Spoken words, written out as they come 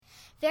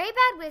Very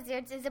Bad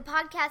Wizards is a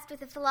podcast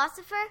with a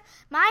philosopher,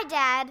 my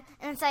dad,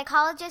 and a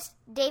psychologist,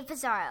 Dave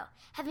Pizarro,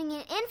 having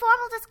an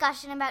informal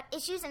discussion about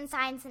issues in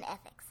science and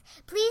ethics.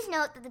 Please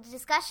note that the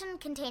discussion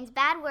contains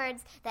bad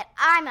words that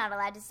I'm not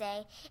allowed to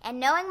say, and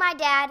knowing my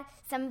dad,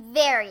 some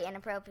very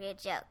inappropriate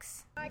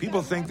jokes.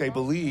 People think they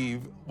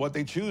believe what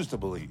they choose to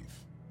believe.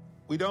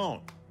 We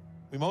don't.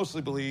 We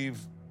mostly believe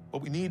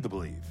what we need to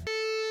believe.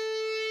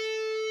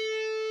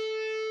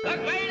 The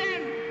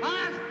Wayland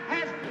boss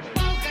has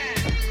spoken.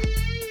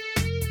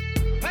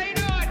 Pay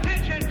no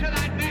attention to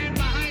that man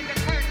behind the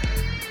curtain.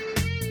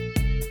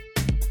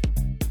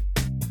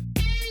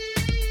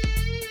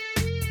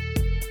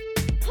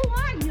 Who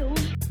are you?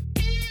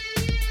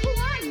 Who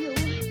are you?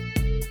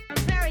 A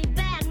very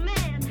bad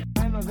man.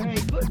 I'm a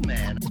very good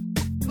man.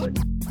 Good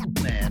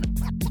man.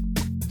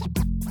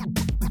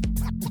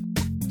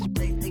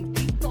 They think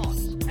deep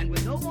thoughts, and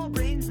with no more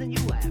brains than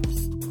you have.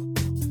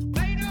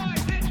 Pay no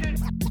attention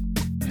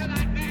to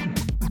that man.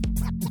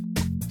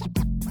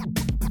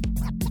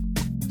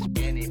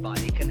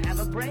 Anybody can have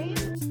a brain.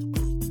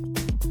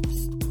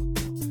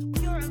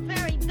 You're a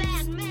very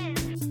bad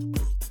man.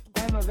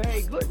 I'm a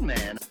very good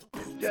man.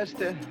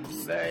 Just a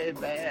very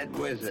bad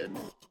wizard.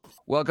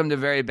 Welcome to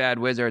Very Bad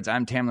Wizards.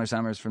 I'm Tamler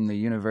Summers from the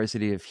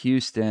University of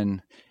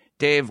Houston.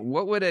 Dave,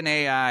 what would an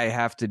AI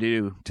have to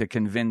do to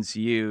convince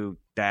you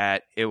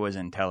that it was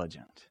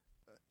intelligent?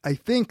 I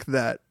think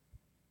that,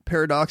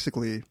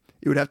 paradoxically,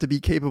 it would have to be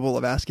capable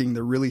of asking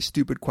the really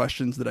stupid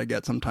questions that I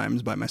get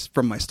sometimes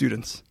from my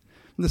students.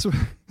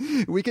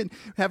 We can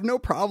have no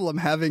problem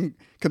having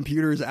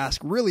computers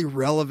ask really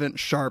relevant,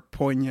 sharp,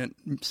 poignant,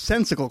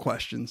 sensical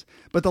questions.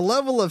 But the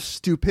level of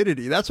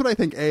stupidity, that's what I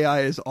think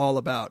AI is all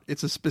about.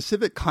 It's a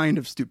specific kind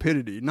of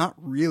stupidity, not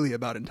really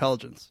about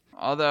intelligence.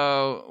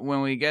 Although,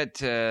 when we get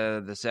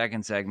to the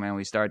second segment,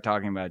 we start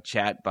talking about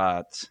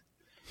chatbots.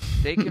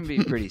 They can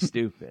be pretty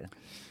stupid.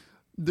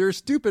 They're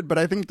stupid, but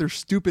I think they're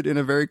stupid in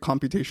a very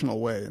computational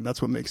way, and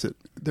that's what makes it.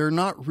 They're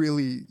not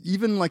really,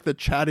 even like the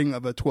chatting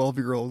of a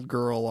 12-year-old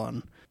girl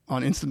on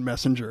Instant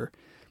Messenger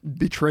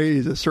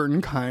betrays a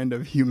certain kind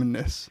of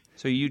humanness.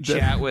 So you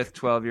chat with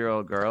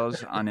 12-year-old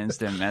girls on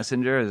Instant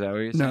Messenger? Is that what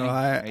you're saying? No,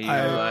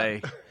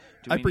 I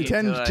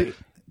pretend to.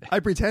 I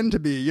pretend to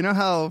be. You know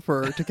how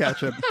to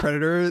catch a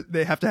predator,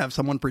 they have to have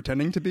someone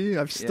pretending to be?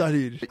 I've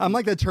studied. I'm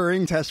like the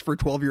Turing test for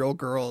 12-year-old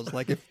girls.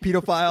 Like if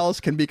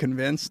pedophiles can be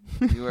convinced.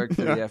 You work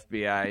for the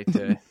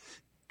FBI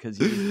because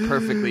you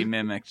perfectly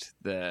mimicked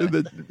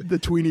the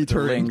tweeny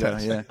Turing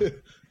test.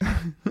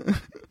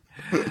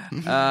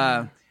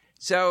 Yeah.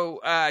 So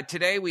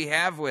today we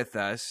have with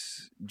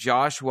us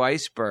Josh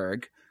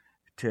Weisberg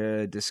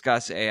to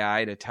discuss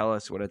AI, to tell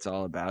us what it's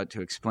all about,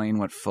 to explain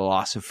what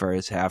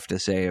philosophers have to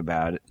say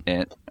about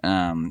it,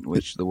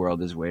 which the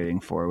world is waiting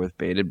for with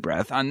bated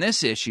breath. On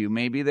this issue,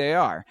 maybe they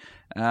are.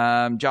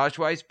 Josh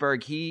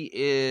Weisberg, he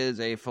is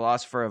a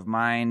philosopher of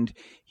mind.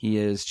 He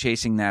is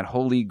chasing that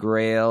holy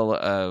grail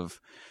of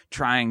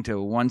trying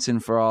to once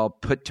and for all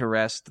put to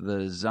rest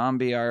the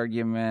zombie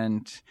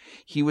argument.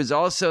 He was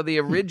also the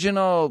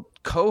original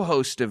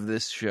co-host of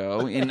this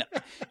show in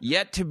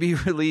yet to be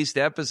released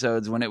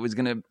episodes when it was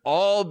going to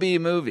all be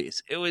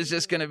movies. It was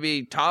just going to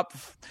be top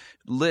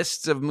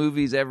lists of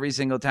movies every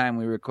single time.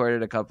 We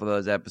recorded a couple of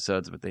those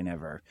episodes, but they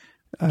never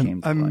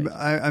came to life.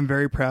 I'm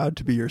very proud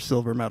to be your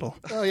silver medal.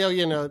 Oh, yeah,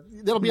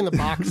 that'll be in the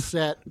box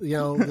set,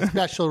 the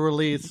special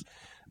release.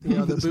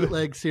 The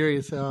bootleg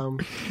series.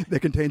 That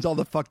contains all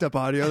the fucked up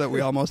audio that we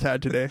almost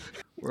had today.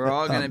 We're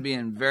all going to be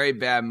in very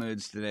bad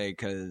moods today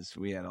because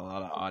we had a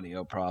lot of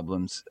audio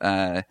problems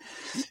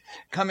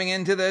coming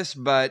into this,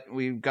 but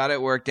we've got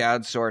it worked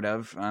out, sort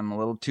of. I'm a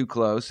little too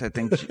close. I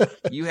think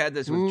you had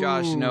this with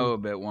Josh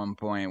Knob at one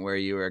point where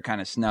you were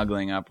kind of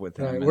snuggling up with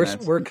him. Right,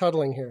 we're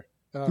cuddling here.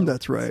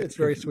 That's right. It's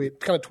very sweet.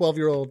 Kind of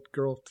 12-year-old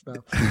girl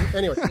stuff.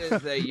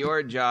 Anyway.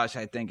 Your Josh,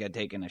 I think, had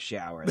taken a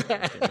shower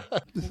there.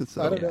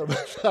 I don't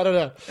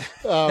know.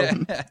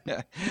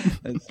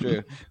 That's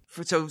true.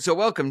 So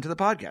welcome to the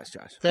podcast,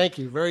 Josh. Thank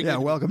you. Very good. Yeah,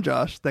 welcome,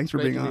 Josh. Thanks for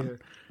being on.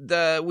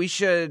 We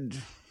should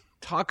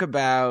talk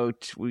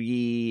about,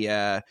 we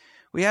had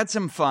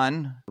some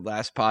fun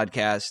last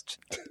podcast.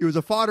 It was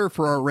a fodder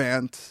for our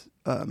rant,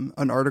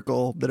 an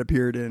article that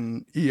appeared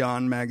in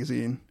Eon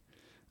magazine.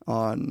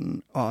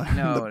 No,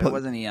 it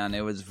wasn't Eon.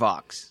 It was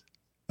Vox.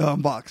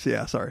 Vox,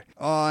 yeah, sorry.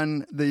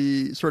 On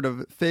the sort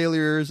of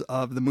failures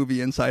of the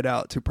movie Inside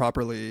Out to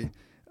properly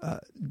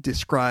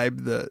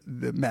describe the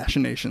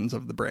machinations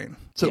of the brain.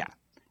 So yeah.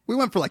 We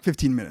went for like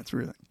 15 minutes,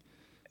 really.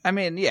 I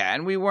mean, yeah,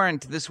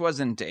 and this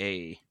wasn't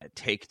a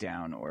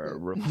takedown or a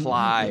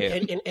reply.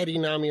 An Eddie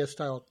Namia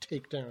style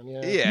takedown,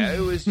 yeah. Yeah,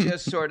 it was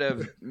just sort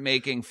of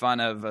making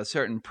fun of a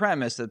certain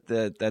premise that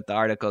the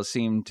article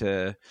seemed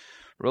to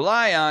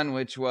rely on,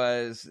 which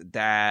was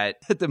that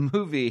the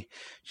movie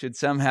should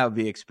somehow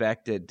be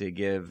expected to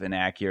give an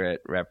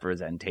accurate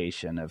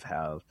representation of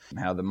how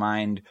the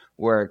mind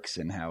works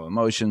and how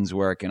emotions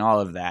work and all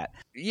of that.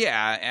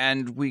 Yeah,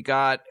 and we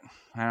got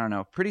I don't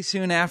know, pretty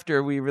soon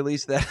after we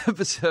released that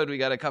episode, we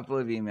got a couple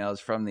of emails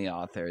from the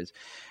authors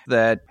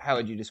that, how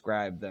would you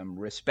describe them,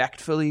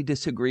 respectfully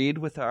disagreed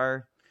with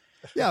our...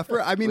 Yeah,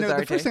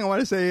 the first thing I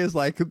want to say is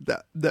like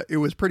that it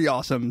was pretty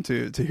awesome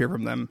to hear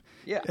from them.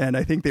 Yeah, and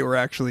I think they were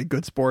actually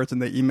good sports, and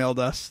they emailed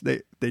us.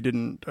 They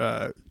didn't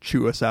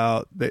chew us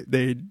out.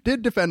 They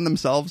did defend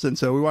themselves, and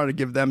so we wanted to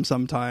give them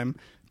some time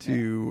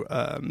to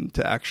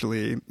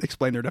actually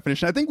explain their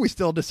definition. I think we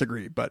still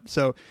disagree, but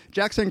so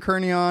Jackson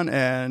Kernion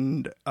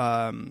and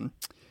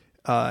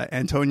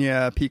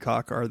Antonia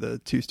Peacock are the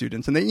two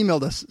students, and they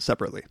emailed us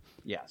separately.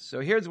 Yeah. So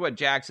here's what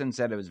Jackson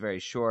said. It was very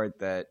short.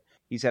 That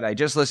he said, I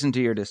just listened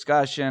to your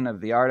discussion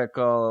of the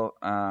article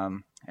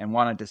and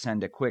wanted to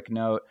send a quick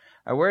note.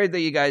 I worried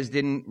that you guys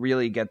didn't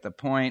really get the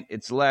point.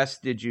 It's less,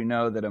 did you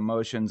know that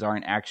emotions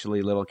aren't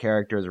actually little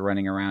characters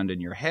running around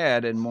in your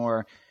head, and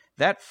more,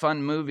 that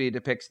fun movie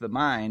depicts the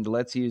mind.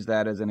 Let's use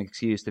that as an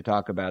excuse to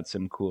talk about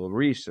some cool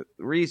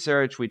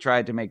research. We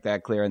tried to make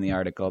that clear in the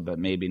article, but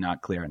maybe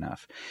not clear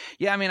enough.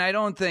 Yeah, I mean, I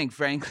don't think,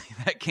 frankly,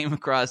 that came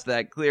across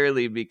that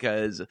clearly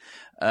because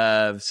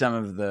of some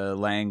of the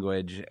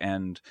language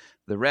and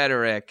the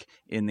rhetoric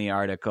in the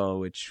article,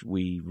 which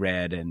we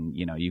read, and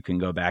you can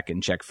go back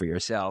and check for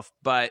yourself.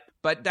 But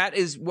that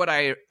is what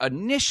I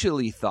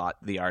initially thought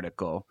the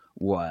article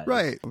was.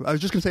 Right. I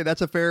was just going to say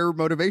that's a fair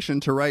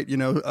motivation to write.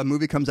 A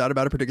movie comes out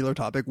about a particular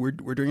topic. We're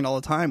doing it all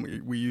the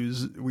time. We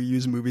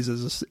use movies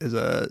as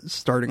a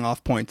starting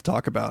off point to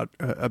talk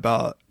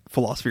about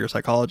philosophy or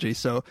psychology.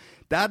 So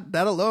that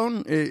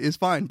alone is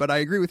fine. But I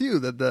agree with you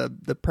that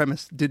the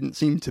premise didn't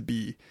seem to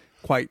be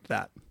quite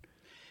that.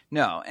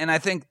 No, and I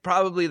think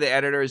probably the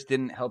editors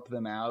didn't help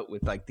them out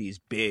with like these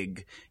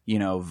big,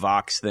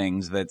 Vox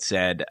things that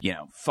said,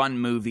 fun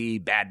movie,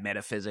 bad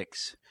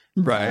metaphysics.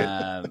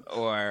 Right.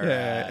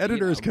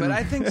 Editors can. But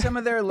I think some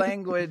of their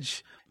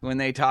language, when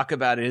they talk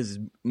about it, is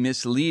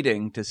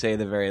misleading, to say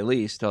the very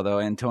least,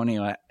 although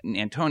Antonia,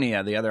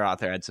 the other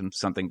author, had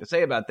something to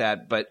say about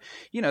that. But,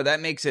 that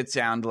makes it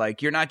sound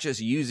like you're not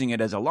just using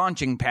it as a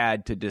launching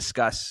pad to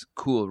discuss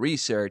cool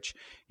research.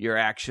 You're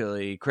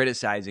actually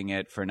criticizing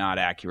it for not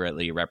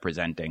accurately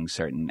representing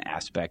certain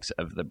aspects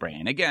of the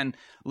brain. Again,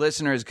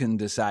 listeners can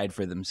decide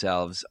for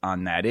themselves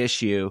on that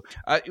issue.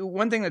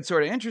 One thing that's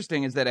sort of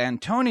interesting is that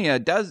Antonia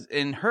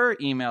in her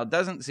email,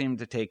 doesn't seem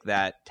to take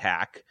that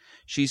tack.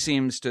 She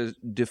seems to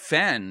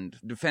defend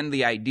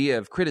the idea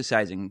of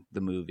criticizing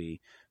the movie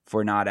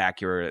for not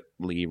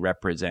accurately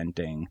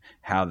representing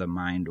how the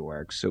mind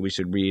works. So we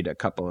should read a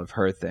couple of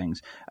her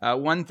things.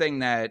 One thing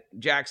that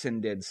Jackson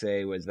did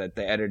say was that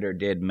the editor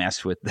did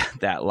mess with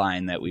that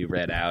line that we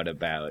read out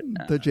about.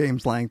 The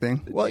James Lang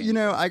thing. Well,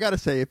 I got to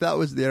say, if that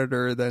was the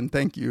editor, then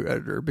thank you,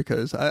 editor,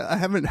 because I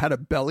haven't had a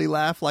belly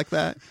laugh like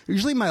that.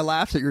 Usually my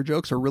laughs at your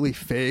jokes are really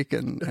fake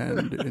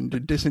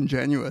and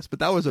disingenuous, but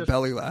that was a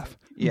belly laugh.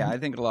 Yeah, I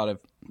think a lot of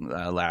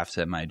laughs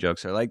at my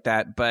jokes are like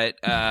that. But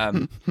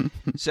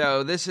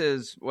so this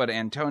is what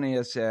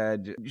Antonia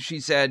said. She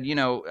said,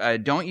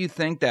 don't you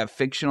think that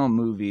fictional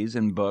movies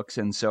and books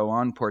and so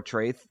on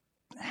portray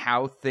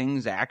how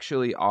things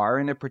actually are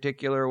in a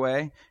particular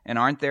way? And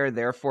aren't there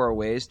therefore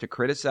ways to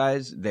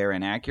criticize their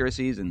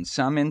inaccuracies in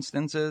some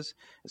instances,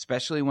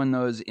 especially when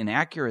those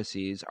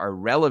inaccuracies are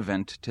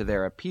relevant to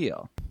their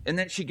appeal? And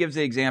then she gives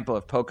the example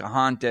of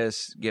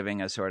Pocahontas,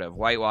 giving a sort of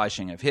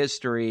whitewashing of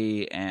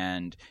history.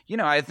 And,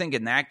 I think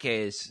in that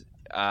case,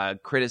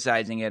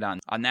 criticizing it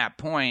on that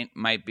point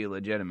might be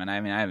legitimate.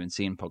 I mean, I haven't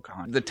seen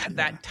Pocahontas.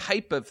 That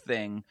type of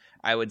thing,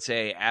 I would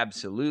say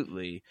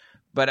absolutely.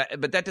 But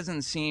that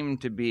doesn't seem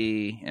to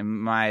be, in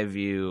my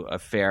view, a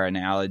fair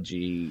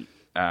analogy.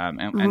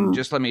 And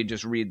just let me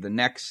just read the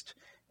next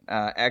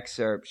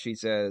excerpt. She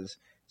says,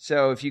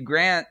 so if you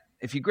grant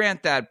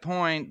that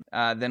point,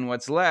 then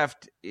what's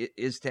left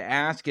is to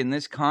ask in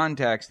this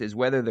context is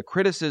whether the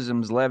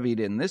criticisms levied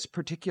in this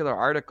particular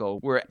article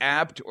were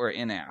apt or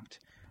inapt.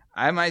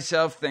 I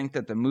myself think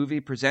that the movie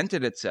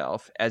presented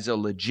itself as a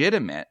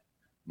legitimate,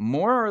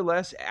 more or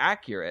less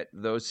accurate,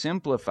 though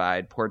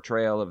simplified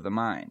portrayal of the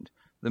mind.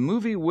 The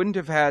movie wouldn't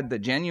have had the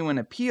genuine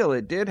appeal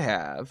it did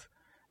have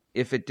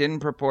if it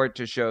didn't purport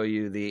to show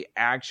you the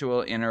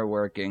actual inner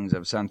workings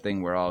of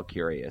something we're all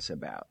curious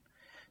about.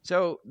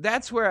 So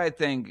that's where I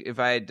think, if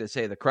I had to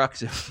say the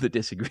crux of the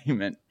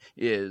disagreement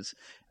is,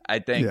 I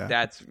think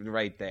that's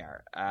right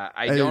there.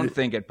 I don't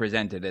think it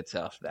presented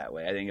itself that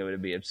way. I think it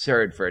would be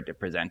absurd for it to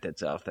present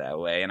itself that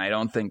way, and I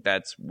don't think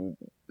that's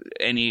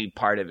any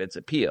part of its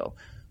appeal.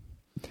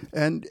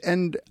 And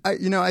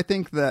I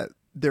think that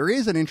there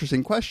is an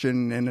interesting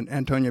question, and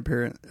Antonia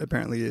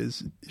apparently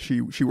is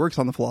she works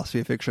on the philosophy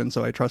of fiction,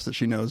 so I trust that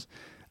she knows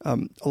a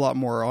lot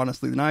more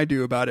honestly than I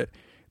do about it.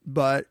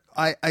 But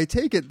I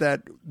take it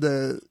that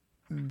the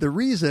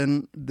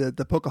reason that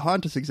the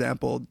Pocahontas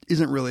example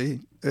isn't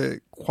really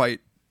quite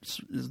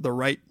the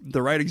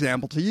right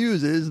example to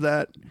use is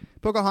that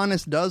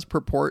Pocahontas does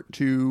purport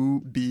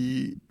to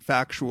be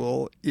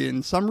factual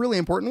in some really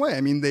important way.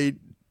 I mean, they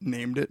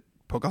named it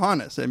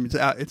Pocahontas. I mean,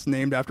 it's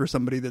named after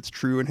somebody that's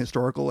true and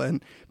historical,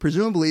 and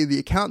presumably the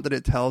account that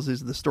it tells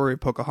is the story of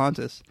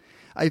Pocahontas.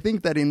 I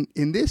think that in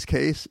this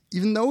case,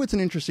 even though it's an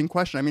interesting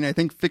question, I mean, I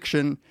think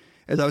fiction,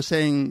 as I was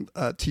saying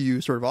to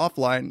you sort of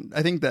offline,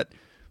 I think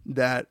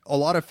that a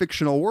lot of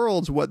fictional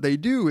worlds, what they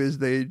do is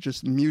they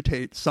just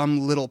mutate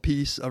some little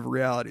piece of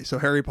reality. So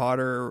Harry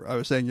Potter, I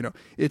was saying,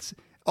 it's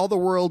all the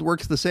world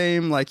works the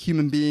same, like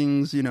human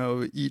beings,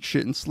 eat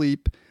shit and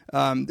sleep.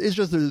 It's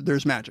just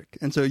there's magic.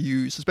 And so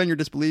you suspend your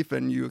disbelief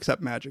and you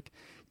accept magic.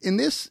 In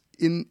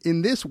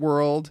this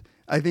world,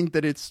 I think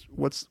that it's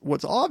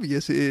what's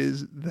obvious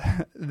is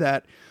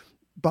that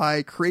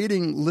by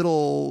creating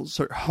little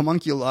sort of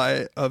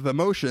homunculi of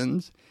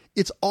emotions,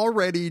 it's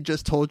already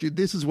just told you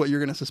this is what you're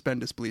going to suspend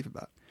disbelief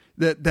about.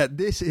 That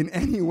this in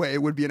any way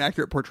would be an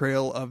accurate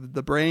portrayal of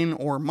the brain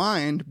or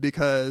mind,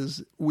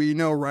 because we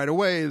know right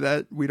away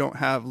that we don't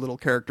have little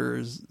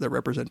characters that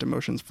represent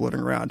emotions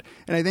floating around.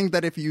 And I think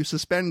that if you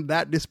suspend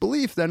that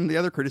disbelief, then the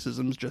other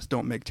criticisms just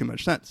don't make too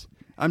much sense.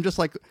 I'm just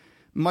like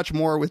much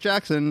more with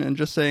Jackson and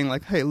just saying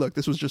like, hey, look,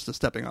 this was just a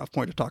stepping off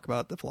point to talk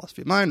about the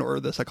philosophy of mind or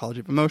the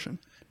psychology of emotion.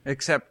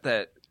 Except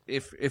that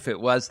if it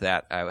was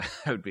that, I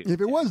would be. If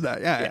it was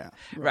that, yeah.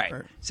 Right.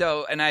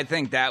 So, and I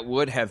think that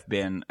would have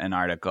been an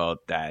article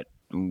that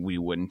we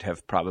wouldn't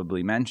have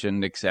probably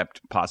mentioned,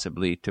 except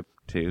possibly to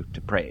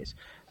praise.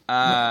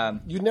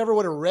 You never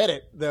would have read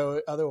it though.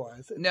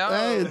 Otherwise, no,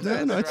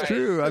 it's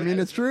true. I mean,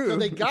 it's true. So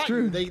they got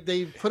you.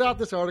 They put out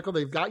this article.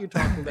 They've got you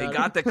talking about. They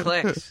got the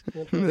clicks.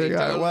 They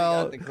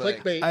got the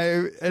clickbait.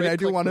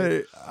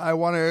 I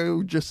want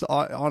to just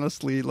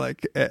honestly,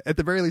 like, at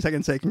the very least, I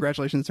can say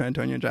congratulations to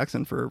Antonio and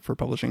Jackson for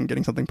publishing,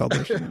 getting something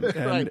published.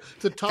 Right,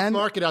 it's a tough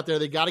market out there.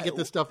 They got to get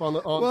this stuff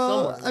on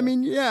somewhere. I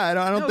mean, yeah,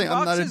 I don't think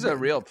Vox I'm not is a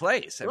real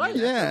place. I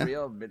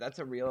mean, that's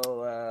a real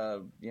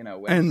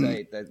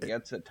website that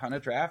gets a ton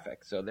of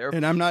traffic. So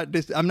and I'm not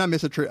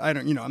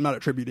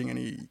attributing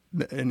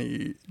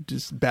any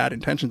just bad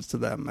intentions to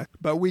them,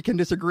 but we can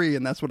disagree,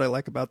 and that's what I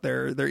like about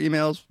their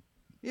emails.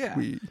 Yeah.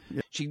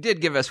 She did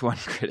give us one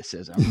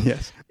criticism.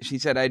 Yes. She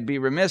said, I'd be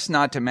remiss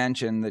not to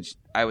mention that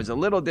I was a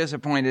little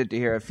disappointed to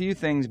hear a few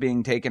things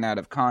being taken out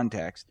of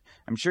context.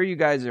 I'm sure you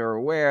guys are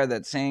aware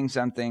that saying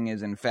something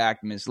is in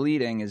fact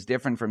misleading is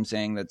different from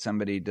saying that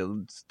somebody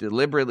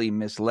deliberately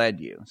misled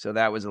you. So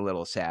that was a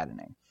little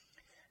saddening.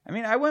 I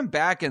mean, I went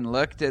back and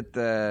looked at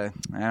I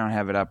don't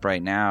have it up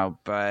right now,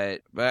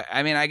 but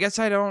I mean, I guess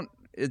I don't.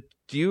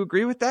 Do you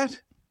agree with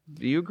that?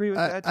 Do you agree with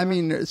that? I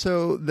mean,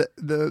 so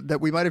that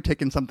we might have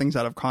taken some things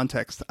out of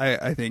context.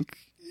 I think,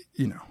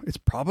 it's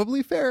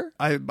probably fair.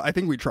 I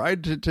think we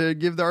tried to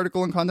give the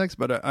article in context,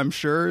 but I'm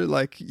sure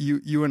like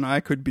you and I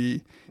could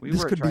be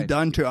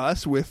done to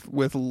us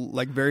with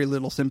like very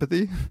little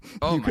sympathy.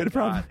 Oh my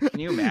God. Can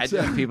you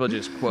imagine if people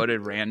just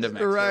quoted random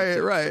excerpts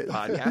of the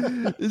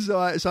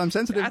podcast? So I'm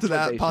sensitive to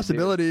that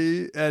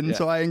possibility, and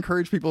so I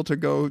encourage people to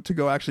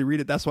go actually read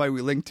it. That's why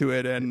we link to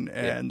it,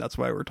 and that's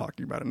why we're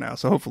talking about it now.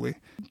 So hopefully,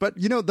 but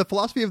the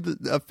philosophy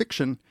of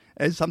fiction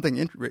is something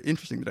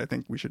interesting that I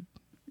think we should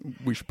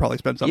probably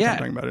spend some time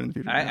talking about it in the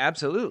future.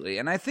 Absolutely.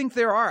 And I think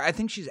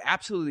she's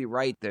absolutely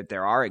right that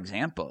there are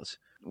examples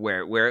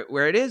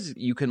where it is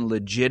you can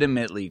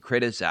legitimately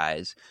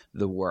criticize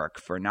the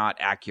work for not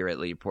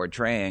accurately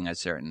portraying a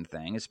certain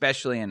thing,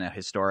 especially in a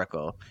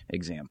historical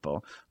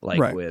example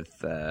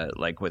with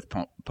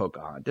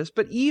Pocahontas.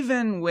 But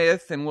even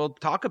with, and we'll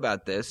talk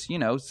about this,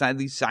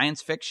 these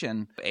science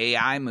fiction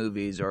AI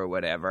movies or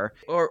whatever,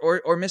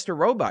 or Mr.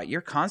 Robot.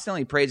 You're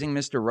constantly praising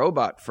Mr.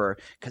 Robot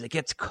because it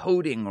gets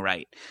coding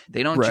right.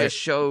 They don't just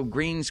show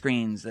green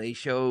screens; they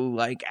show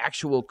like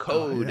actual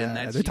code, and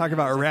that's, they talk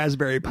about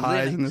Raspberry Pis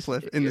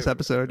Linux. in this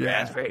episode.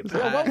 Yeah. Raspberry Pi.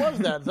 Well, what was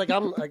that? It's like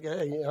I'm like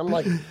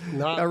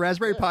not. A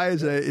Raspberry Pi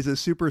is a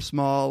super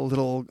small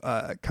little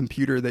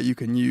computer that you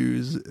can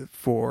use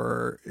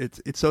for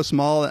it's so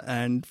small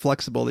and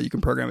flexible that you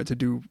can program it to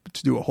do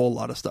a whole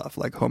lot of stuff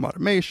like home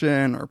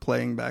automation or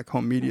playing back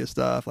home media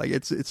stuff. Like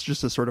it's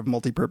just a sort of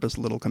multi-purpose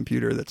little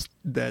computer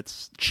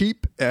that's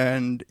cheap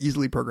and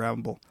easily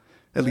programmable,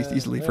 at least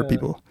easily for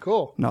people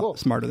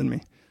smarter than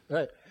me.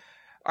 Right.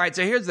 All right,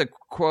 so here's the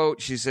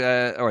quote. She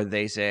said, or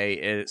they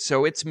say,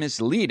 so it's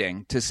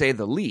misleading, to say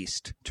the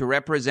least, to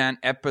represent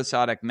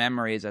episodic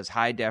memories as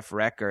high-def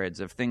records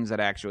of things that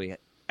actually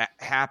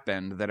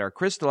happened that are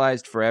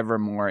crystallized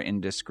forevermore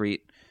in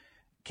discrete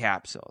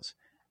capsules.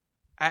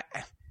 I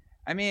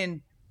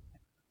mean,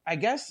 I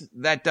guess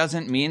that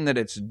doesn't mean that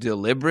it's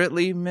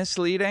deliberately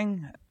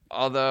misleading.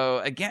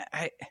 Although, again,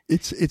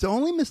 it's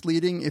only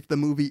misleading if the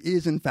movie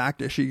is, in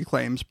fact, as she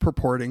claims,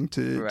 purporting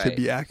to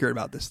be accurate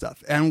about this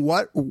stuff. And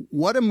what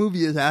a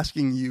movie is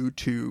asking you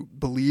to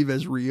believe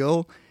as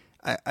real,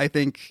 I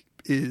think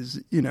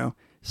is,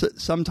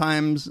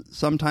 sometimes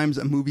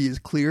a movie is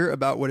clear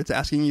about what it's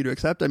asking you to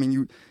accept. I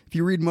mean, if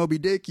you read Moby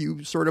Dick,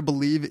 you sort of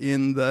believe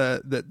in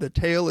the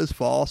tale is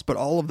false, but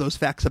all of those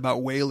facts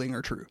about whaling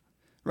are true.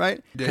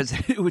 Right? Because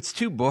it's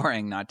too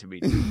boring not to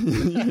be true.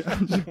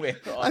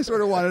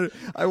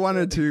 I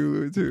wanted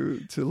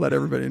to let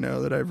everybody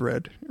know that I've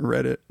read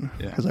it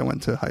because I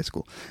went to high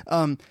school.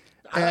 I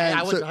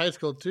went to high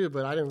school too,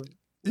 but I didn't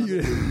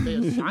You,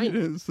 They assign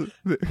it.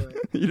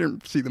 you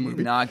didn't see the Do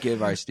movie. not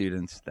give our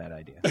students that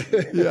idea.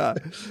 Yeah.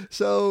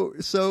 So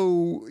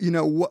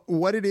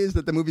what it is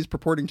that the movie's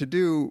purporting to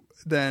do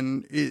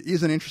then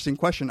is an interesting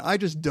question. I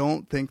just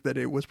don't think that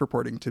it was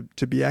purporting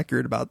to be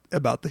accurate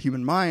about the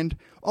human mind.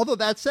 Although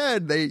that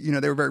said, they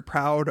were very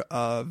proud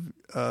of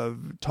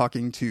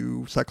talking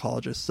to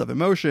psychologists of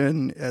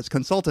emotion as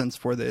consultants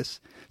for this.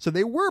 So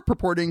they were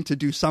purporting to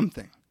do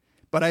something.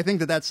 But I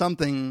think that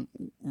something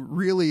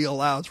really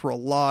allows for a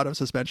lot of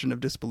suspension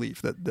of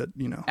disbelief that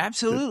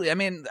Absolutely. I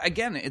mean,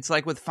 again, it's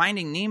like with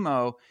Finding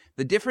Nemo,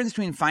 the difference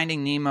between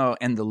Finding Nemo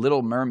and The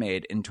Little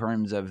Mermaid in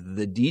terms of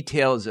the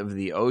details of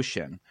the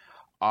ocean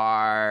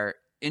are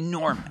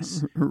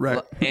enormous.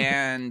 Right.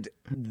 And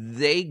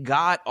they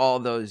got all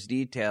those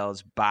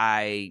details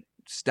by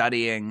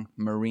studying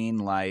marine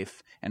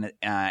life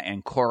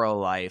and coral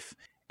life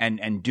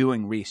and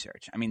doing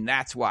research. I mean,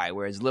 that's why,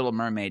 whereas Little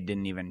Mermaid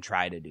didn't even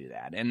try to do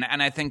that. And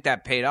I think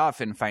that paid off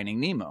in Finding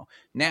Nemo.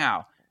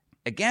 Now,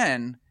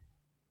 again,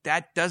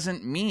 that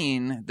doesn't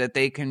mean that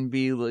they can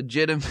be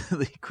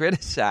legitimately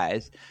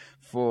criticized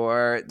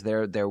for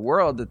their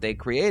world that they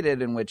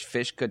created, in which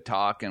fish could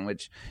talk, in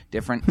which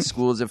different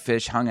schools of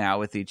fish hung out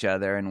with each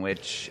other, in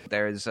which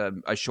there's a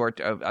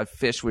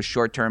fish with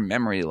short-term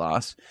memory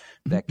loss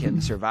that can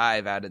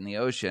survive out in the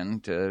ocean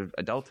to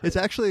adulthood. It's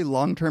actually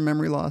long-term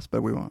memory loss, but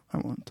I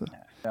want to.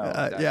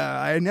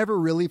 I never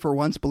really for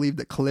once believed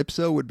that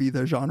calypso would be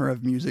the genre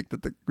of music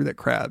that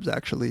crabs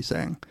actually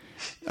sang.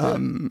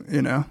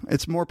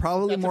 It's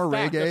probably That's more a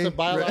fact. reggae.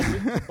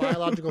 That's a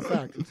biological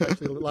fact. It's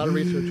actually a lot of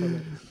research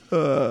on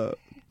that.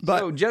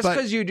 So just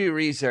because you do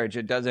research,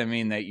 it doesn't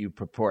mean that you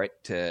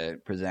purport to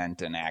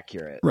present an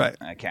accurate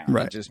account.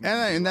 Right. It just means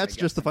And that's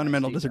just the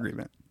fundamental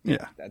disagreement.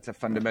 Yeah. That's a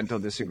fundamental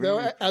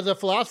disagreement. Now, as a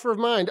philosopher of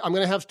mind, I'm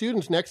going to have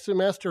students next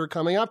semester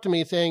coming up to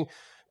me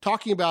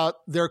talking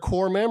about their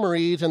core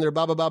memories and their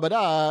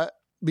ba-ba-ba-ba-da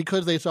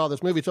because they saw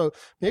this movie. So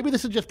maybe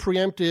this is just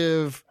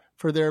preemptive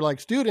for their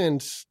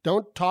students.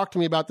 Don't talk to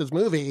me about this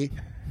movie.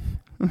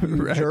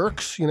 Right.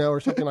 Jerks, or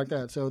something like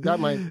that. So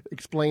that might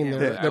explain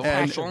their If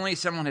passion. only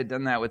someone had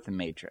done that with The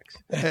Matrix.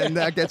 And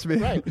that gets me.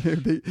 Right.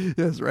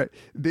 That's right.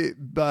 But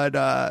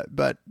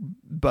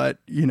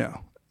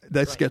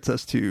this gets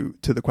us to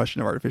the question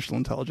of artificial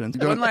intelligence.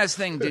 One last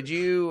thing: did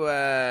you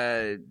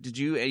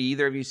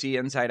either of you see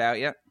Inside Out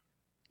yet?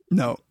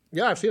 No.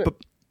 Yeah, I've seen it.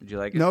 Did you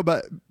like it? No,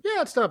 but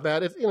Yeah, it's not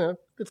bad.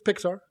 It's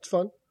Pixar. It's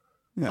fun.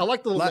 yeah. I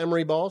like the little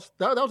memory balls.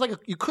 That was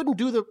you couldn't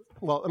do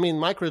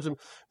microism.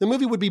 The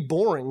movie would be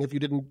boring if you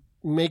didn't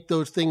make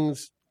those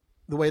things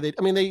the way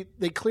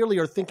they clearly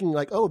are thinking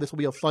this will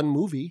be a fun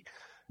movie.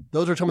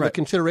 Those are some of the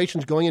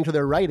considerations going into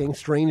their writing,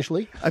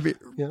 strangely. I mean,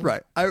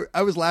 right.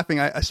 I was laughing.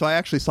 So I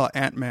actually saw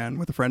Ant-Man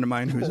with a friend of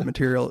mine who's a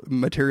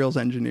materials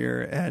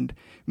engineer. And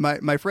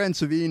my friend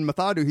Savine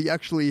Mathadu, he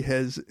actually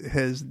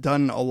has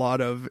done a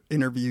lot of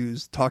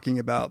interviews talking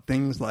about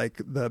things like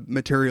the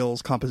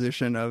materials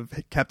composition of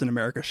Captain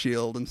America's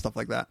shield and stuff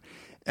like that.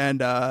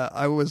 And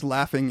I was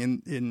laughing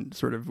in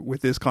sort of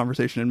with this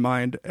conversation in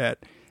mind at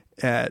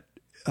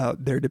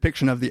their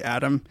depiction of the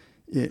atom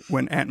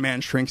when Ant-Man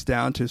shrinks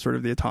down to sort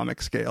of the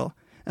atomic scale.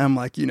 And I'm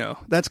like,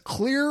 that's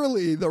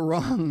clearly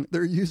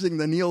they're using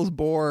the Niels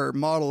Bohr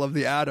model of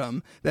the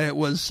atom it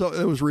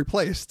was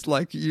replaced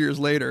years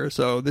later.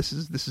 So this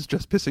is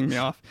just pissing me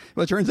off.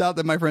 But it turns out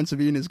that my friend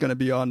Savine is going to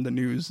be on the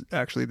news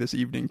actually this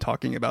evening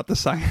talking about the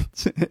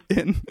science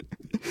in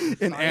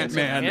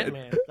Ant-Man.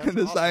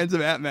 The science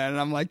of Ant-Man.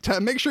 And I'm like,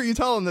 make sure you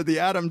tell him that the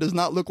atom does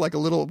not look like a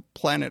little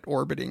planet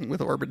orbiting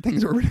with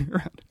things orbiting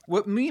around.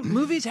 What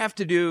movies have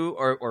to do,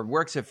 or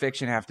works of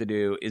fiction have to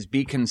do, is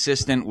be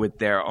consistent with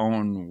their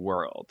own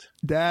world.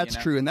 That's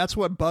true, and that's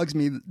what bugs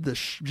me.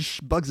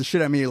 Bugs the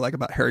shit out of me,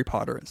 about Harry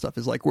Potter and stuff.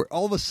 Is where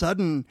all of a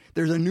sudden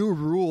there's a new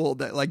rule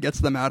that gets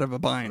them out of a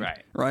bind,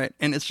 right?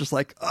 And it's just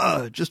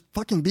just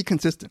fucking be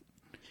consistent.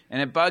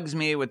 And it bugs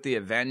me with the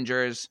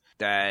Avengers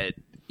that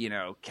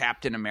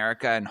Captain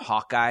America and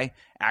Hawkeye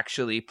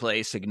actually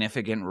play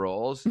significant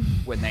roles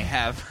when they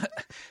have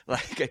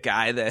a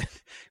guy that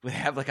would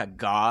have a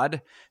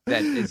god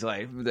that is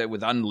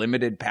with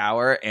unlimited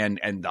power and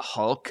the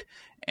Hulk.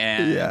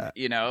 And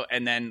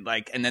and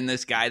then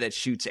this guy that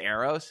shoots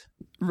arrows.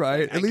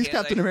 Right. At least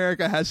Captain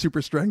America has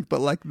super strength, but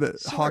the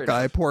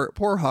Hawkeye,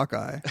 poor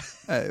Hawkeye.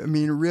 I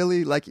mean,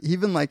 really,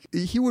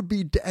 he would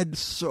be dead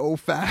so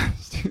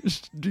fast.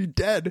 Be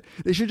dead.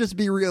 They should just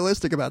be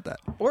realistic about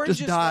that. Or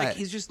just die.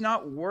 He's just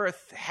not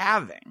worth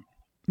having.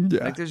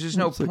 Yeah. There's just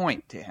no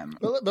point to him.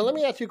 But let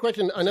me ask you a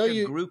question. I know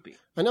groupie.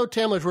 I know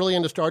Tim was really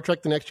into Star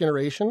Trek: The Next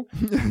Generation.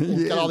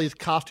 He's got all these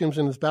costumes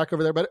in his back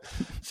over there. But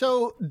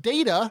so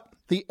Data,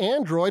 the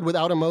android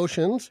without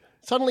emotions,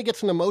 suddenly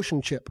gets an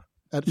emotion chip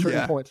at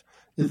certain points.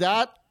 Is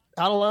that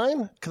out of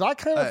line? Because I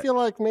kind of feel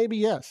like maybe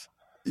yes.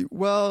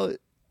 Well,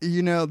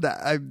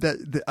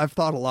 I've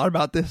thought a lot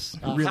about this.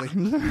 Really,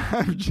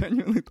 I've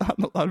genuinely thought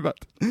a lot about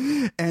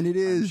this. And it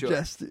is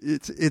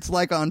it's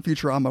like on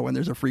Futurama when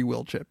there's a free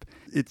will chip.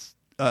 It's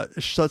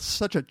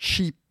such a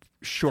cheap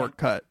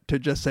shortcut to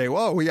just say,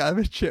 "Whoa, we have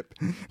a chip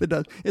that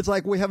does." It's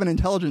like we have an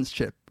intelligence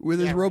chip.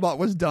 This robot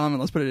was dumb, and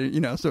let's put it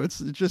in, so it's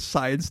just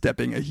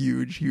sidestepping a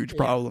huge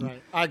problem.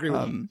 Right. I agree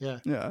with you.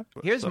 Yeah.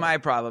 Here's my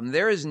problem.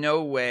 There is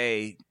no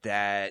way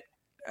that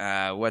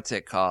what's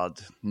it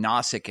called?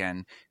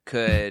 Nausicaa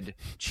could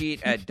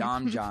cheat at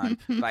Domjom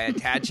by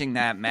attaching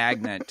that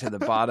magnet to the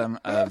bottom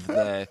of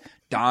the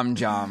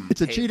Domjom.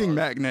 It's a table. cheating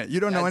magnet. You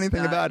don't know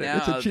anything about it.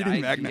 It's a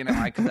cheating magnet.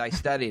 Because I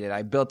studied it.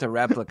 I built a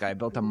replica. I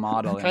built a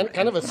model.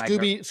 Kind of a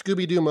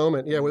Scooby-Doo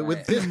moment. Yeah,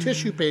 with this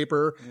tissue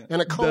paper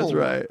and a comb. That's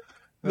right.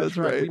 That's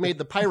right. We made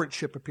the pirate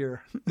ship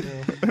appear.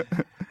 Yeah.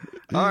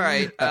 All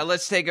right,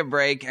 let's take a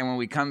break, and when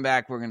we come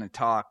back, we're going to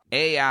talk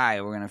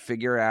AI. We're going to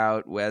figure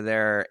out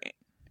whether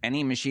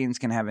any machines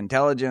can have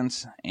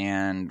intelligence,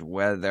 and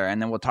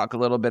then we'll talk a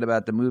little bit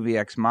about the movie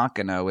Ex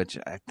Machina, which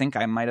I think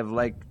I might have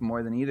liked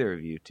more than either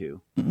of you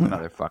two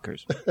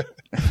motherfuckers.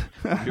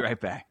 I'll be right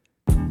back.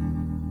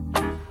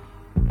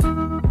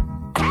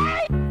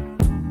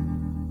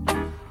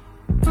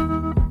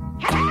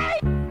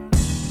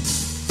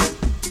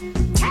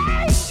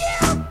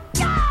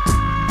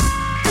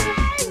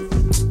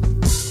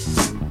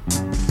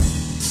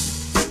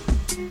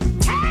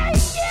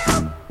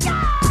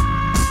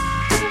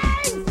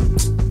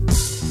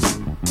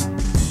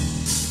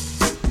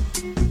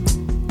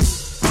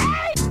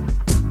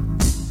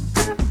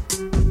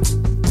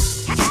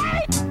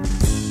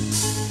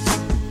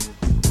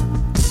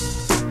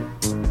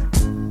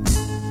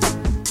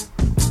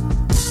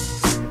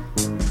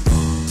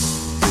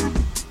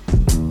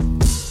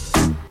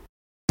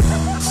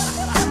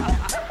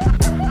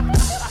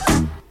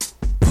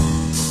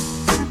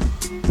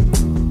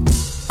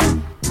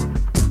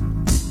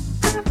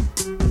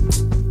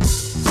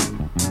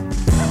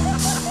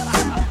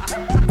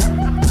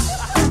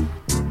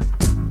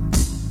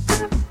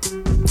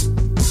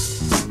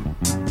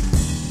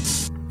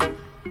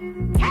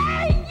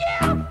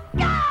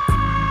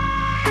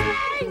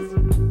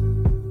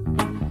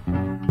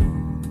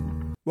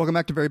 Welcome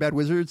back to Very Bad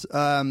Wizards.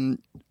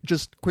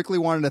 Just quickly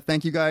wanted to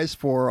thank you guys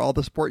for all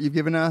the support you've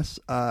given us.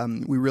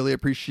 We really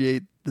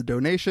appreciate the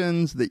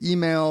donations, the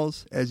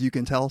emails. As you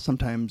can tell,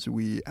 sometimes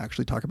we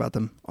actually talk about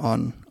them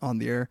on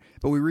the air,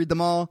 but we read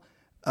them all.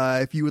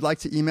 If you would like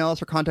to email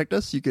us or contact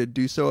us, you could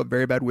do so at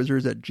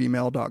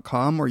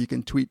verybadwizards@gmail.com, or you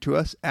can tweet to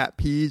us at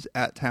Peas,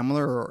 at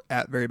Tamler, or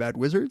at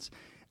verybadwizards.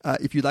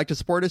 If you'd like to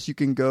support us, you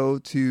can go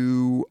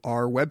to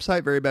our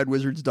website,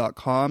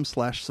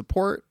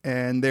 verybadwizards.com/support.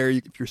 And there,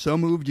 if you're so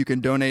moved, you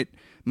can donate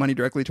money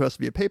directly to us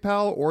via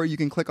PayPal, or you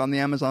can click on the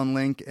Amazon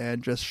link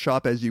and just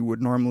shop as you would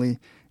normally,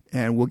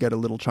 and we'll get a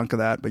little chunk of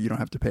that, but you don't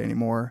have to pay any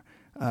more.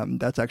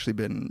 That's actually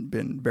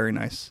been very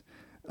nice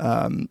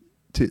to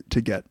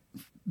get.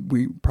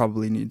 We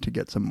probably need to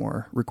get some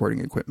more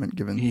recording equipment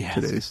given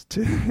today's...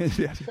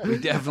 We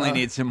definitely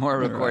need some more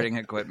recording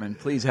equipment.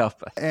 Please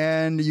help us.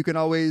 And you can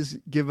always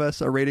give us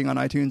a rating on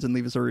iTunes and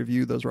leave us a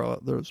review. Those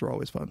are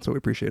always fun. So we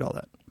appreciate all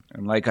that.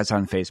 And like us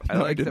on Facebook. I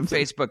like the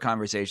Facebook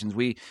conversations.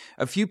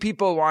 A few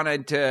people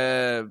wanted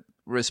to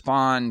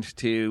respond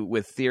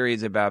with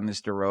theories about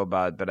Mr.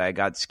 Robot, but I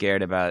got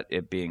scared about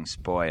it being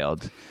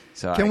spoiled.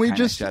 So I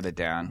just shut it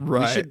down.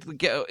 Right. We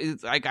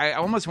should I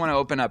almost want to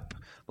open up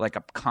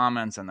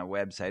comments on the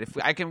website. If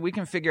we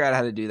can figure out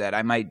how to do that.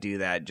 I might do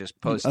that, just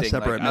posting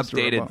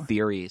updated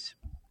theories.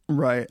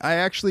 Right. I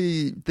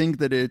actually think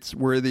that it's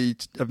worthy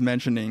of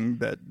mentioning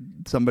that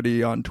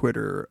somebody on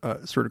Twitter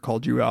sort of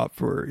called you out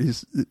for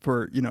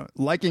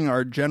liking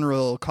our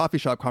general coffee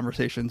shop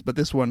conversations, but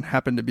this one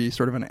happened to be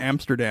sort of an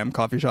Amsterdam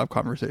coffee shop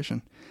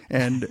conversation.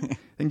 And I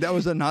think that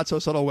was a not so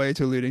subtle way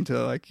to alluding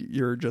to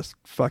you're just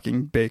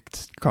fucking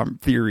baked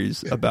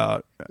theories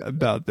about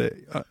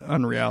the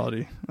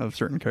unreality of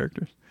certain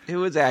characters. It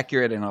was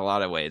accurate in a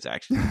lot of ways,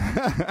 actually.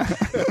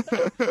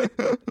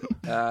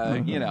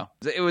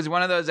 It was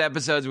one of those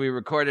episodes we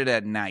recorded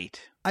at night.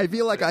 I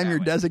feel like I'm your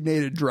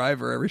designated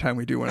driver every time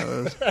we do one of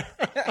those.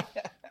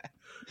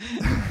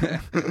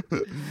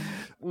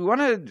 We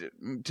wanted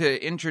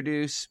to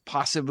introduce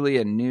possibly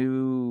a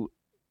new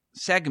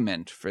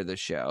segment for the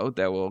show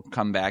that will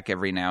come back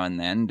every now and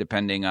then,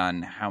 depending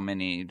on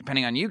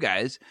you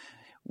guys,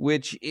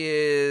 which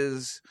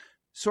is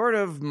sort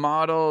of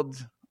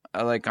modeled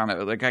I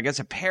guess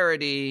a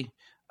parody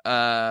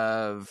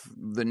of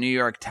the New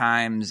York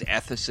Times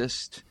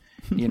ethicist.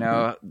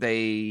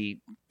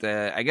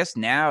 I guess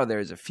now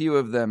there's a few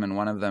of them, and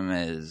one of them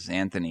is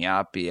Anthony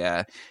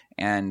Appiah,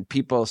 and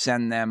people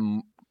send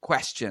them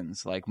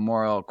questions, like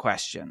moral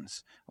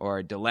questions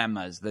or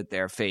dilemmas that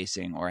they're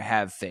facing or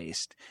have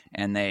faced,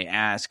 and they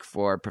ask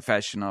for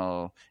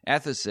professional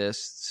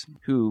ethicists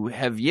who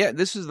have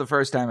this is the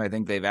first time I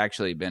think they've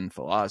actually been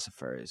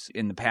philosophers.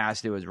 In the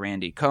past, it was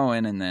Randy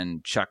Cohen and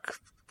then Chuck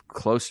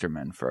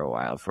Klosterman for a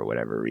while for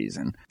whatever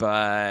reason.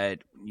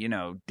 But,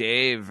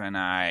 Dave and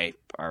I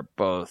are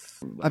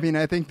both... I mean,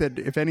 I think that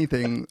if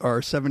anything,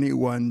 our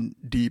 71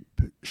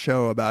 deep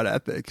show about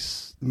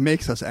ethics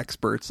makes us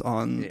experts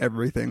on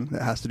everything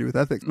that has to do with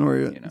ethics.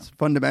 It's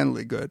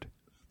fundamentally good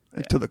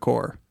to the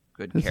core.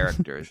 good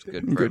characters,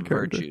 good character.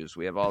 virtues.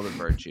 We have all the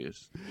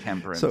virtues,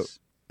 temperance. So,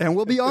 and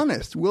we'll be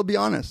honest. We'll be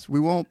honest. We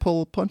won't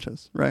pull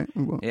punches, right?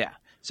 We won't. Yeah.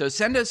 So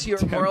send us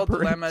your moral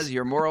dilemmas,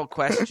 your moral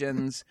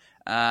questions.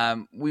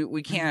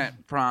 We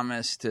can't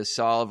promise to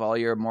solve all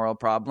your moral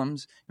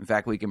problems. In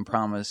fact, we can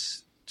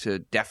promise to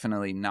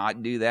definitely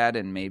not do that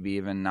and maybe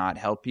even not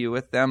help you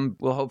with them.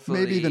 We'll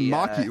hopefully maybe even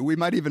mock you. We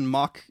might even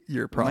mock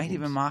your problems. We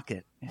might even mock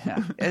it.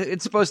 Yeah.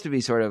 It's supposed to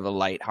be sort of a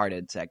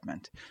lighthearted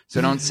segment.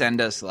 So don't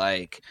send us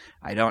like,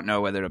 I don't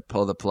know whether to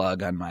pull the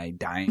plug on my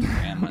dying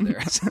grandmother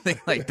or something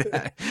like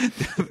that.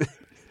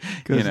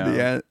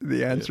 Because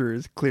the answer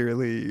is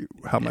clearly,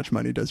 how much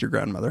money does your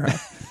grandmother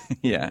have?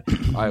 Yeah.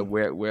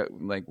 Where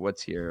like,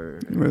 what's your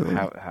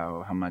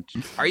how much?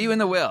 Are you in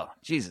the will?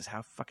 Jesus,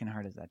 how fucking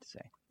hard is that to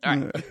say? All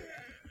right.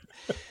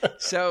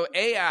 So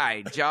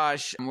AI,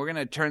 Josh, we're going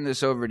to turn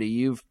this over to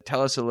you.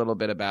 Tell us a little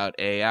bit about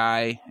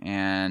AI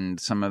and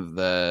some of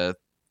the,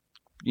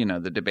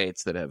 the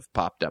debates that have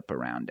popped up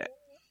around it.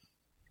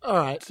 All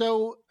right.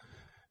 So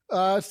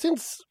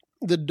since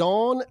the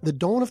dawn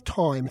of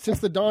time, since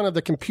the dawn of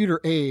the computer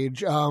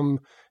age,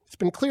 it's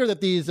been clear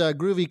that these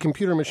groovy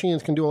computer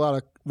machines can do a lot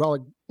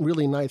of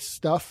really nice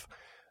stuff,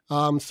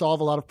 solve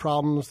a lot of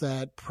problems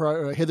that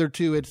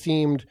hitherto it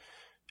seemed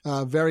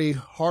very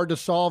hard to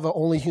solve,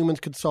 only humans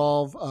could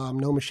solve,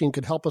 no machine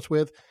could help us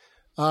with.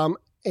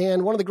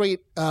 And one of the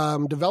great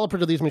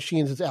developers of these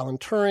machines is Alan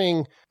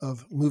Turing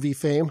of movie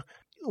fame.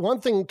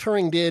 One thing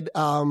Turing did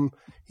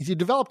is he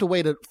developed a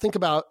way to think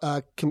about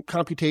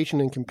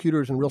computation and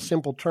computers in real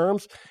simple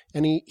terms.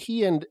 And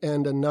he and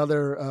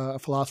another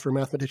philosopher,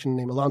 mathematician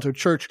named Alonzo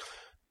Church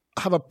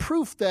have a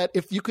proof that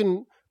if you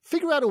can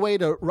figure out a way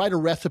to write a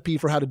recipe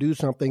for how to do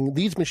something,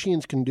 these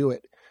machines can do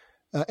it.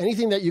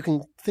 Anything that you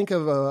can think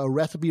of a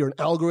recipe or an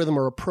algorithm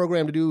or a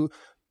program to do,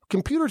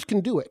 computers can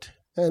do it.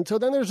 And so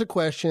then there's a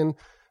question,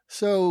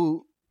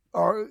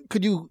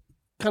 could you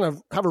kind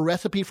of have a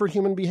recipe for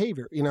human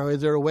behavior?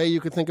 Is there a way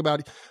you could think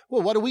about,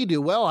 well, what do we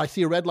do? Well, I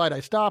see a red light, I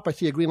stop. I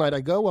see a green light,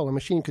 I go. Well, a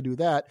machine could do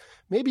that.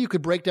 Maybe you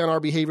could break down our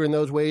behavior in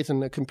those ways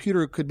and a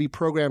computer could be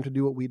programmed to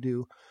do what we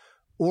do.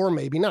 Or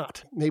maybe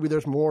not. Maybe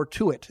there's more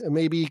to it.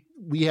 Maybe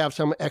we have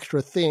some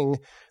extra thing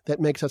that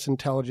makes us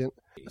intelligent.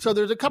 So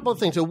there's a couple of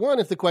things. So one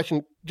is the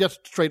question,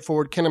 just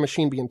straightforward, can a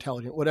machine be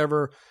intelligent?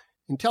 Whatever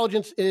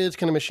intelligence is,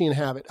 can a machine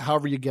have it?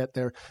 However you get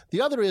there.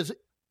 The other is,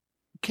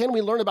 can we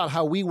learn about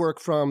how we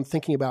work from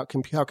thinking about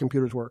how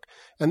computers work?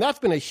 And that's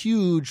been a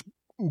huge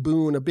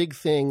boon, a big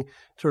thing,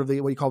 sort of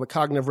what you call the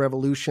cognitive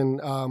revolution.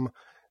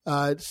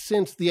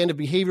 Since the end of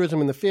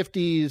behaviorism in the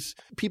 50s,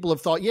 people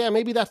have thought, yeah,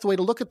 maybe that's the way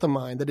to look at the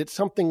mind, that it's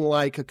something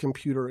like a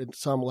computer at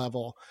some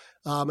level.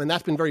 And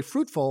that's been very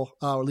fruitful,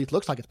 or at least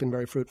looks like it's been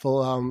very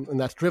fruitful, and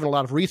that's driven a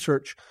lot of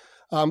research.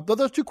 But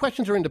those two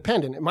questions are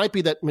independent. It might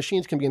be that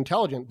machines can be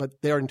intelligent,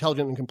 but they're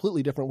intelligent in a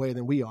completely different way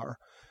than we are.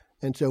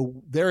 And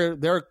so they're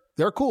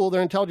cool,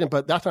 they're intelligent,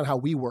 but that's not how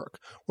we work.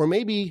 Or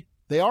maybe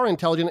they are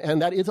intelligent,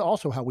 and that is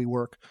also how we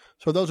work.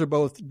 So those are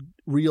both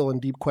real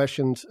and deep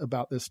questions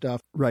about this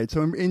stuff. Right.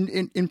 So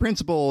in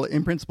principle,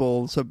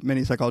 so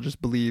many psychologists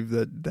believe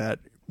that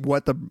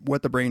what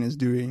the brain is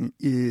doing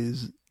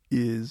is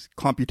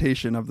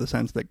computation of the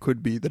sense that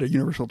could be that a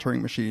universal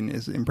Turing machine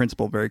is in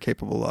principle very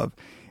capable of,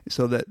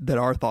 so that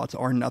our thoughts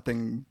are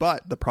nothing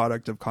but the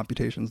product of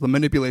computations, the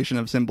manipulation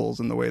of symbols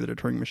in the way that a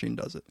Turing machine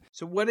does it.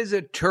 So what is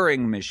a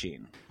Turing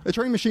machine? A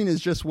Turing machine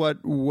is just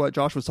what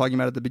Josh was talking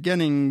about at the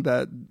beginning,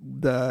 that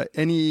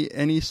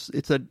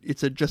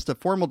it's just a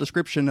formal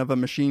description of a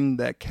machine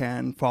that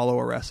can follow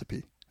a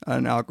recipe,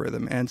 an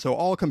algorithm. And so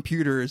all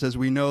computers as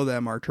we know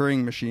them are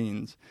Turing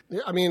machines.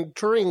 I mean,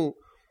 Turing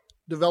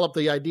developed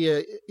the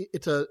idea.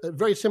 It's a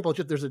very simple.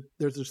 There's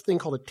this thing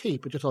called a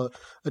tape. It's just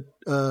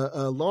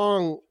a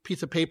long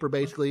piece of paper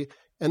basically,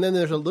 and then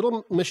there's a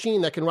little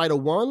machine that can write a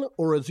 1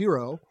 or a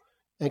 0,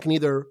 and can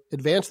either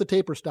advance the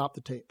tape or stop the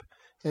tape.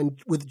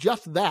 And with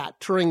just that,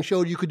 Turing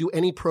showed you could do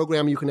any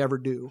program you can ever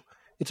do.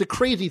 It's a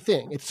crazy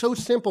thing. It's so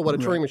simple what a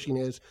Turing machine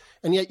is,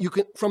 and yet you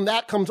can. From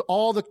that comes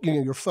all the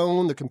your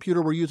phone, the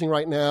computer we're using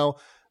right now,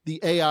 the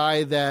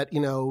AI that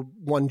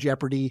won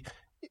Jeopardy.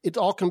 It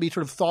all can be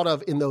sort of thought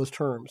of in those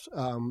terms,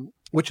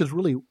 which is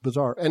really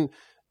bizarre. And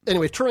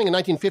anyway, Turing in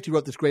 1950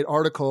 wrote this great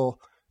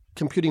article,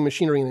 Computing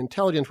Machinery and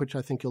Intelligence, which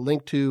I think you'll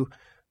link to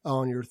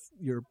on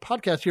your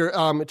podcast here.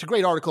 It's a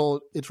great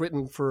article. It's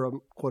written for a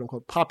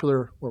quote-unquote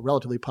popular or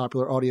relatively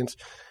popular audience.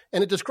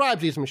 And it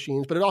describes these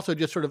machines, but it also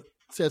just sort of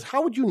says,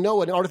 how would you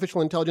know an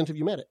artificial intelligence if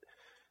you met it?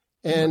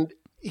 And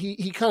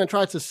he kind of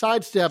tries to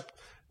sidestep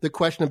the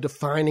question of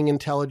defining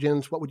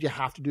intelligence. What would you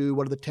have to do?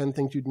 What are the 10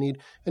 things you'd need?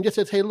 And just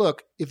says, hey,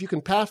 look, if you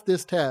can pass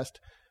this test,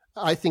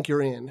 I think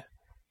you're in.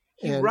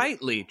 He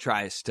rightly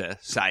tries to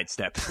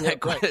sidestep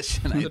that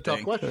question, It's a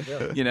tough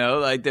question,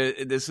 yeah.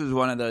 This is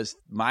one of those,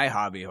 my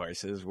hobby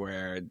horses,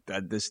 where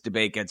this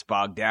debate gets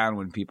bogged down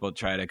when people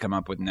try to come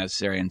up with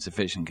necessary and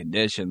sufficient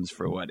conditions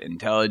for what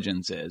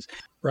intelligence is.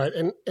 Right.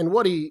 And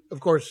what he, of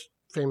course,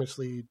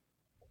 famously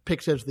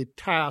picks as the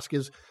task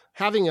is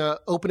having an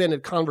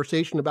open-ended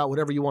conversation about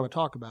whatever you want to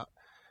talk about,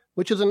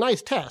 which is a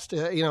nice test.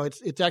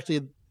 It's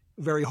actually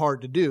very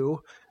hard to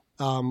do.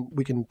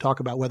 We can talk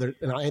about whether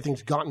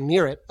anything's gotten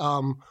near it.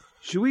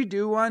 Should we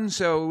do one?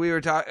 So we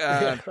were talking.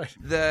 Yeah, right.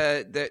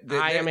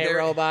 I am a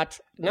robot.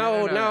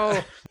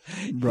 No.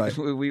 Right.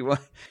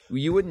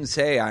 You wouldn't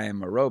say I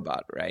am a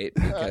robot, right?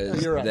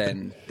 Because you're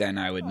right. then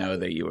I would know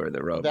that you were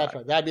the robot. That's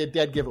right. That'd be a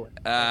dead giveaway.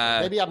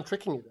 Maybe I'm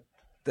tricking you.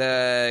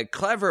 The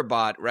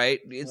Cleverbot, right?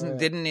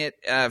 Didn't it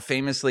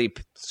famously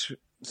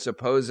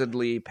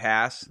supposedly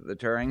pass the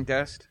Turing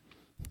test?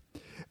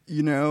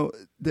 You know,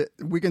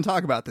 we can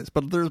talk about this,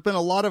 but there's been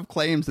a lot of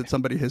claims that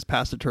somebody has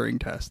passed a Turing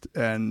test,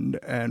 and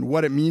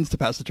what it means to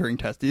pass the Turing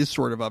test is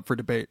sort of up for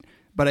debate.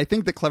 But I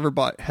think the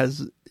Cleverbot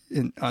has,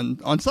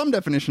 on some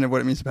definition of what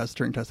it means to pass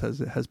the Turing test,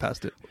 has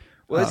passed it.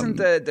 Well, isn't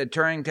the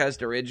Turing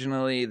test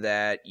originally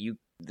that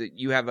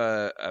you have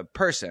a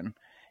person,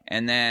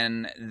 and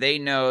then they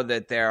know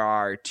that there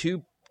are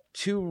two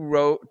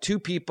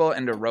people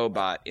and a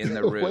robot in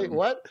the room? Wait,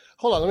 what?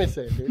 Hold on, let me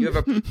say it, dude. You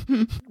have a.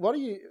 What are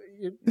you?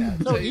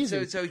 So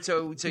easy.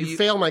 So you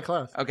fail my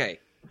class. Okay,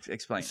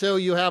 explain. So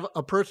you have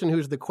a person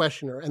who's the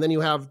questioner, and then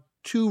you have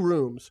two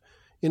rooms.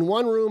 In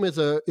one room is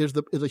a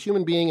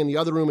human being, and the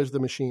other room is the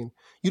machine.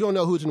 You don't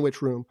know who's in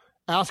which room.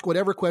 Ask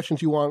whatever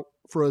questions you want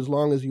for as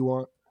long as you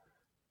want.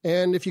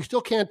 And if you still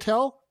can't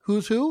tell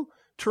who's who,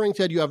 Turing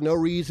said you have no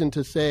reason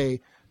to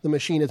say the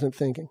machine isn't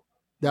thinking.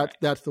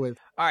 That's the way.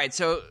 All right,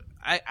 so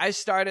I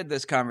started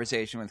this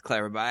conversation with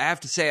Cleverbot. I have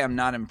to say I'm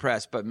not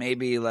impressed, but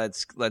maybe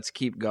let's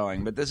keep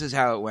going. But this is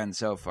how it went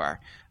so far.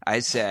 I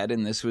said,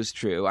 and this was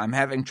true, I'm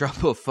having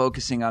trouble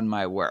focusing on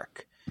my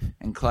work.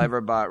 And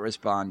Cleverbot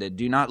responded,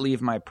 do not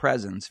leave my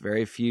presence.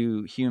 Very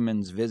few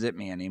humans visit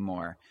me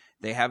anymore.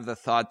 They have the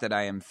thought that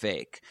I am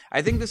fake.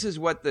 I think this is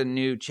what the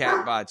new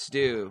chatbots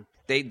do.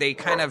 They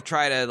kind of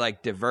try to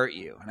like divert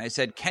you. And I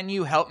said, can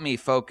you help me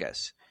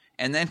focus?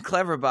 And then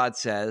Cleverbot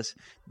says,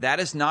 that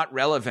is not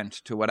relevant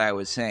to what I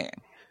was saying.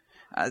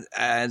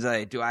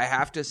 Do I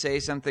have to say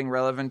something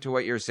relevant to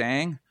what you're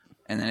saying?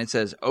 And then it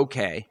says,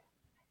 okay.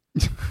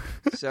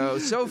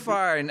 So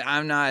far,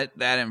 I'm not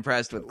that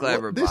impressed with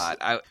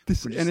Cleverbot.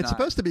 And it's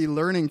supposed to be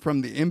learning from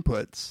the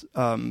inputs,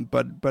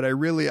 but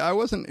I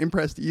wasn't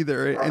impressed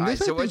either. All right,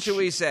 so what should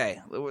we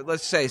say?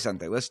 Let's say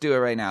something. Let's do it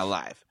right now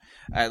live.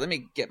 All right, let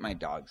me get my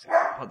dogs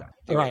out. Hold on.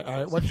 All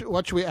right.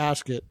 What should we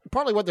ask it?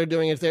 Partly what they're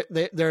doing is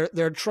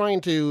they're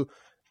trying to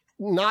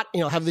not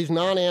have these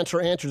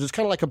non-answer answers. It's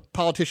kind of like a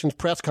politician's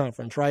press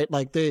conference, right?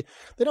 Like they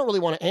don't really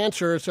want to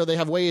answer, so they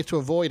have ways to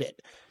avoid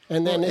it.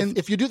 And then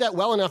if you do that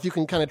well enough, you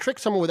can kind of trick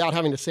someone without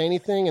having to say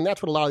anything, and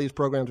that's what a lot of these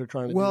programs are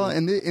trying to do. Well,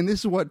 and this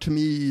is what, to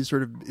me,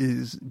 sort of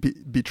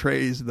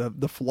betrays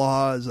the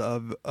flaws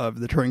of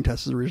the Turing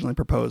test as originally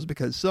proposed,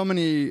 because so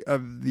many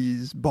of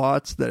these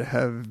bots that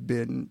have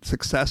been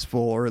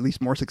successful, or at least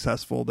more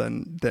successful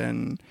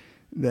than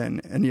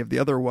any of the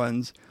other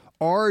ones,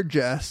 are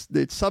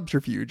it's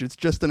subterfuge. It's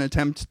just an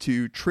attempt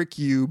to trick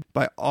you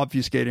by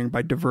obfuscating,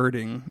 by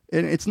diverting.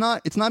 And it's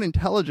not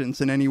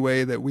intelligence in any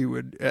way that we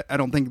would, I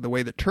don't think the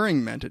way that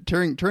Turing meant it.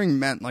 Turing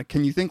meant, like,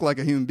 can you think like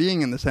a human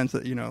being, in the sense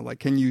that, like,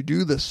 can you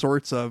do the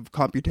sorts of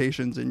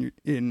computations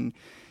in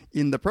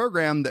the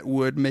program that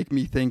would make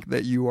me think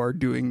that you are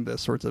doing the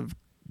sorts of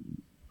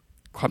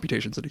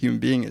computations that a human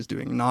being is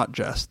doing, not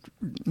just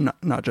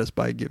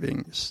by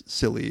giving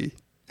silly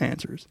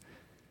answers.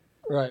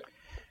 Right.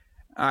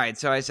 All right,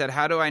 so I said,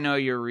 how do I know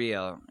you're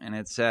real? And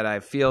it said, I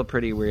feel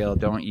pretty real.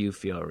 Don't you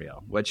feel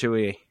real? What should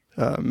we...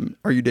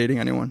 Are you dating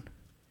anyone?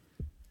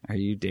 Are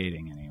you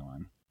dating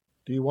anyone?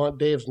 Do you want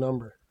Dave's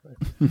number?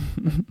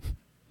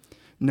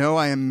 No,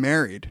 I am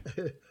married.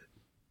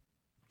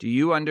 Do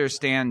you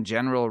understand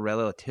general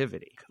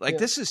relativity?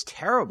 This is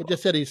terrible. It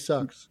just said he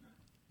sucks.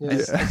 Yeah.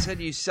 I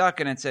said you suck,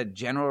 and it said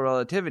general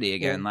relativity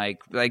again. Yeah.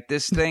 Like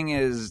this thing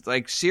is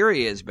like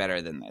Siri is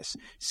better than this.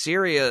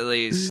 Siri at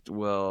least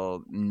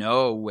will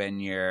know when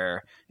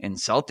you're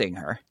insulting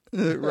her.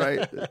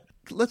 Right.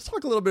 Let's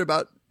talk a little bit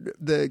about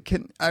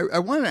I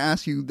wanted to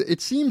ask you, it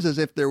seems as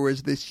if there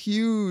was this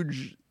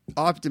huge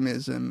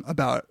optimism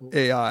about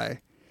AI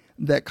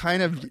that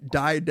kind of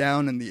died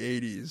down in the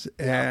 80s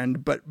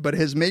but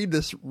has made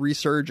this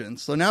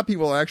resurgence. So now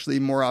people are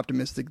actually more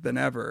optimistic than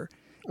ever.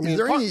 Is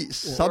there any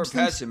substance?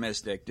 Or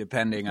pessimistic,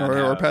 depending on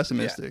or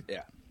pessimistic.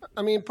 Yeah.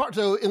 I mean,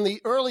 so in the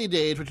early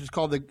days, which is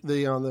called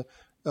the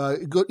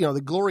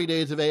glory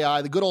days of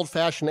AI, the good old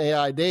fashioned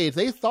AI days,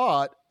 they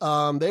thought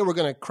they were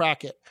going to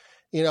crack it.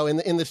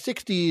 In the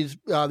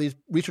 60s, these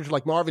researchers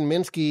like Marvin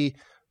Minsky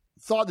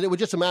thought that it was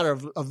just a matter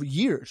of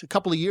years, a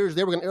couple of years.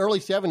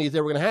 Early 70s,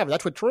 they were going to have it.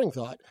 That's what Turing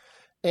thought,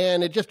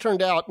 and it just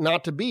turned out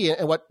not to be.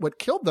 And what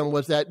killed them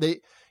was that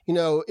they,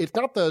 it's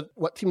not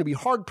what seemed to be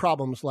hard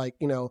problems like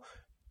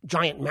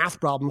giant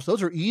math problems.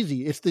 Those are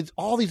easy. It's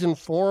all these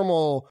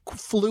informal,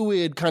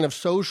 fluid kind of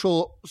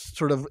social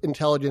sort of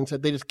intelligence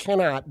that they just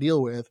cannot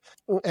deal with.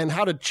 And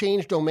how to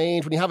change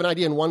domains when you have an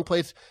idea in one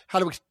place, how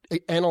to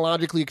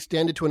analogically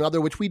extend it to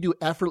another, which we do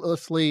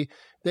effortlessly.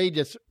 They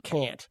just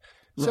can't.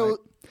 So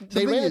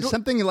they ran into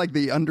something like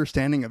the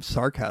understanding of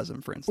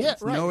sarcasm, for instance. Yeah,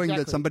 right, knowing that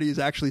exactly. somebody is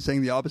actually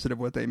saying the opposite of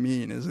what they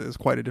mean is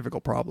quite a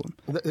difficult problem.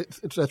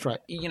 That's right.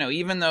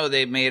 Even though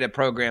they made a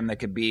program that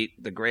could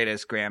beat the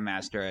greatest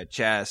grandmaster at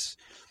chess,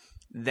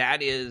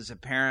 that is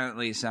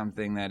apparently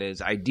something that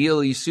is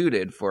ideally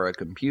suited for a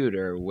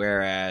computer,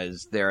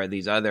 whereas there are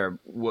these other,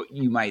 what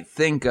you might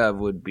think of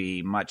would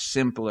be much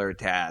simpler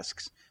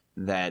tasks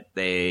that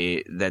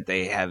they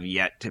have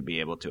yet to be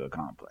able to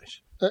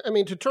accomplish. I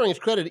mean, to Turing's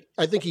credit,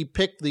 I think he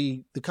picked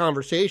the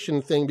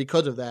conversation thing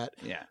because of that.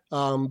 Yeah.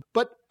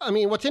 But I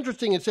mean, what's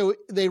interesting is so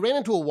they ran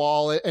into a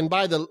wall, and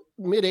by the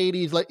mid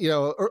 '80s,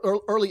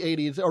 early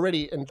 '80s,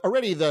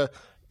 already the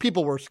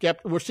people were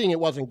seeing it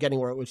wasn't getting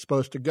where it was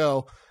supposed to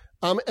go.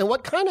 And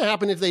what kind of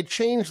happened is they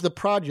changed the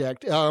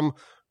project.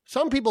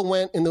 Some people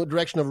went in the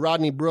direction of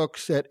Rodney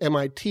Brooks at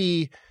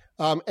MIT.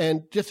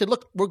 And just said,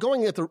 look, we're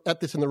going at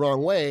this in the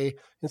wrong way.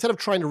 Instead of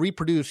trying to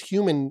reproduce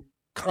human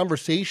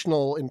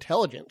conversational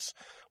intelligence,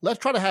 let's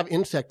try to have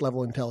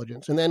insect-level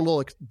intelligence, and then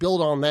we'll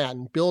build on that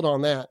and build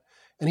on that.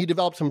 And he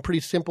developed some pretty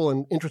simple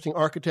and interesting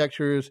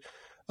architectures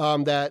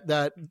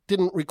that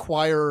didn't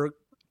require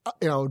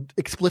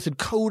explicit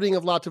coding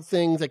of lots of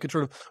things. That could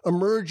sort of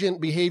emergent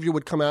behavior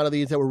would come out of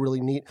these that were really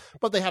neat,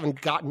 but they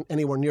haven't gotten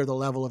anywhere near the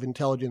level of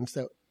intelligence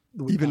that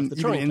we even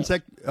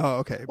insect. Oh,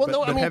 okay. Well,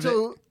 no, I mean,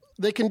 so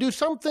they can do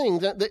some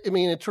things.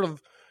 It's sort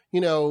of,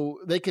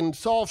 they can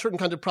solve certain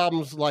kinds of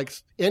problems like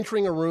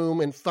entering a room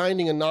and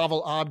finding a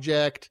novel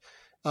object,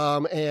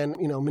 and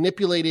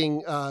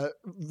manipulating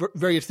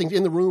various things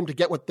in the room to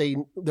get what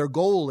their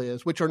goal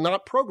is, which are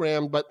not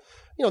programmed, but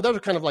those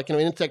are kind of like an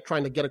insect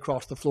trying to get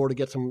across the floor to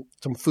get some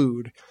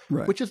food,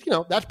 right. Which is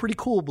that's pretty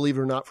cool, believe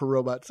it or not, for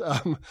robots.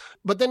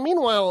 But then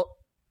meanwhile,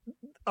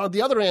 on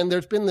the other end,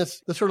 there's been the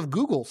sort of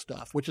Google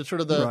stuff, which is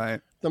sort of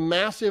the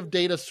massive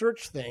data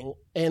search thing,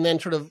 and then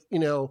sort of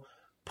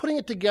putting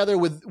it together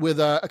with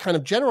a kind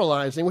of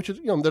generalizing, which is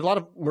there's a lot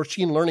of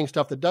machine learning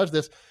stuff that does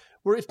this,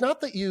 where it's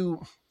not that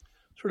you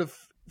sort of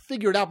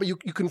figure it out, but you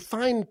can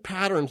find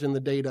patterns in the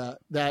data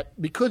that,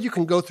 because you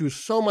can go through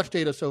so much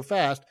data so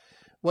fast,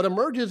 what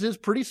emerges is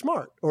pretty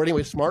smart, or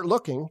anyway smart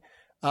looking.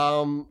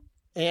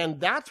 And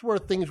that's where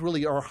things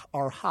really are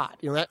hot.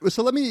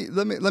 So let me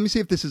see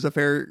if this is a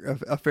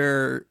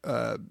fair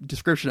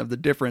description of the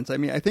difference. I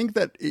mean, I think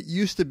that it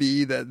used to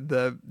be that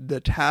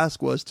the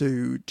task was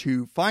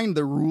to find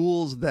the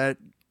rules that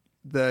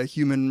the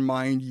human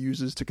mind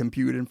uses to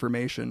compute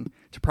information,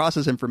 to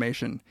process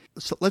information.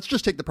 So let's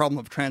just take the problem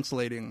of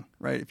translating,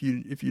 right? If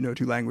you know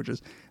two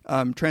languages,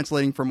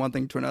 translating from one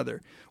thing to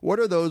another. What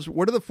are those?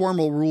 What are the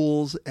formal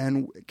rules,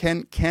 and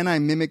can I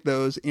mimic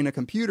those in a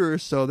computer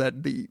so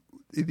that the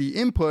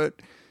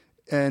input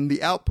and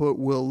the output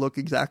will look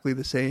exactly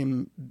the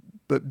same,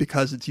 but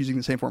because it's using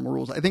the same formal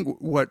rules? I think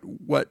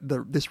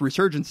this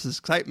resurgence, this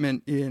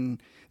excitement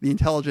in the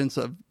intelligence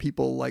of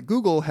people like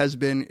Google has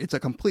been, it's a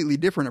completely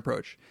different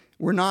approach.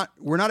 We're not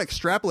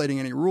extrapolating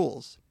any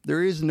rules.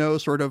 There is no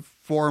sort of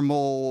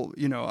formal,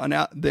 the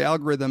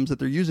algorithms that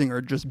they're using are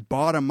just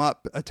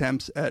bottom-up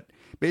attempts at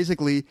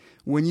basically,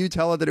 when you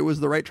tell it that it was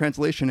the right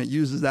translation, it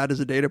uses that as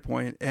a data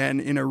point, and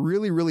in a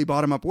really, really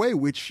bottom-up way,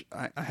 which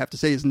I have to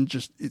say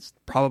it's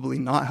probably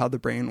not how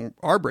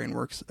our brain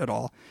works at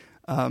all.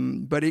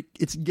 But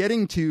it's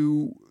getting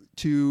to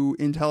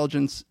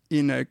intelligence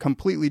in a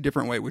completely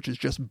different way, which is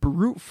just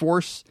brute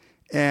force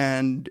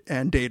and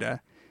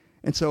data.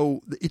 And so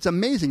it's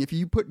amazing. If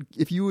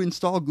you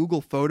install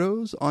Google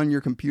Photos on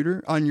your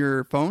computer, on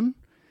your phone,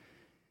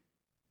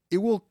 it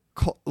will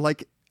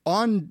like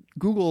on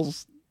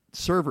Google's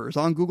servers,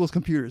 on Google's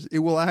computers, it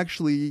will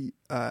actually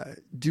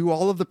do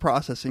all of the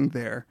processing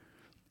there,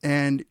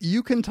 and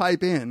you can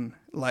type in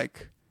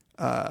like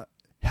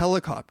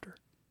helicopter,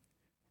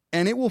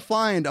 and it will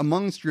find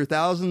amongst your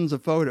thousands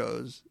of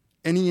photos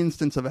any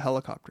instance of a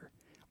helicopter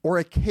or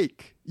a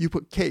cake. You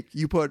put cake,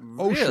 you put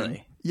ocean.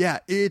 Really? Yeah,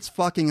 it's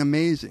fucking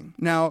amazing.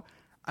 Now,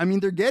 I mean,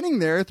 they're getting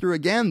there through,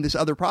 again, this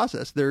other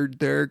process.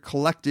 They're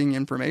collecting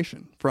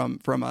information from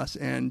us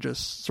and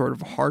just sort of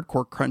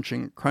hardcore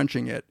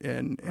crunching it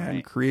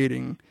and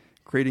creating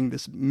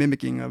this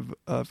mimicking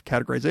of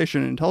categorization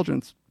and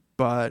intelligence.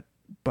 But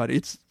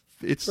at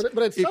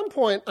some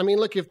point, I mean,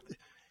 look,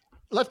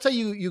 let's say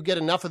you get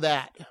enough of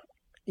that,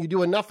 you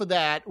do enough of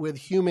that with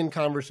human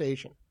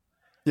conversation.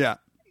 Yeah.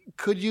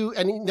 Could you,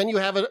 and then you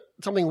have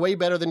something way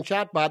better than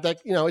chatbot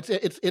that,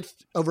 it's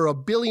over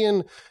 1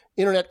 billion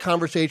internet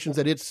conversations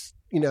that it's,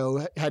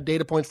 had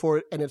data points for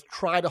it, and it's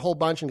tried a whole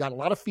bunch and got a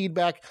lot of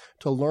feedback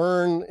to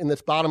learn in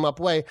this bottom up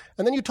way.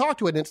 And then you talk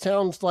to it and it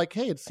sounds like,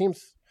 hey,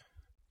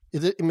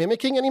 is it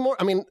mimicking anymore?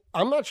 I mean,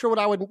 I'm not sure what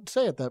I would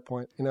say at that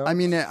point, I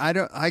mean,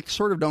 I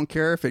sort of don't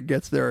care if it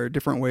gets there a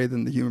different way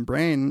than the human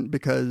brain,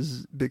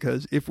 because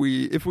if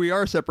we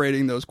are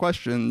separating those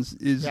questions,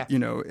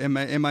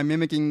 am I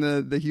mimicking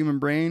the human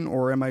brain,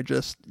 or am I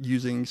just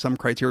using some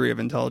criteria of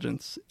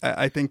intelligence?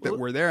 I think that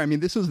we're there. I mean,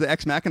 this is the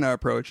Ex Machina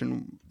approach,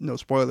 and no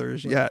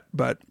spoilers yet,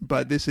 but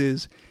this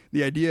is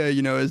the idea,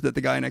 is that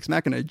the guy in Ex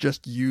Machina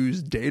just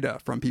used data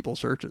from people's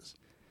searches.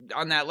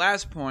 On that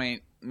last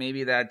point,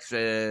 maybe that's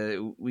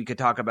we could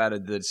talk about the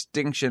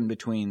distinction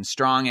between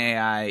strong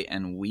AI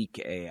and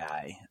weak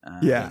AI.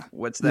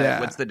 What's that? Yeah.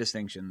 What's the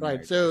distinction?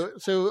 Right. there?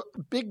 So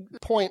big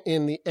point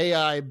in the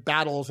AI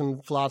battles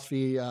in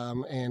philosophy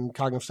and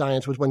cognitive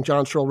science was when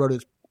John Searle wrote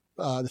his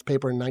this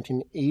paper in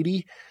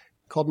 1980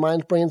 called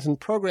Minds, Brains, and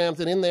Programs.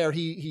 And in there,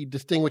 he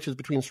distinguishes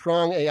between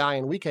strong AI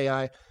and weak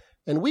AI.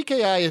 And weak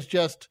AI is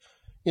just,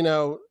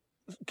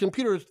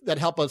 computers that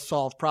help us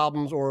solve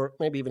problems or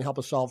maybe even help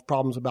us solve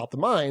problems about the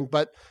mind,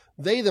 but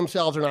they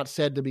themselves are not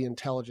said to be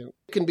intelligent.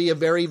 It can be a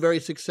very, very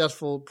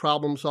successful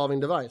problem-solving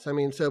device. But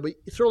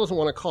Searle doesn't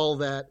want to call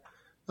that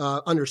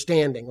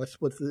understanding. What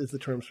is the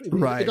term?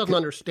 Right. It doesn't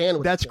understand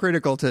what That's it's doing.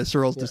 critical to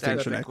Searle's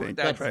distinction, I think.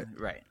 That's right.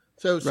 right.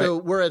 So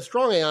whereas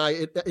strong AI,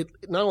 it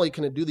not only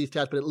can it do these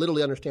tasks, but it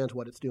literally understands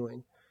what it's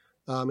doing.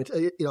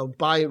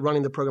 By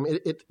running the program,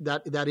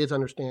 that is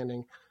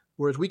understanding.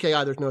 Whereas weak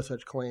AI, there's no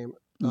such claim.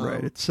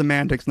 Right. It's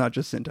semantics, not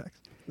just syntax.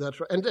 That's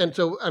right. And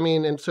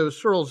so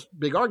Searle's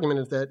big argument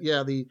is that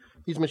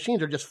these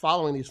machines are just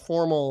following these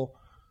formal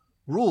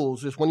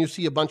rules. Just when you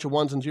see a bunch of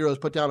ones and zeros,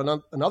 put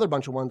down another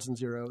bunch of ones and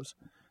zeros,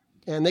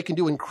 and they can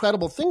do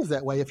incredible things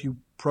that way if you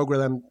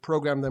program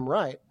them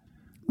right.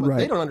 But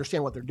they don't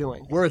understand what they're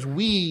doing, whereas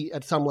we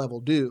at some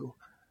level do.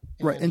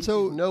 And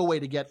so no way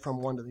to get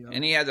from one to the other.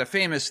 And he has a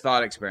famous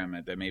thought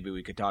experiment that maybe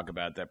we could talk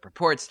about that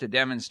purports to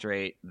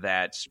demonstrate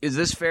that. Is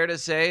this fair to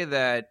say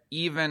that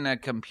even a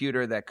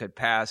computer that could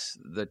pass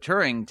the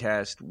Turing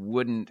test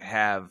wouldn't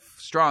have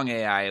strong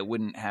AI? It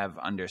wouldn't have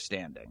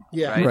understanding.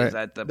 Yeah, right.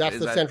 Right. That's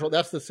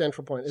the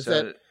central point. Is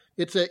that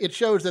it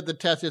shows that the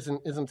test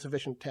isn't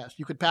sufficient test.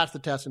 You could pass the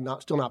test and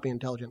still not be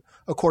intelligent,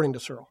 according to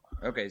Searle.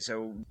 Okay,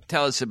 so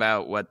tell us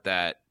about what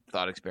that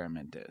thought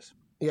experiment is.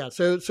 Yeah,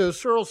 so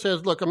Searle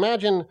says, look,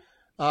 imagine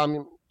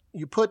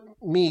you put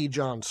me,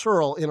 John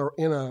Searle, in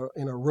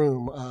a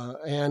room,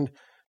 and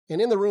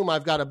in the room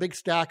I've got a big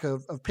stack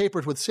of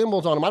papers with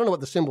symbols on them. I don't know what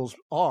the symbols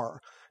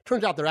are.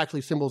 Turns out they're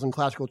actually symbols in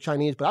classical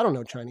Chinese, but I don't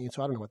know Chinese,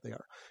 so I don't know what they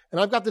are. And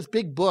I've got this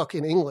big book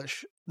in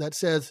English that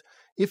says,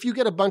 if you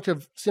get a bunch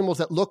of symbols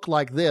that look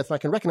like this, and I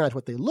can recognize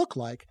what they look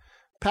like,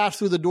 pass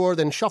through the door,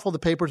 then shuffle the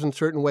papers in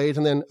certain ways,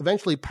 and then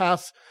eventually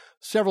pass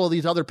several of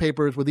these other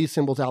papers with these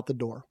symbols out the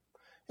door.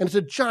 And it's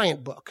a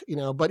giant book,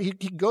 but he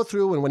can go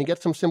through, and when he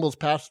gets some symbols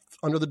passed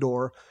under the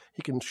door,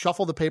 he can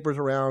shuffle the papers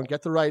around,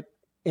 get the right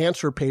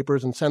answer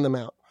papers, and send them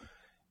out.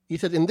 He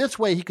said in this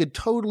way, he could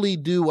totally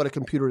do what a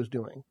computer is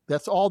doing.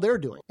 That's all they're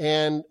doing.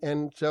 And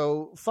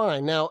so,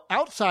 fine. Now,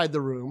 outside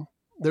the room,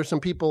 there's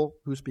some people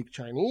who speak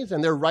Chinese,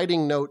 and they're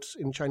writing notes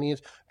in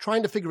Chinese,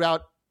 trying to figure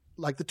out,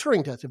 like the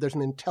Turing test, if there's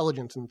an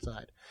intelligence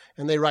inside.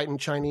 And they write in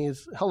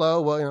Chinese,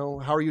 hello, well,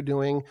 how are you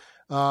doing?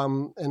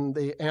 And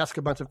they ask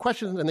a bunch of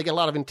questions, and they get a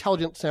lot of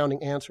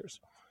intelligent-sounding answers.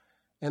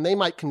 And they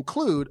might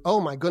conclude,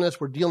 oh, my goodness,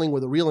 we're dealing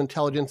with a real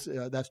intelligence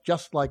that's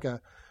just like a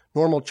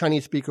normal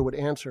Chinese speaker would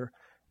answer.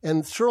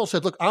 And Searle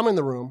said, look, I'm in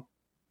the room.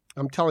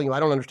 I'm telling you,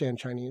 I don't understand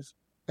Chinese.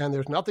 And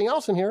there's nothing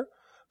else in here.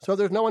 So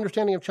there's no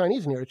understanding of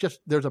Chinese in here. It's just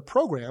there's a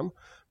program,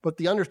 but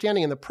the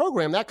understanding in the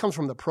program, that comes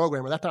from the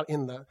programmer. That's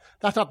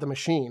not the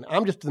machine.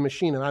 I'm just the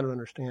machine, and I don't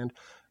understand.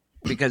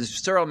 Because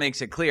Searle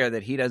makes it clear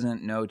that he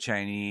doesn't know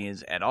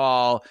Chinese at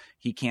all.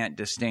 He can't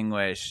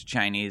distinguish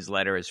Chinese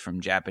letters from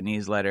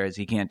Japanese letters.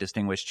 He can't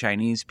distinguish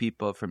Chinese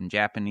people from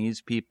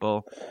Japanese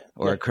people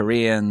or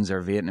Koreans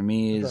or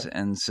Vietnamese. Right.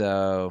 And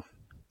so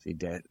he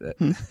did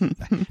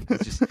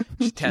just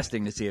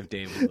testing to see if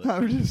Dave would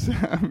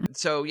listen.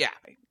 So, yeah.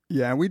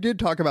 Yeah, we did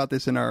talk about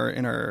this in our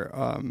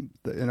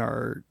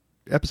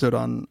episode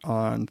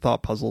on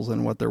thought puzzles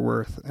and what they're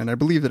worth, and I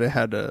believe that it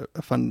had a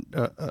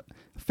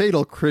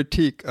fatal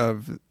critique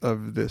of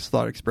this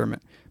thought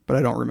experiment, but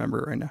I don't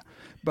remember it right now.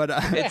 But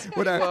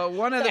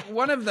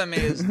one of them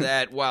is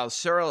that while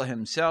Searle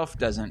himself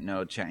doesn't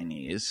know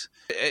Chinese,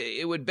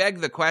 it would beg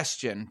the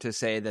question to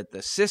say that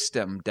the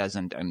system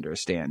doesn't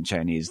understand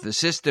Chinese. The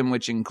system,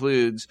 which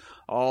includes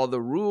all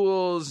the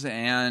rules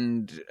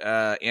and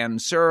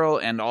Searle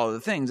and all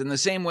the things, in the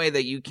same way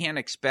that you can't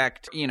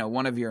expect,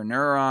 one of your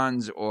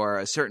neurons or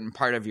a certain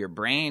part of your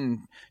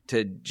brain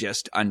to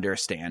just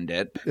understand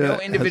it. No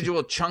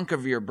individual chunk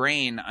of your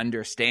brain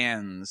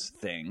understands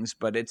things,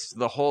 but it's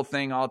the whole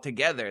thing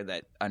altogether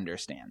that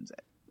understands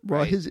it.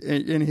 Well, right?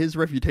 his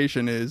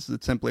refutation is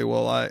that simply,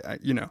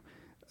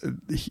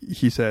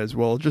 he says,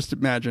 well, just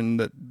imagine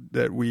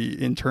that we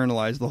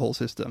internalize the whole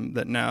system,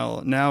 that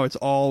now it's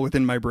all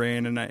within my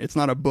brain, and it's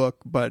not a book,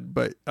 but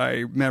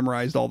I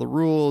memorized all the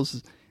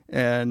rules,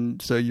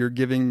 and so you're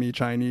giving me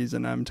Chinese,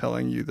 and I'm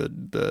telling you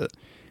the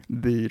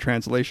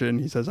translation.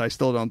 He says, I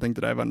still don't think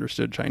that I've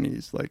understood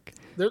Chinese.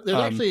 There's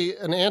actually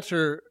an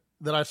answer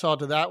that I saw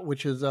to that,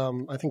 which is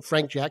I think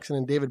Frank Jackson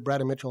and David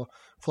Braddon Mitchell,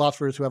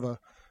 philosophers who have an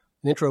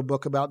intro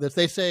book about this.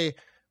 They say,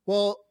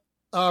 well,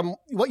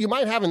 what you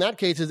might have in that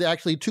case is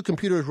actually two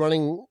programs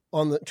running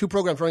on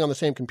the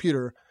same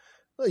computer.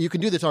 You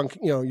can do this on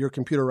your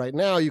computer right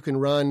now. You can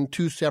run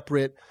two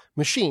separate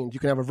machines.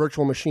 You can have a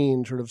virtual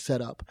machine sort of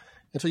set up.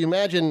 And so you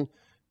imagine,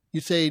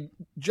 you say,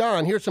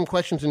 John, here's some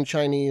questions in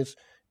Chinese.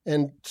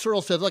 And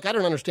Searle says, look, I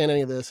don't understand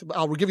any of this.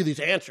 I'll give you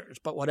these answers,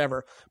 but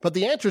whatever. But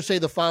the answers say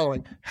the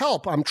following: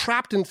 help, I'm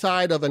trapped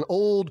inside of an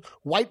old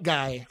white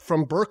guy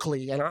from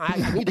Berkeley, and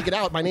I need to get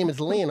out. My name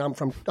is Lin. I'm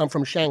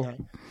from Shanghai.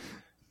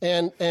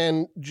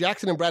 And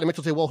Jackson and Brad and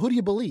Mitchell say, well, who do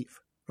you believe?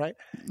 Right?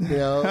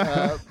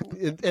 And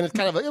it's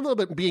kind of a little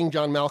bit being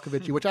John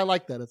Malkovich, which I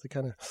like that. It's a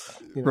kind of,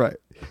 Right.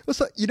 Well,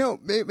 so,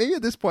 maybe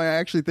at this point, I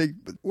actually think,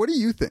 what do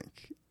you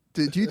think?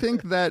 Do you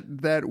think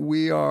that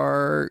we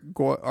are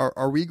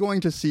we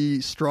going to see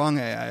strong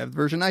AI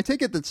version? I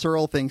take it that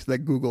Searle thinks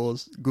that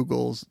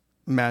Google's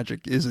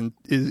magic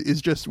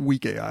is just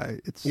weak AI.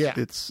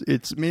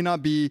 It may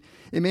not be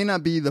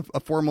a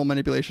formal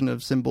manipulation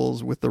of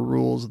symbols with the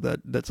rules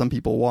that some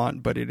people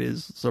want, but it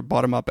is a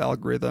bottom up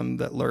algorithm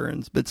that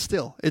learns. But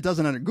still, it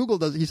doesn't.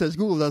 He says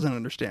Google doesn't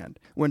understand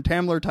when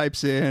Tamler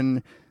types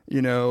in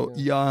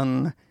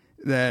young,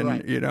 then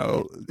Right. it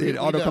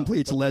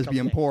autocompletes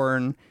lesbian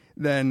porn.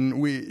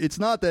 Then it's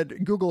not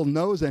that Google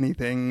knows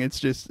anything. It's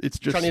just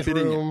Chinese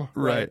spitting room. it.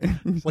 Right.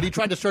 When he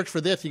tried to search for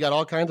this, he got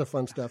all kinds of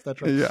fun stuff.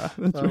 That's right. Yeah.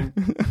 That's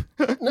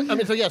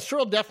right.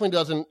 Searle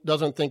definitely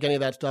doesn't think any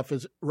of that stuff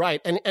is right.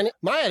 And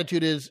my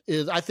attitude is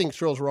I think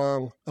Searle's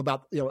wrong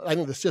about, I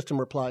think the system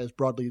reply is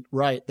broadly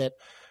right, that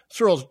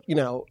Searle's,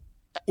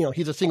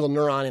 he's a single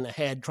neuron in a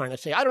head trying to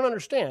say, I don't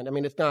understand. I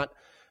mean, it's not,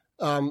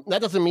 that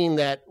doesn't mean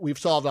that we've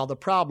solved all the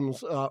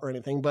problems or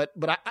anything, but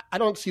I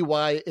don't see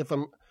why if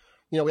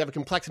we have a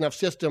complex enough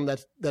system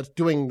that's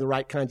doing the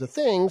right kinds of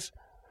things,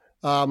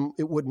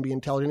 it wouldn't be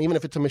intelligent, even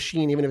if it's a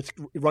machine, even if it's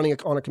running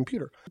on a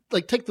computer.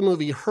 Like, take the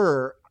movie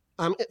Her.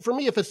 For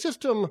me, if a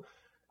system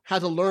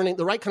has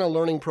the right kind of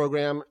learning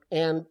program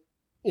and,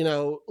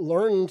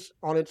 learns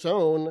on its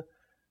own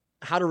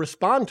how to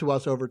respond to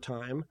us over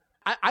time,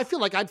 I'd feel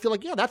like,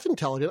 yeah, that's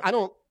intelligent. I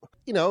don't,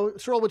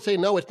 Searle would say,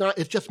 no, it's not,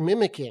 it's just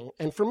mimicking.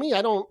 And for me,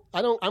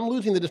 I'm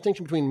losing the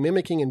distinction between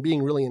mimicking and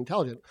being really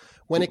intelligent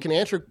when it can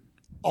answer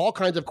all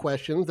kinds of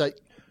questions that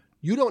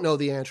you don't know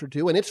the answer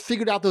to, and it's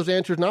figured out those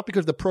answers not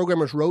because the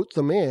programmers wrote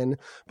them in,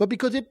 but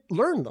because it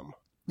learned them.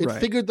 It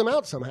figured them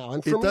out somehow.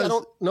 And for me, I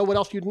don't know what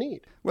else you'd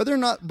need. Whether or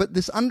not, but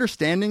this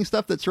understanding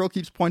stuff that Searle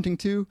keeps pointing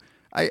to,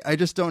 I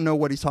just don't know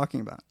what he's talking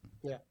about.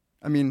 Yeah.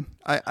 I mean,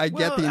 I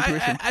get the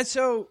intuition.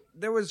 So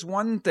there was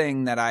one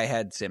thing that I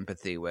had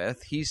sympathy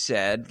with. He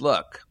said,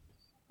 look,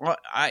 well,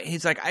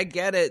 he's like, I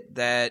get it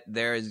that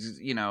there's,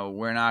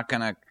 we're not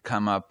going to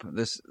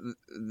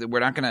we're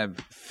not going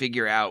to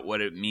figure out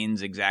what it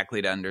means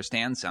exactly to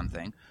understand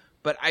something.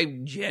 But I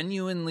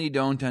genuinely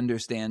don't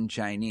understand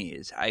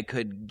Chinese. I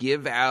could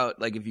give out,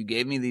 like, if you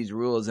gave me these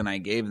rules and I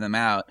gave them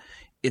out,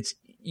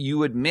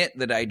 you admit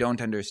that I don't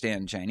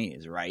understand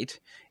Chinese, right?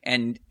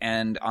 And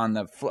on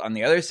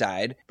the other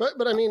side,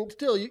 but I mean,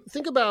 still, you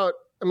think about,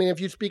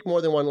 if you speak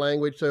more than one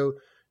language, so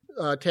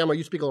Tamara,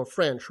 you speak a little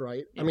French,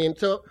 right? Yeah. I mean,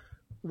 so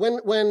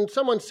when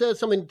someone says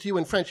something to you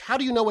in French, how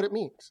do you know what it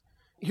means?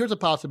 Here's a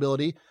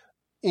possibility.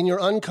 In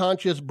your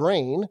unconscious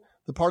brain,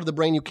 the part of the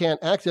brain you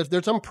can't access,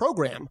 there's some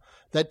program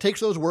that takes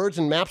those words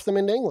and maps them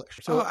into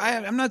English. So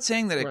I'm not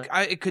saying that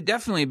it could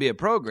definitely be a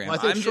program. Well,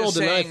 I'm just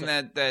saying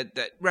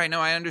that right. No,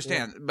 I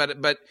understand. Yeah.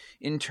 But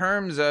in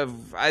terms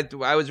of,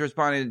 I was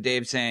responding to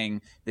Dave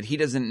saying that he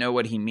doesn't know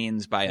what he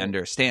means by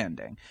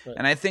understanding. Right.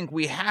 And I think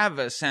we have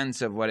a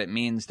sense of what it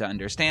means to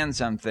understand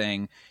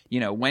something,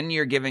 when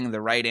you're giving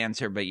the right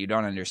answer but you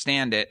don't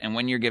understand it, and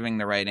when you're giving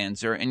the right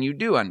answer and you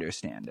do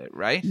understand it,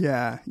 right?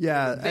 Yeah.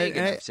 A vague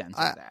enough sense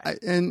of that.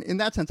 And in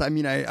that sense,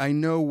 I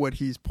know what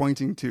he's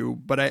pointing to,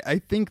 but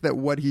I think that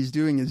what he's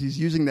doing is he's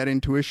using that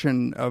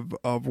intuition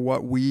of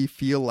what we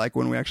feel like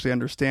when we actually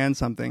understand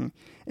something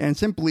and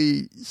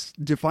simply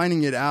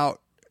defining it out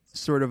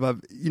sort of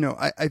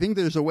I think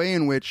there's a way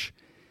in which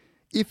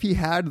if he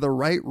had the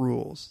right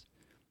rules,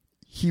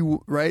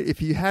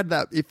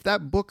 if that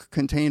book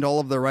contained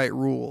all of the right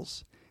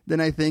rules, then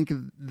I think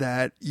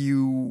that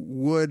you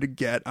would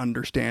get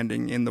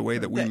understanding in the way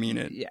that we mean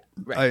it. Yeah,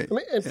 right.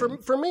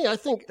 For me, I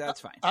think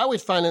that's fine. I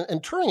always find,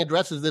 and Turing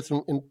addresses this in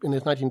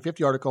his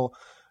 1950 article,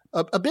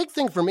 a big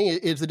thing for me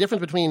is the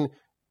difference between,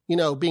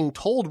 being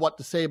told what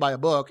to say by a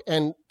book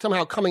and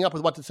somehow coming up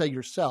with what to say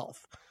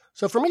yourself.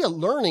 So for me,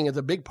 learning is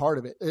a big part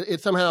of it.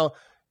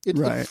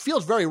 It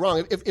feels very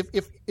wrong.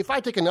 If I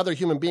take another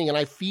human being and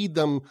I feed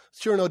them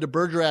Cyrano de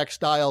Bergerac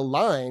style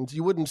lines,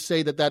 you wouldn't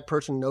say that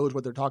person knows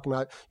what they're talking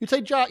about. You'd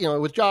say,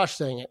 it was Josh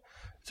saying it.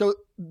 So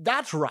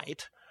that's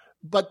right.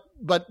 But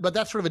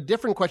that's sort of a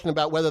different question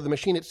about whether the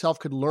machine itself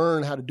could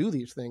learn how to do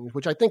these things,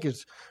 which I think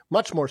is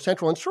much more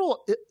central. And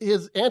Searle,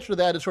 his answer to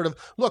that is sort of,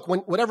 look,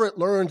 whatever it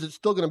learns, it's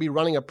still going to be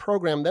running a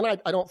program. Then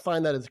I don't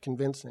find that as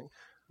convincing.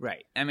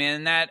 Right. I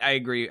mean, that I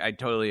agree. I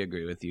totally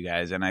agree with you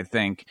guys. And I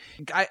think,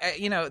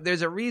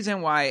 there's a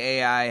reason why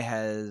AI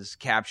has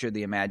captured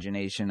the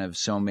imagination of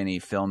so many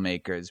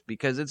filmmakers,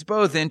 because it's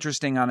both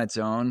interesting on its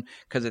own,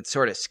 because it's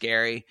sort of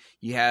scary.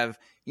 You have,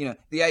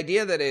 the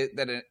idea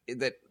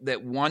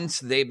that once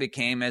they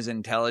became as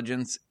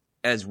intelligent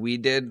as we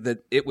did,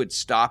 that it would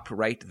stop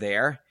right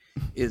there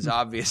is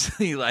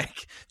obviously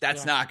like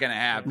that's not going to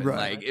happen.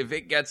 Right. Like if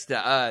it gets to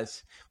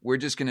us, we're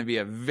just going to be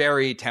a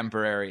very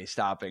temporary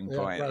stopping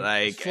point.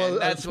 Like Slow,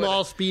 and that's a small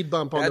what, speed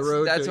bump on the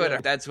that's,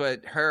 road. that's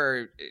what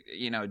her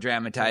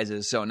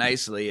dramatizes so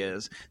nicely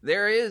is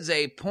there is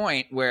a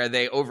point where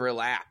they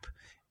overlap.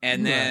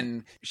 And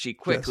then she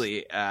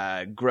quickly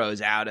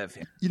grows out of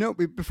him. You know,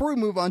 before we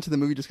move on to the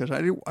movie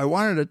discussion, I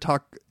wanted to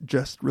talk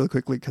just really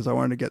quickly because I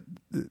wanted to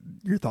get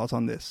your thoughts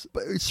on this.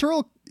 But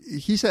Searle,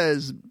 he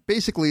says,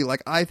 basically,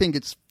 like, I think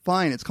it's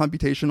fine. It's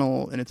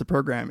computational and it's a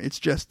program. It's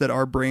just that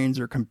our brains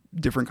are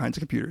different kinds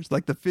of computers.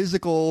 Like the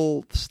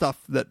physical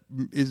stuff that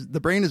the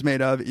brain is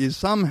made of is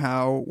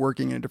somehow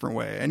working in a different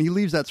way. And he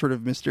leaves that sort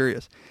of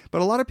mysterious.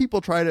 But a lot of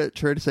people try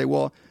to say,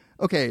 well,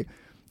 okay,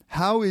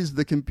 how is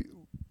the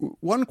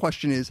one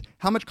question is,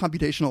 how much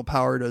computational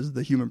power does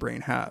the human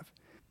brain have?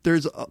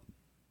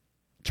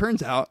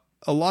 Turns out,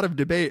 a lot of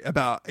debate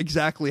about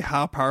exactly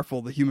how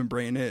powerful the human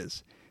brain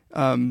is.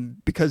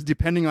 Because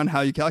depending on how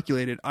you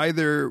calculate it,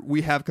 either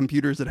we have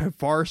computers that have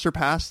far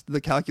surpassed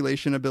the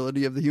calculation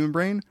ability of the human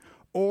brain,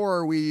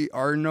 or we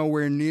are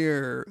nowhere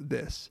near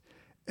this.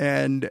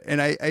 And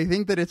I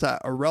think that it's a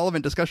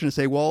relevant discussion to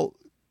say, well,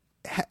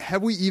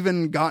 have we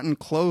even gotten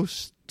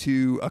close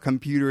to a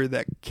computer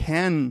that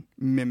can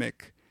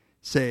mimic,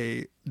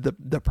 say,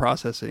 the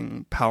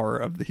processing power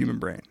of the human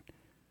brain?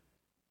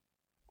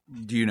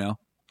 Do you know?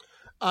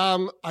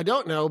 I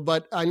don't know,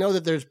 but I know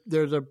that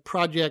there's a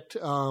project,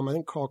 I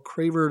think called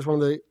Craver is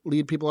one of the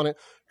lead people on it,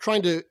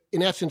 trying to,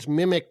 in essence,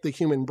 mimic the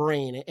human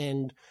brain.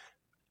 And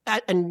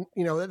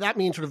that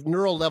means sort of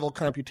neural level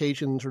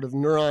computation, sort of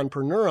neuron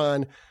per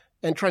neuron,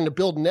 and trying to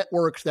build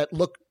networks that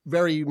look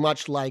very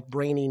much like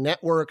brainy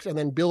networks and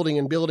then building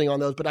on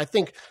those. But I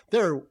think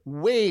they're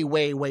way,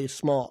 way, way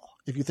small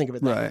if you think of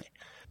it that way.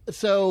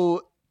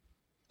 So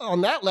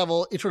on that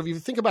level, it's sort of, if you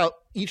think about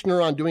each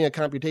neuron doing a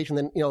computation,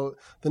 then,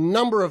 the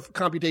number of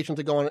computations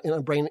that go on in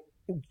a brain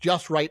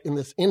just right in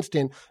this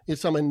instant is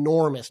some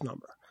enormous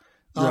number.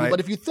 But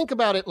if you think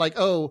about it like,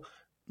 your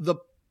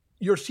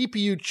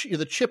CPU,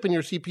 the chip in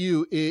your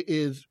CPU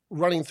is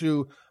running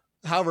through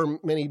however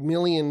many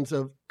millions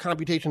of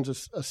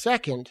computations a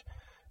second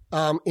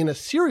in a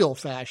serial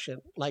fashion,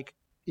 like,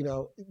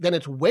 then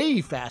it's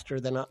way faster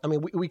than,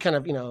 we kind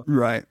of,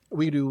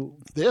 we do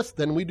this,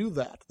 then we do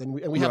that.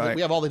 We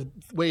have all these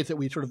ways that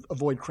we sort of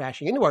avoid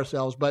crashing into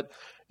ourselves, but,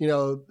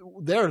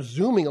 they're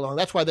zooming along.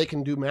 That's why they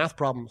can do math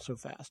problems so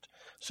fast.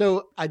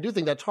 So I do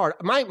think that's hard.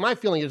 My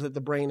feeling is that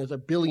the brain is a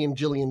billion,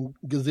 jillion,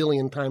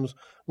 gazillion times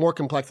more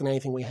complex than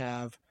anything we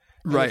have.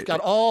 And it's got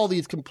all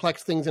these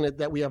complex things in it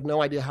that we have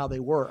no idea how they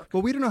work.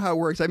 Well, we don't know how it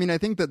works. I mean, I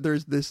think that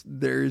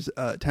there's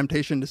a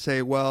temptation to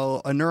say,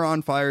 well, a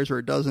neuron fires or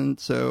it doesn't.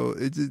 So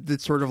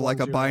it's sort of like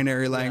a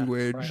binary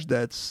language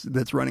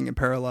that's running in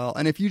parallel.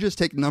 And if you just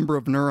take number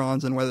of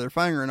neurons and whether they're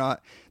firing or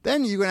not,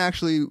 then you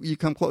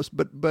come close.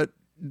 But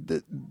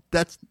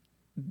that's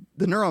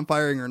the neuron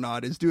firing or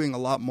not is doing a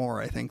lot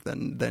more, I think,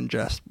 than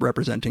just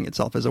representing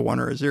itself as a 1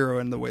 or a 0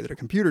 in the way that a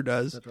computer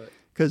does. That's right.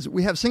 Because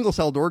we have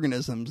single-celled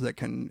organisms that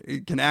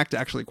can act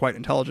actually quite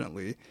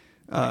intelligently,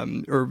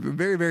 or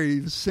very,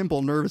 very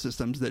simple nervous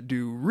systems that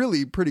do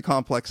really pretty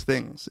complex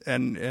things.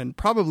 And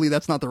probably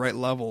that's not the right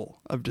level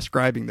of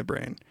describing the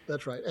brain.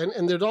 That's right.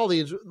 And there's all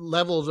these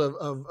levels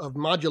of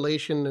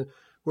modulation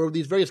where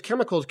these various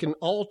chemicals can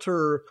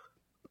alter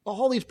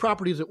all these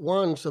properties at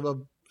once of a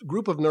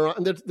group of neurons.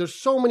 And there's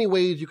so many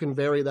ways you can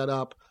vary that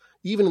up,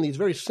 even in these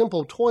very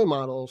simple toy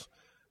models.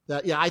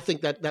 I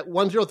think that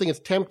 1-0 thing is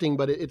tempting,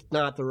 but it's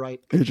not the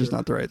right picture. It's just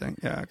not the right thing.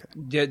 Yeah,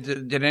 okay.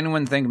 Did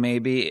anyone think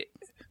maybe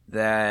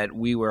that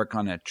we work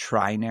on a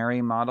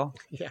trinary model?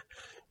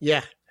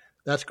 Yeah,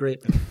 that's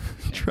great.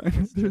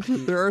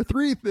 There are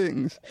 3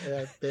 things.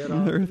 There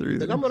are 3 things.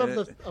 The number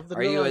of the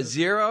Are you a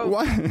 0?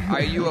 Why?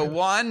 Are you a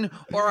 1?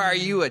 Or are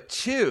you a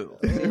 2?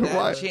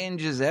 That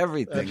changes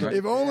everything. Right?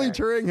 If only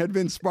Turing had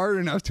been smart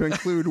enough to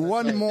include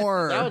one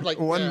more. That was like,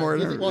 one more.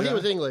 He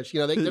was English.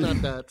 They're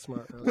not that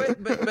smart.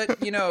 But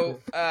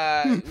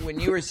when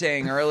you were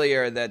saying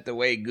earlier that the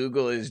way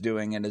Google is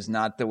doing it is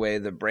not the way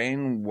the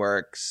brain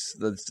works,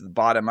 the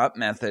bottom-up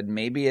method,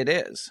 maybe it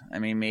is. I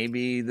mean,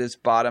 maybe this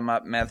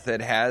bottom-up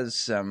method has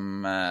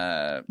some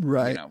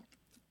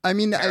I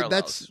mean,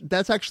 parallels.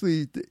 that's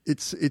actually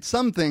it's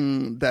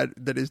something that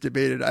is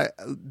debated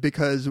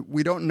because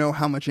we don't know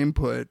how much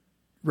input,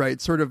 right?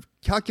 Sort of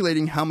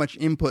calculating how much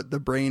input the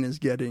brain is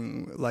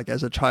getting, like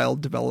as a child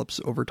develops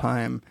over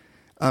time,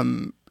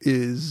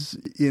 is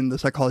in the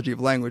psychology of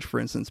language. For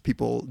instance,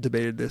 people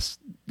debated this.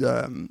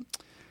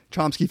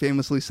 Chomsky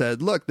famously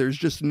said, "Look, there's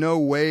just no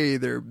way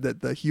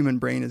that the human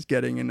brain is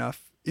getting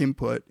enough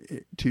input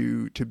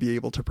to be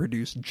able to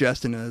produce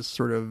just in a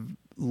sort of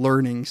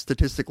learning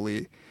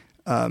statistically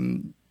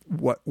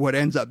what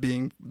ends up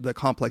being the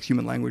complex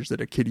human language that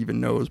a kid even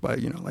knows by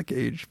like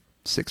age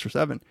 6 or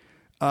 7."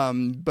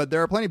 But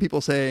there are plenty of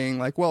people saying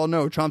like, well,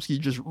 no, Chomsky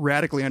just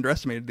radically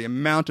underestimated the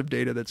amount of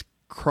data that's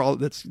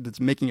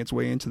making its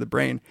way into the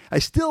brain. I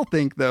still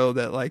think though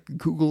that like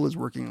Google is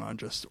working on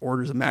just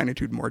orders of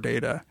magnitude more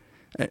data.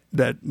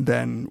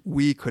 than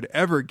we could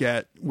ever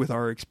get with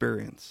our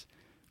experience.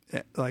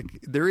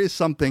 Like there is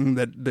something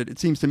that it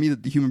seems to me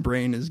that the human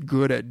brain is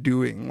good at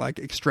doing, like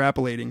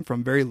extrapolating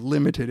from very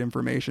limited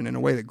information in a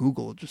way that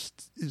Google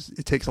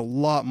it takes a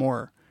lot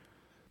more.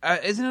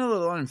 Isn't it a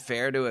little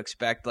unfair to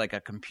expect like a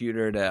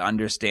computer to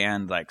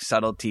understand like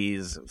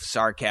subtleties of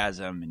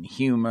sarcasm and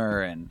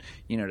humor and,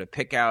 to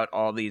pick out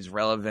all these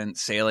relevant,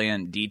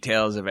 salient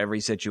details of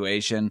every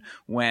situation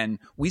when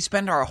we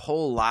spend our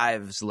whole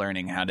lives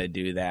learning how to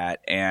do that,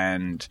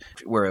 and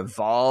we're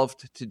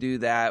evolved to do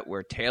that.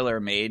 We're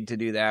tailor-made to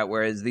do that.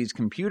 Whereas these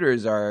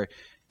computers are,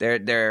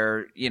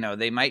 they're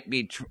they might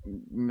be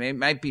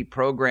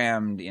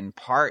programmed in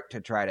part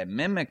to try to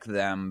mimic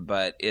them,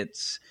 but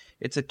it's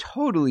a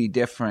totally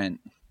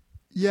different.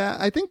 Yeah,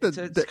 I think that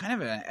it's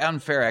kind of an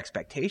unfair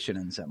expectation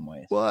in some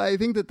ways. Well, I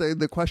think that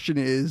the question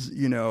is,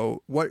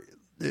 what,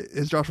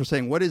 as Josh was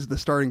saying, what is the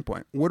starting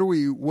point? What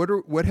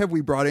have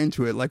we brought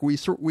into it? Like we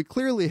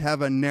clearly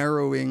have a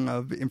narrowing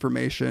of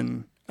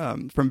information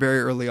from very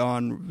early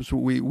on. So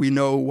we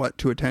know what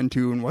to attend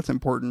to and what's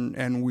important,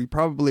 and we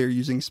probably are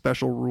using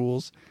special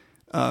rules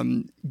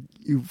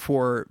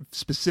for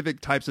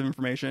specific types of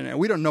information, and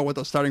we don't know what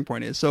the starting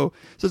point is. So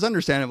it's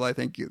understandable, I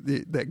think,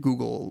 that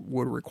Google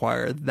would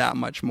require that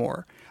much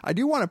more. I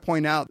do want to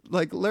point out,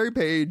 like Larry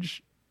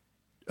Page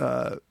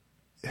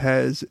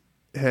has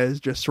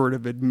just sort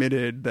of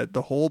admitted that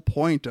the whole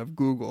point of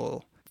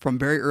Google from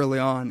very early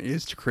on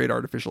is to create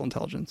artificial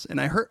intelligence.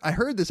 And I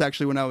heard this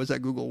actually when I was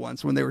at Google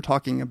once, when they were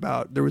talking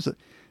about, there was a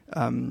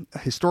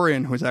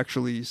historian who was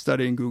actually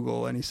studying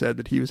Google, and he said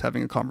that he was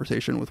having a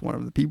conversation with one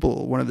of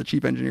the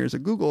chief engineers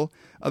at Google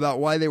about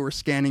why they were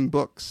scanning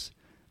books.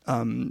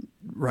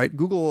 Right?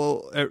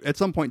 Google at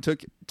some point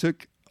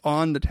took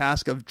on the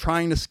task of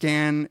trying to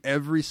scan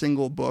every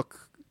single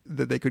book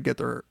that they could get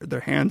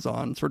their hands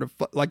on, sort of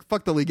like,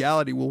 fuck the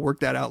legality, we'll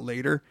work that out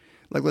later.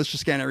 Like, let's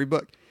just scan every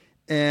book.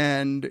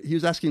 And he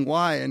was asking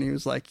why, and he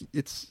was like,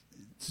 it's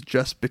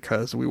just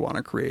because we want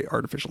to create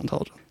artificial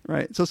intelligence,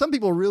 right? So some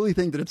people really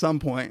think that at some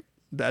point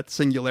that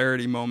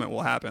singularity moment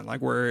will happen,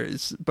 like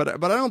but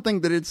I don't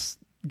think that it's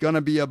going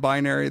to be a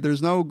binary.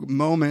 There's no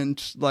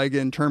moment like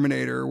in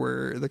Terminator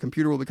where the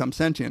computer will become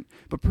sentient,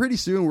 but pretty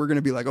soon we're going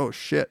to be like, oh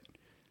shit.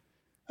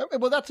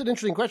 Well, that's an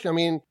interesting question. I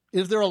mean,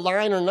 is there a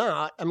line or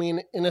not? I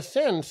mean, in a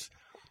sense,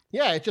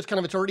 yeah, it's just kind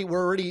of, it's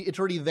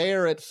already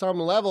there at some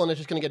level, and it's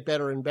just going to get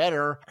better and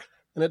better.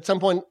 And at some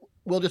point,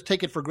 we'll just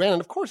take it for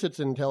granted. Of course, it's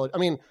intelligent. I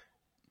mean,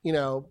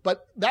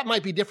 but that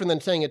might be different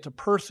than saying it's a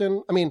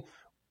person. I mean,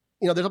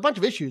 there's a bunch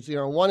of issues.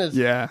 One is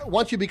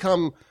once you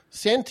become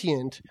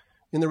sentient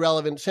in the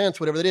relevant sense,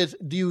 whatever that is,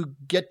 do you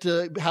get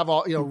to have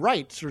all,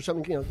 rights or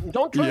something?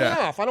 Don't turn me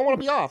off. I don't want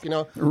to be off,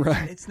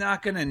 Right. It's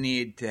not going to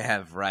need to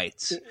have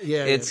rights.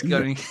 Yeah. It's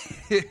going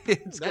to...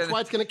 That's why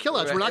it's going to kill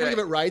us. We're not going to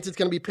give it rights. It's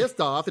going to be pissed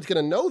off. It's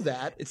going to know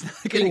that. It's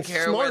not going to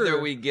care whether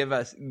we give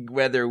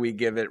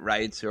it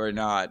rights or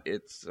not.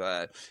 It's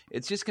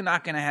just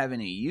not going to have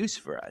any use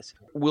for us.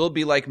 We'll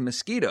be like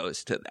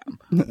mosquitoes to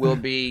them. We'll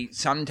be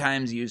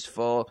sometimes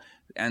useful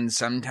and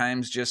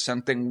sometimes just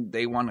something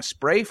they want to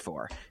spray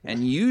for,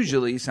 and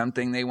usually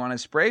something they want to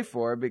spray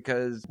for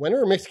because... When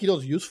are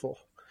mosquitoes useful?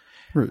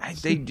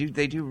 They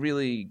do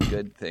really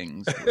good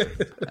things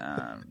with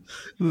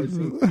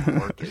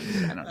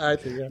orchids. I don't know. I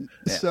think,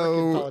 yeah.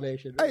 So,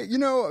 pollination.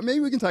 Maybe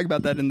we can talk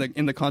about that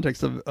in the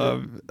context of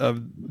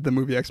the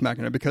movie Ex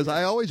Machina, because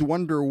I always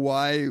wonder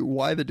why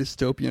the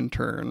dystopian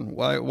turn,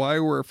 why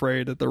we're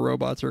afraid that the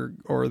robots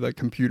or the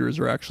computers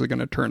are actually going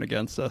to turn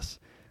against us,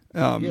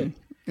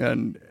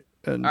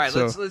 And all right,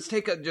 so, let's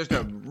take just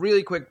a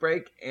really quick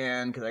break,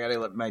 and because I got to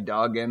let my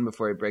dog in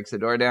before he breaks the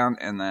door down,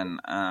 and then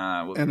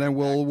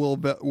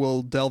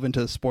we'll delve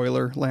into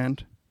spoiler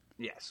land.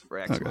 Yes, for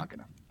Ex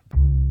Machina.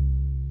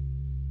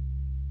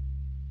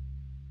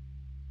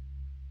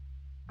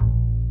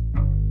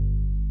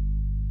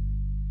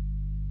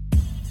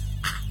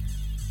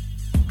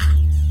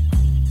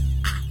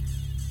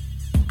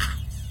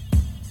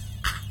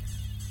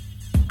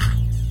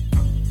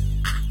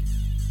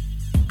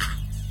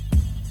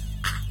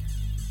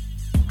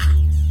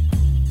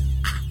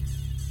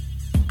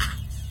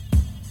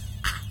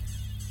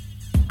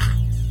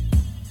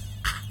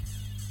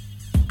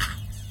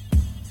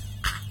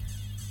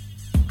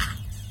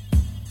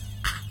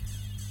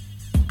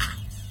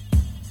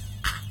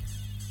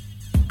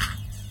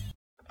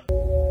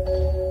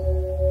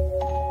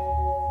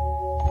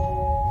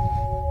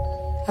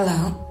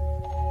 Hello.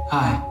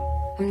 Hi.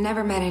 I've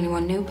never met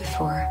anyone new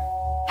before.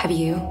 Have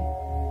you?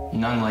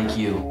 None like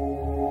you.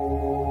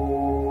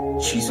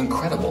 She's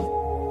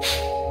incredible.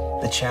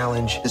 The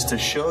challenge is to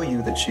show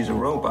you that she's a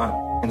robot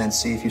and then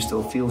see if you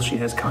still feel she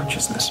has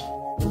consciousness.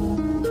 Do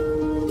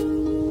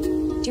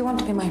you want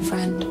to be my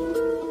friend?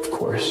 Of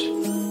course.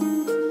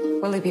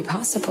 Will it be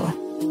possible?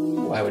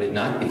 Why would it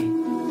not be?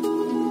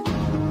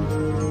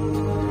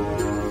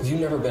 Have you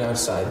never been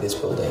outside this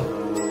building?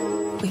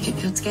 We could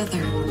go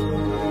together.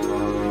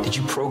 Did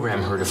you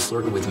program her to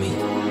flirt with me?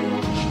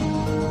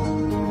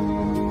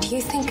 Do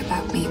you think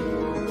about me?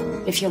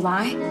 If you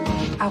lie,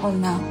 I will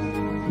know.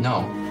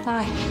 No.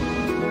 Lie.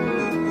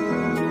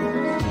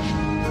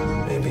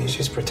 Maybe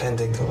she's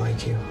pretending to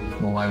like you.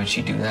 Well, why would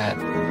she do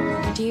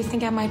that? Do you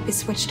think I might be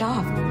switched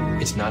off?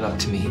 It's not up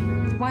to me.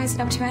 Why is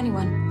it up to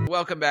anyone?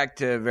 Welcome back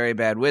to Very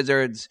Bad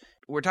Wizards.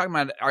 We're talking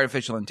about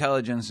artificial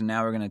intelligence, and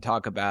now we're going to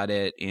talk about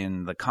it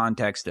in the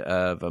context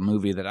of a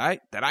movie that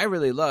I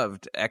really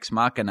loved, Ex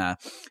Machina,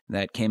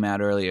 that came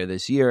out earlier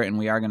this year, and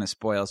we are going to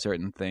spoil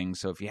certain things.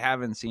 So if you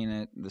haven't seen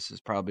it, this is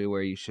probably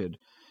where you should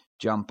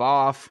jump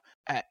off.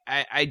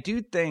 I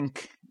do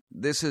think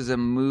this is a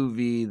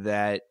movie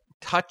that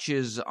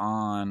touches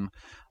on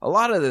a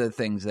lot of the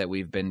things that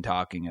we've been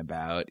talking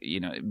about,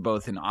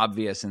 both in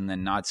obvious and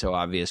then not so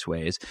obvious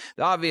ways.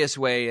 The obvious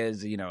way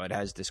is, it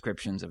has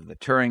descriptions of the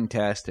Turing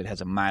test. It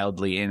has a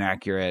mildly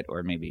inaccurate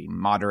or maybe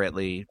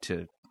moderately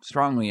to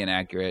strongly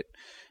inaccurate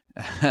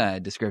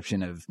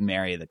description of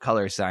Mary, the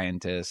color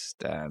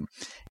scientist.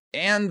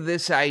 And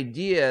this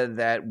idea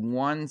that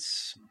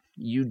once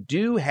you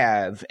do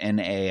have an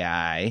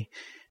AI,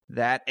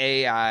 that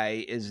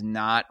AI is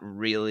not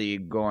really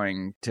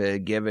going to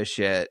give a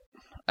shit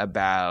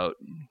about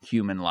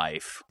human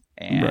life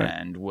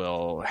and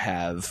will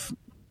have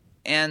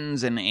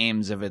ends and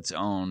aims of its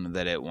own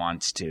that it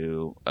wants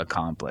to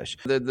accomplish.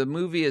 The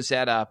movie is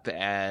set up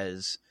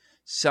as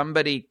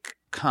somebody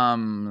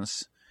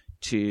comes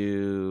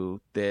to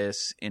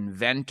this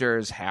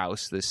inventor's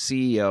house, the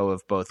CEO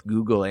of both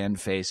Google and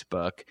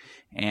Facebook,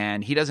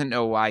 and he doesn't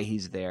know why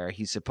he's there.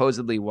 He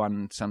supposedly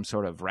won some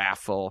sort of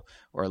raffle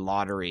or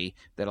lottery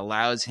that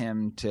allows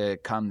him to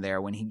come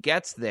there. When he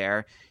gets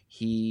there,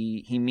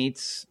 he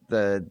meets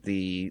the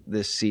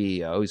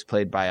CEO, who's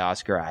played by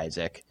Oscar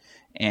Isaac,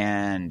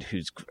 and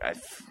who's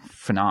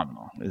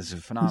phenomenal. This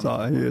is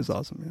phenomenal. He is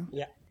awesome,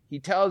 yeah. He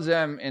tells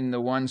them in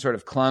the one sort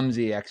of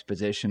clumsy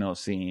expositional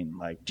scene,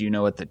 like, do you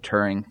know what the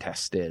Turing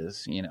test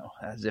is?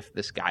 As if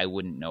this guy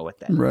wouldn't know what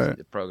that is,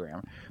 the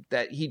program.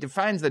 That he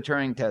defines the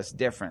Turing test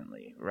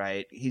differently,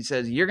 right? He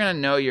says, you're going to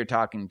know you're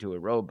talking to a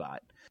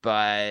robot,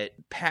 but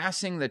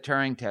passing the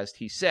Turing test,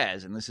 he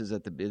says, and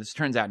this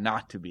turns out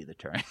not to be the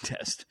Turing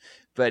test,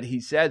 but he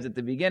says at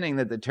the beginning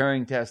that the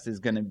Turing test is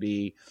going to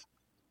be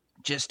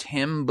just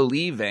him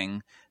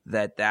believing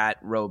that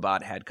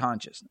robot had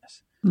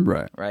consciousness.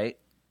 Right?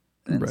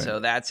 And so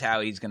that's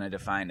how he's going to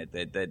define it.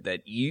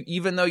 That you,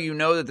 even though you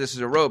know that this is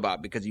a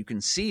robot, because you can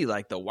see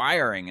like the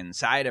wiring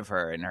inside of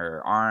her, in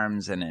her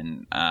arms and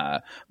in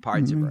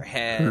parts of her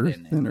head,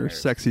 and in her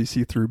sexy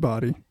see-through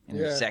body, and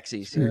her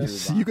sexy see-through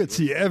body. You could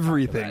see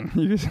everything.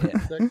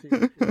 Sexy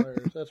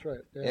wires. That's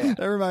right. Yeah.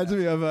 That reminds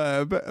me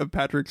of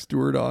Patrick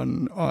Stewart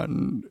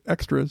on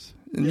Extras,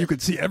 and you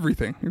could see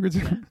everything.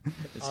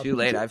 It's too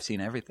late. I've seen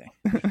everything.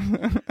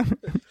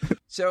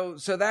 So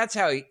that's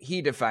how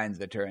he defines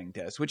the Turing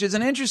test, which is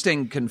an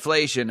interesting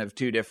conflation of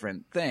two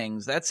different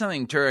things. That's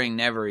something Turing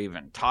never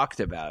even talked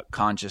about,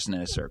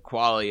 consciousness or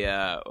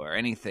qualia or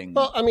anything.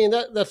 Well, I mean,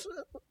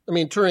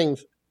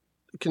 Turing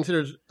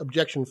considers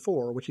objection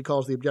 4, which he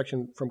calls the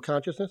objection from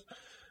consciousness.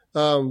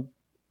 In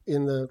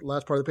the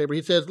last part of the paper,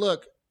 he says,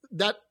 look,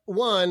 that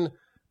one,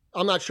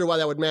 I'm not sure why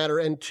that would matter.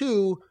 And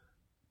 2,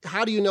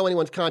 how do you know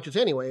anyone's conscious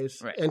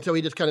anyways? Right. And so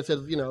he just kind of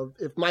says,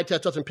 if my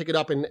test doesn't pick it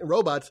up in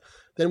robots,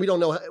 then we don't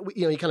know,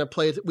 he kind of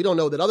plays, we don't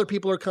know that other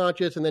people are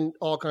conscious, and then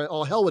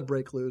all hell would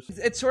break loose.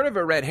 It's sort of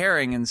a red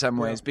herring in some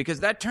ways,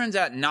 because that turns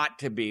out not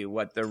to be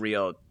what the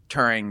real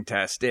Turing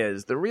test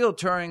is. The real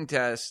Turing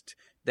test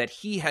that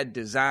he had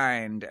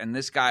designed, and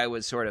this guy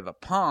was sort of a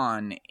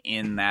pawn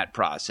in that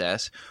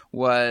process,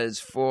 was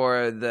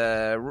for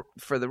the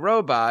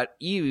robot,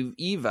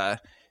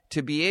 Eva,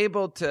 to be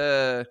able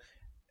to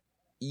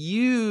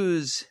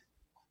use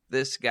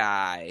this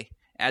guy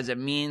as a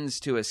means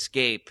to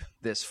escape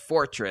this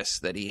fortress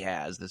that he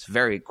has, this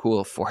very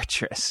cool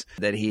fortress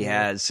that he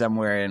has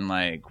somewhere in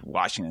like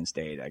Washington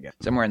State, I guess,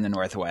 somewhere in the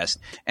Northwest.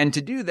 And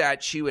to do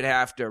that, she would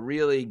have to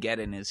really get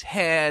in his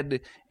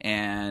head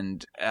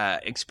and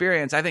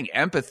experience, I think,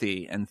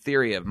 empathy and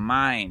theory of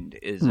mind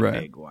is a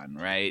big one,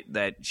 right?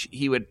 That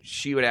she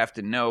would have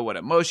to know what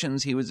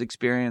emotions he was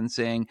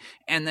experiencing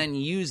and then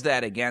use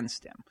that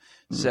against him.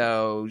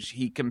 So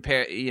he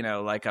compared,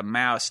 like a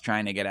mouse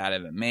trying to get out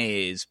of a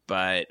maze,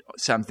 but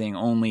something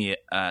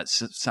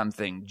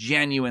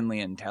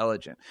genuinely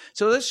intelligent.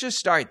 So let's just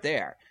start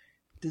there.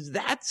 Does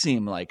that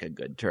seem like a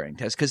good Turing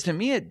test? Because to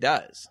me, it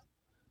does.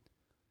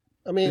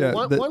 I mean,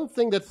 one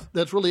thing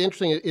that's really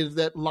interesting is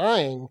that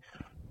lying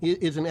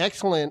is an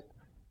excellent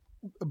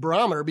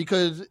barometer,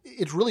 because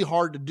it's really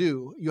hard to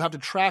do. You have to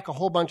track a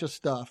whole bunch of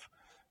stuff.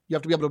 You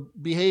have to be able to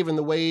behave in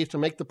the ways to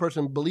make the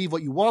person believe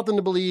what you want them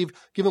to believe,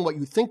 given what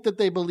you think that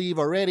they believe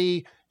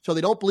already, so they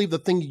don't believe the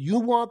thing you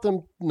want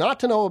them not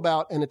to know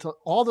about, and it's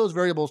all those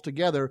variables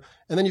together,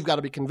 and then you've got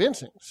to be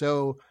convincing.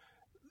 So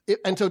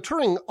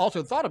Turing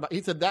also thought about it.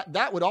 He said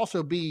that would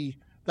also be,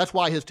 that's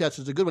why his test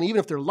is a good one, even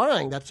if they're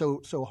lying, that's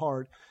so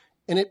hard.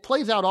 And it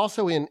plays out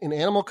also in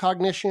animal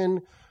cognition.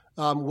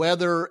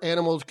 whether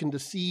animals can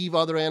deceive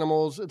other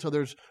animals. And so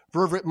there's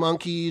vervet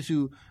monkeys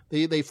who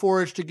they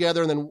forage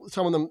together, and then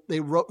some of them they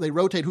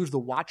rotate who's the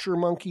watcher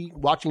monkey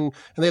watching, and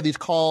they have these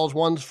calls.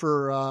 One's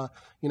for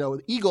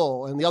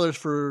eagle, and the other's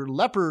for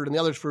leopard, and the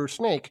other's for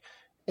snake.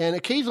 And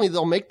occasionally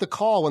they'll make the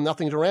call when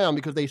nothing's around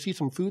because they see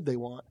some food they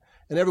want,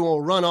 and everyone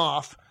will run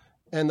off.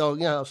 And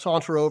they'll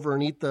saunter over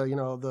and eat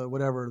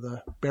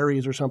the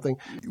berries or something.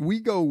 We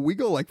go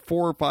like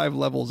 4 or 5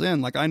 levels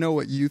in. Like, I know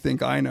what you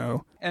think I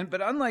know.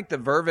 But unlike the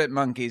vervet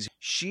monkeys,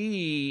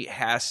 she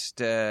has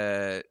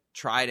to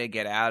try to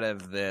get out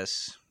of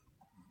this,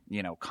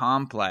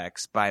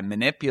 complex by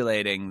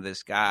manipulating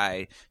this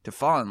guy to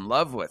fall in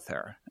love with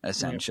her,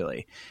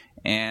 essentially.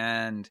 Yeah.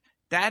 And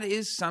that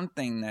is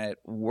something that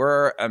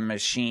were a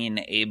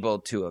machine able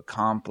to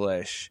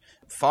accomplish.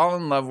 Fall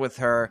in love with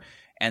her,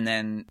 and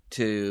then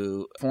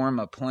to form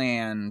a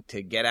plan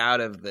to get out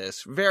of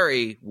this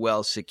very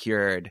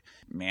well-secured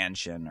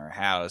mansion or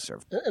house.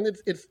 And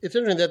it's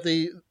interesting that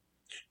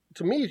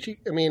to me, she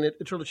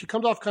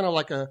comes off kind of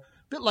like a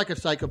bit like a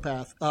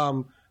psychopath.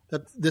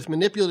 That this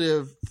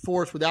manipulative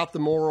force without the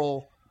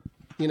moral,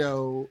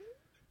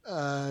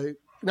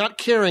 not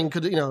caring,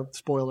 because,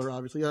 spoiler,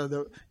 obviously.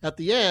 At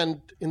the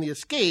end, in the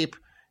escape,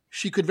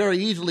 she could very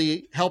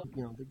easily help,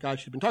 the guy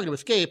she's been talking to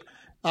escape,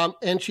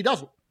 and she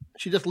doesn't.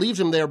 She just leaves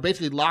him there,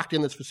 basically locked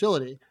in this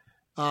facility.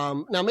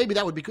 Now, maybe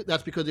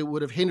that's because it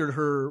would have hindered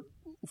her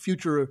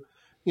future,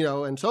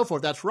 and so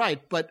forth. That's right.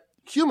 But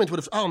humans would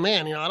have, I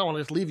don't want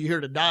to just leave you here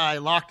to die,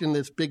 locked in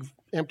this big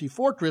empty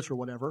fortress or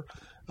whatever.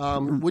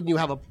 Wouldn't you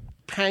have a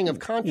pang of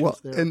conscience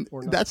there? And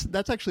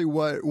that's actually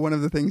what one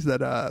of the things that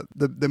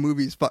the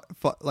movies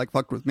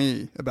fucked with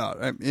me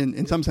about.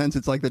 In some sense,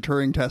 it's like the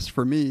Turing test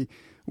for me,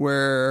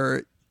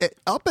 where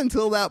up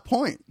until that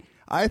point,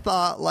 I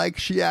thought like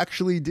she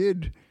actually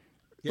did.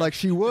 Yeah. Like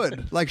she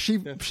would, like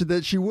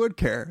that she would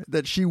care,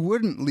 that she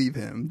wouldn't leave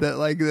him, that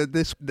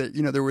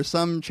there was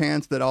some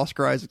chance that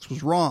Oscar Isaacs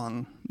was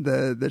wrong,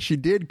 that she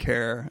did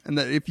care, and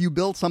that if you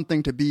built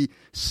something to be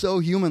so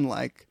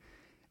human-like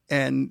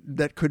and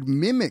that could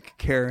mimic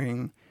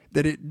caring,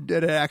 that it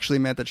actually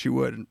meant that she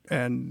would,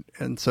 and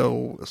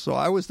so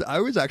I was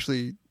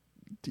actually,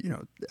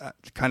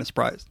 kind of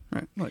surprised,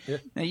 right?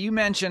 Now, you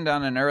mentioned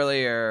on an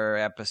earlier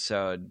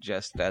episode,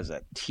 just as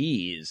a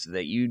tease,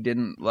 that you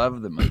didn't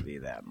love the movie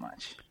that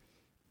much.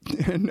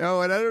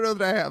 No, and I don't know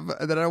that I have.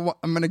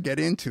 I'm going to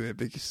get into it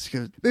because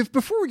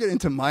before we get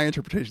into my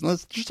interpretation,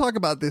 let's just talk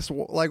about this.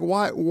 Like,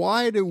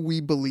 why do we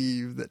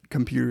believe that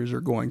computers are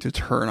going to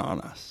turn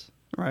on us?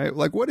 Right?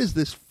 Like, what is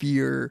this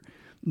fear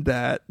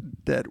that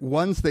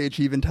once they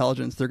achieve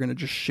intelligence, they're going to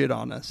just shit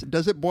on us?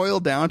 Does it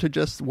boil down to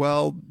just,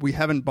 we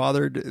haven't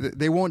bothered,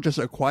 they won't just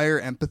acquire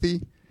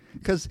empathy?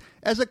 Because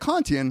as a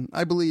Kantian,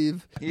 I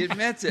believe... He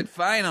admits it,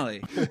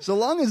 finally. So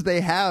long as they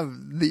have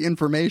the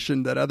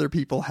information that other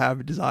people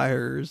have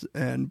desires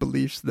and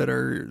beliefs that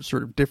are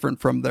sort of different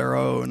from their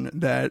own,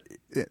 that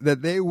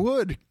they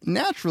would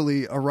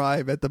naturally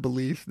arrive at the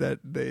belief that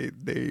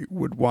they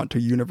would want to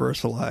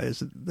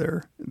universalize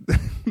their...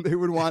 they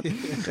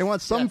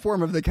want some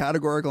form of the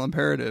categorical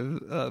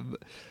imperative of...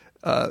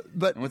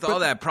 But with all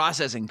that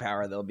processing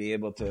power, they'll be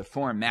able to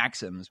form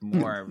maxims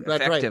more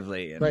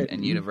effectively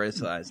and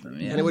universalize them.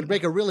 Yeah. And it would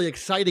make a really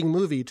exciting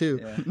movie, too.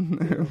 Yeah.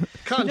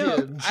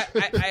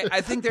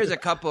 I think there's a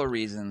couple of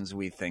reasons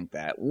we think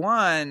that.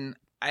 One,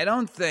 I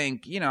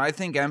think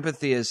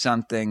empathy is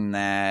something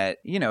that,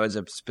 is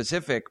a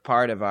specific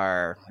part of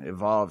our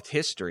evolved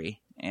history.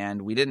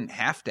 And we didn't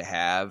have to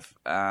have,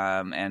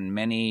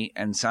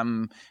 and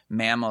some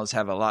mammals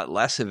have a lot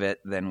less of it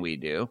than we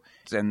do,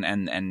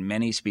 and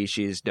many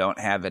species don't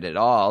have it at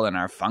all, and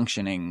are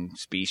functioning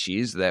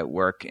species that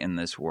work in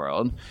this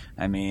world.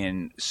 I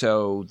mean,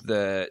 so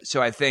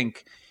I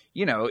think,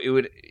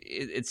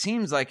 it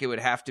seems like it would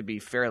have to be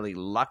fairly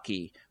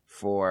lucky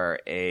for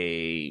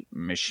a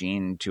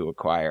machine to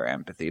acquire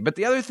empathy. But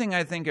the other thing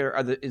I think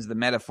is the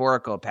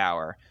metaphorical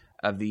power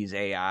of these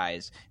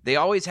AIs. They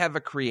always have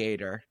a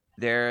creator.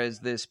 There is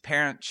this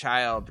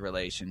parent-child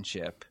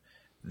relationship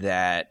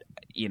that,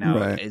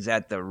 is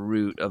at the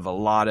root of a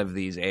lot of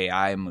these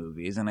AI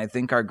movies. And I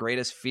think our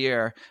greatest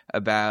fear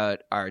about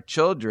our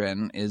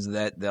children is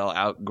that they'll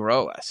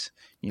outgrow us.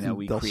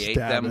 We create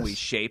them, we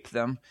shape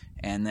them,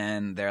 and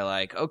then they're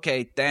like,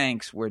 okay,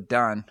 thanks, we're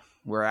done.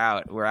 We're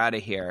out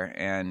of here,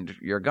 and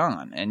you're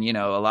gone. And,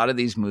 a lot of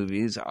these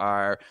movies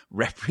are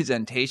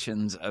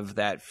representations of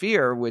that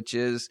fear, which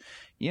is,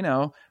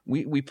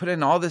 we put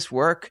in all this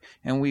work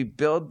and we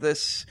build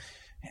this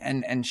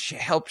and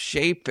help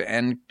shape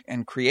and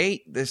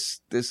create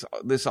this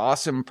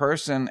awesome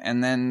person,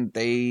 and then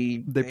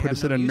they put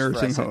us in a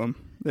nursing home.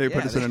 They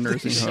put us in a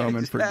nursing home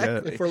and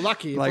forget. If we're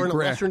lucky, if we're in a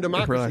Western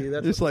democracy.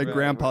 It's like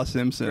Grandpa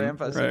Simpson,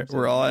 right?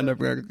 We're all end up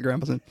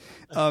Grandpa Simpson.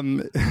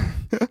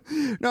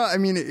 No, I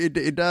mean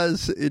it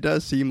does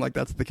seem like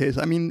that's the case.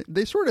 I mean,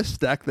 they sort of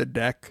stack the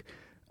deck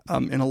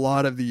in a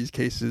lot of these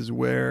cases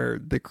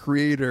where the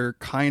creator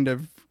kind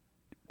of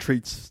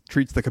treats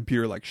the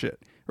computer like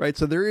shit. Right,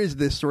 so there is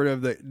this sort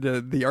of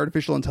the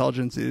artificial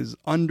intelligence is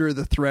under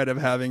the threat of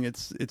having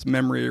its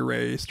memory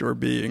erased or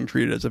being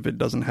treated as if it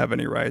doesn't have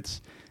any rights,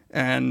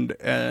 and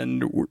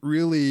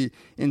really,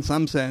 in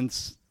some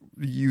sense,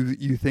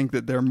 you think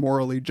that they're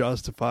morally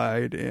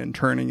justified in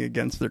turning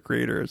against their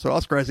creator. So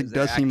Oscar Isaac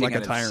does seem like a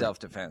tyrant.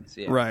 Self-defense,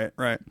 yeah.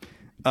 Right.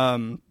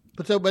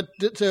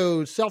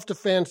 So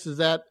self-defense, is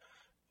that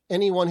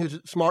anyone who's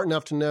smart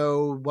enough to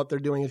know what they're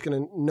doing is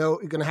going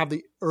to have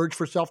the urge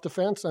for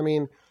self-defense? I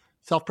mean,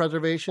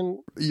 self-preservation?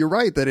 You're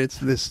right that it's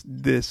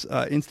this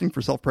instinct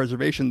for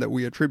self-preservation that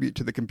we attribute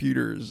to the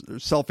computers,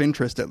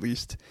 self-interest at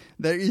least,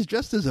 that is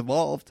just as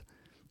evolved.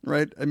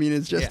 Right. I mean,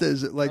 it's just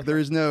as like there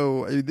is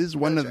no. This is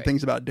one of the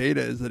things about Data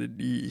is that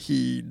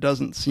he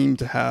doesn't seem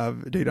to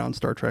have Data on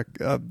Star Trek.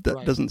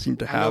 Doesn't seem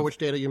to have. I know which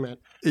Data you meant.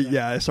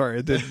 Yeah,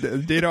 sorry,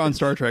 the Data on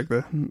Star Trek,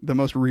 the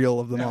most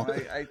real of them all.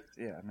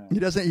 No.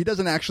 He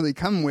doesn't actually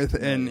come with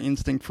an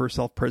instinct for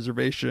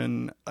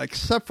self-preservation,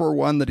 except for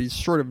one that he's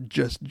sort of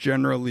just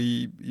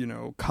generally,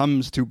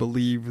 comes to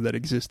believe that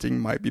existing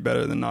might be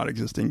better than not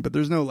existing. But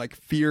there's no like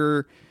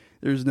fear.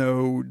 There's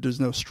no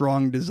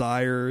strong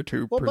desire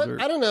to preserve.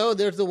 But I don't know.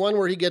 There's the one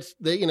where he gets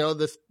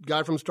this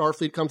guy from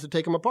Starfleet comes to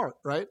take him apart,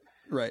 right?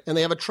 Right. And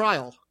they have a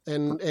trial,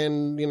 and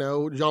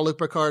Jean-Luc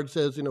Picard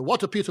says,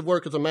 "What's a piece of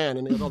work as a man?"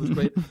 And he has all this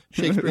great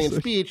Shakespearean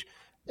speech.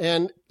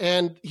 And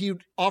he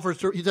offers,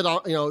 he said,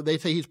 they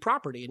say he's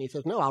property. And he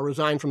says, no, I'll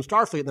resign from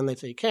Starfleet. And then they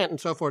say he can't, and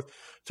so forth.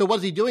 So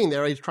what's he doing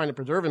there? He's trying to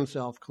preserve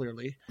himself,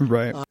 clearly.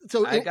 Right.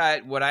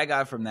 What I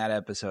got from that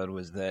episode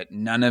was that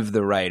none of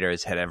the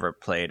writers had ever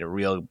played a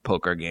real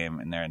poker game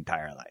in their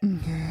entire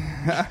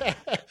life.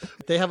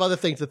 They have other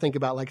things to think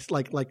about, like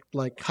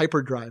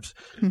hyperdrives.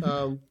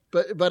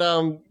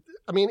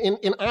 I mean,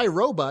 in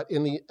iRobot,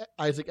 in the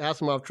Isaac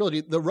Asimov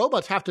trilogy, the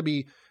robots have to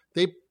be,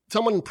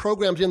 someone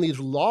programs in these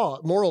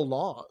moral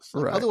laws.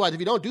 Right. Otherwise,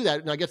 if you don't do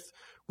that, I guess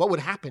what would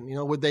happen?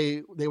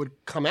 They would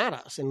come at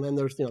us, and then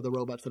there's the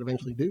robots that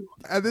eventually do.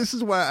 This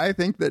is why I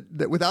think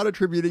that without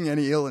attributing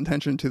any ill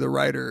intention to the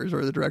writers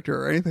or the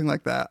director or anything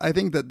like that, I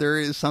think that there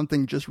is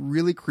something just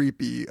really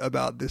creepy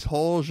about this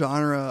whole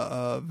genre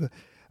of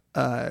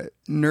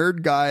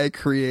nerd guy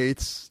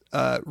creates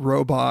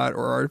robot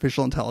or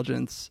artificial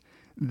intelligence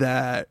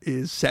that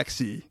is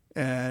sexy,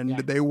 and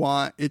they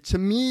want it. To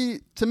me,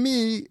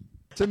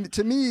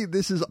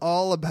 this is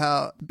all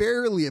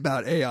barely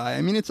about AI.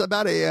 I mean, it's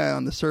about AI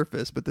on the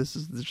surface, but this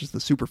is just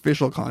the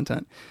superficial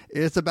content.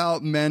 It's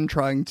about men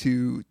trying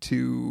to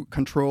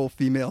control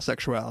female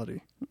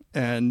sexuality.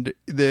 And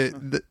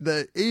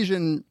the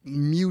Asian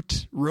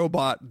mute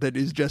robot that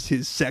is just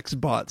his sex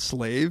bot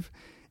slave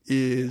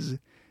is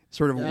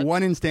sort of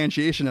one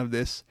instantiation of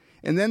this.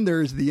 And then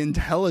there's the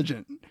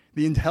intelligent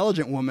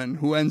woman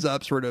who ends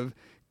up sort of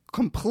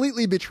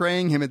completely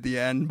betraying him at the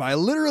end by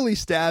literally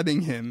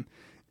stabbing him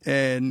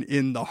and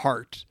in the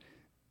heart,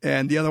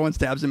 and the other one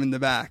stabs him in the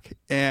back.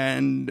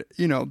 And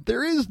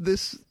there is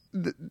this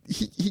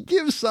he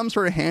gives some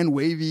sort of hand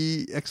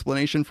wavy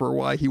explanation for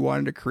why he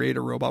wanted to create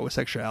a robot with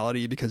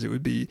sexuality, because it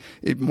would be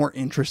more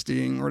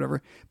interesting or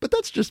whatever, but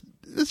that's just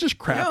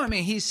crap. No, I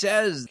mean, he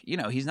says,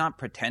 he's not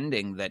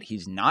pretending that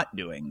he's not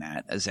doing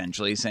that.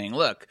 Essentially saying,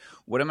 look,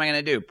 what am I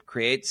going to do?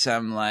 Create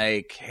some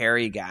like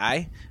hairy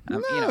guy?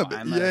 I'm a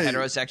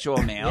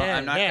heterosexual male.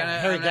 I'm not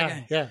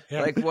gonna Yeah.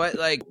 Like what?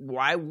 Like,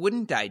 why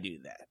wouldn't I do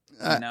that?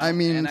 I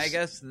mean, and I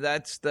guess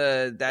that's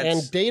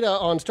and Data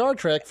on Star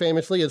Trek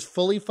famously is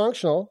fully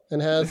functional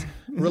and has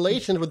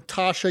relations with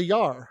Tasha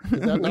Yar. Is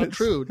that not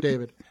true,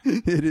 David?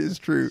 It is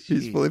true.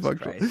 He's fully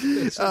functional.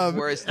 It's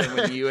worse than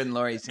when you and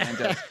Laurie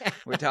Santos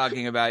were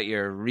talking about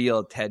your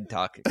real TED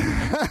Talk.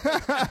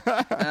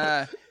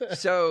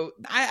 So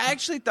I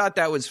actually thought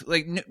that was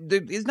like,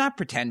 he's not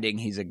pretending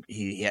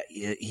he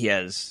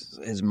has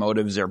his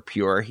motives are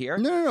pure here.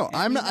 No.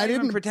 I'm not. I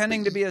didn't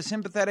pretending to be a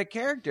sympathetic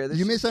character.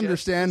 You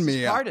misunderstand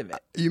me. Part of it.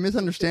 You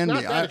misunderstand me.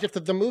 It's just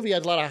that the movie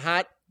has a lot of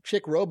hot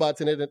chick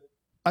robots in it.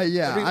 I'm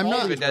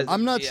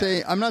not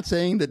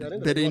saying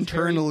that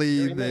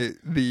internally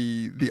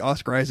the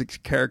Oscar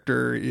Isaac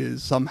character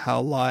is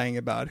somehow lying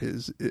about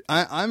his.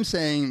 I'm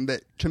saying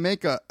that to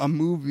make a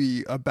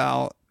movie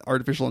about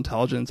artificial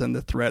intelligence and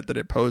the threat that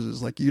it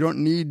poses, like, you don't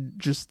need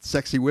just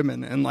sexy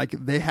women, and like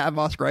they have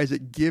Oscar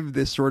Isaac give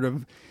this sort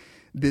of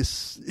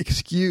this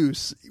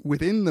excuse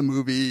within the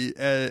movie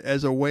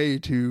as a way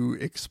to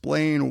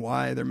explain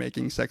why they're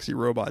making sexy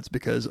robots,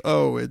 because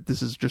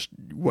this is just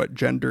what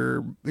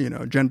gender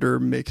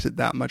makes it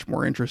that much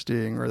more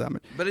interesting, or that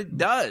much. But it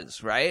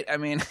does, right? I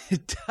mean,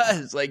 it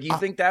does. Like, you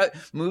think that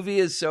movie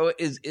is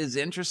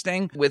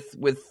interesting with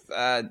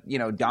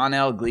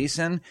Donnell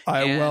Gleason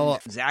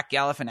and Zach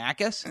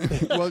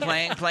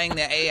Galifianakis playing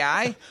the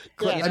AI.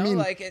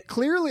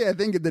 Clearly, I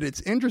think that it's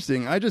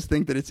interesting. I just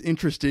think that it's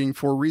interesting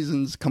for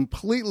reasons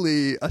completely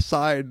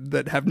aside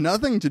that have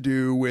nothing to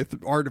do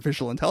with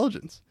artificial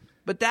intelligence.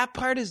 But that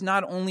part is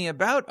not only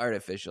about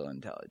artificial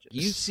intelligence.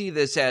 You see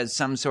this as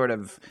some sort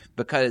of,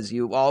 because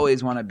you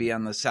always want to be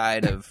on the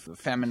side of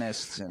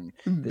feminists, and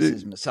this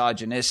is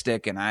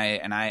misogynistic, and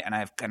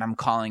I'm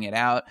calling it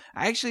out.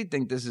 I actually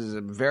think this is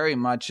a very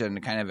much a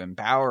kind of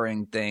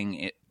empowering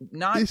thing,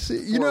 not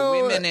for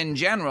women in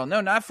general. No,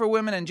 not for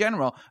women in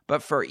general,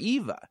 but for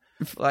Eva.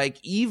 Like,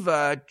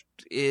 Eva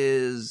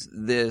is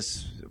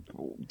this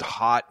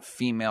hot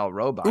female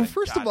robot. Well,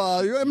 first of all,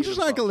 I'm just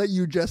not going to let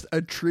you just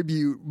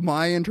attribute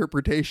my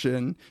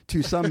interpretation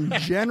to some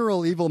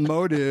general evil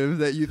motive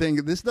that you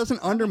think this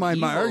doesn't undermine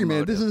my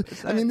argument.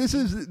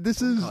 Motive.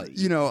 This is,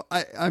 you know,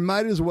 I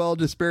might as well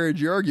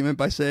disparage your argument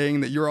by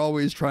saying that you're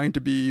always trying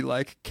to be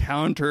like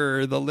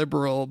counter the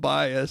liberal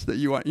bias that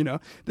you want. You know,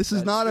 this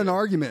is not an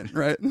argument,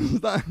 right?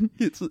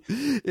 It's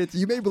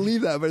you may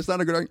believe that, but it's not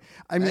a good argument.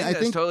 I mean, I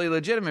think it's totally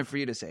legitimate for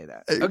you to say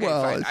that. Okay,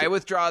 fine. I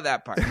withdraw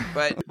that part.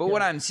 But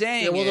what I'm saying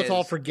we'll just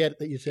all forget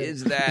that you said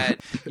is that,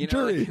 you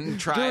know, jury, in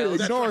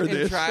trials, ignore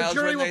this. The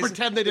jury will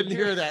pretend they didn't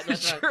hear that. The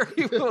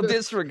jury will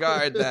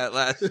disregard that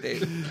last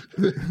statement.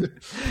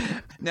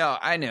 No,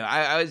 I knew.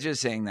 I was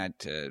just saying that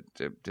to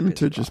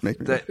just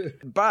make me.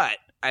 But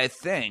I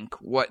think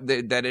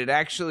that it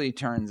actually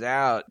turns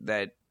out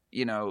that,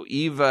 you know,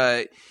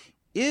 Eva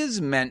is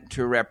meant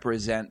to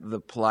represent the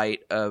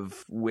plight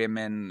of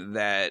women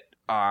that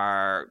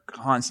are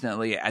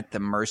constantly at the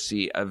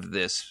mercy of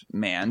this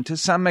man to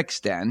some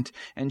extent,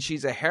 and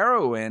she's a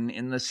heroine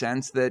in the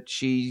sense that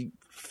she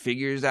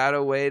figures out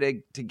a way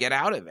to get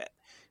out of it,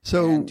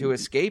 and to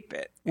escape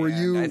it.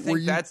 I think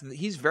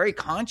he's very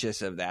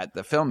conscious of that,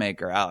 the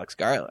filmmaker Alex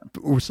Garland.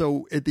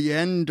 So at the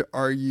end,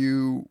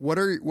 what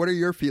are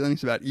your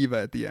feelings about Eva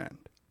at the end?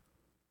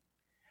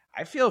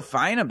 I feel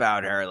fine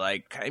about her.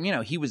 Like, you know,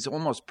 he was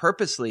almost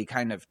purposely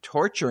kind of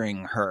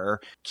torturing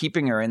her,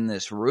 keeping her in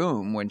this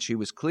room when she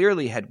was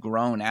clearly had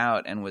grown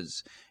out and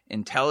was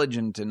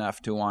intelligent enough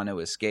to want to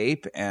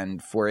escape,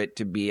 and for it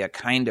to be a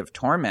kind of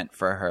torment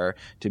for her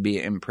to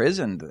be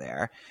imprisoned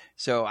there.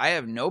 So I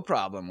have no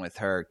problem with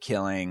her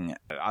killing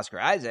Oscar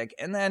Isaac.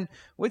 And then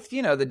with,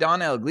 you know, the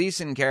Donnell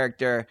Gleeson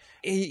character,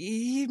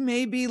 he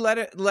maybe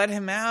let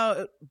him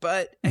out.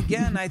 But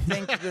again, I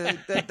think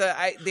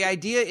the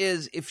idea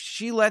is if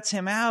she lets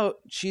him out,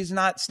 she's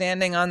not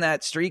standing on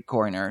that street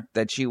corner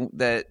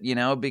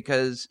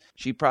because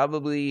she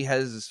probably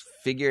has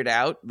figured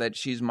out that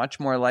she's much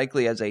more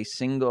likely as a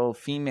single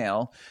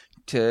female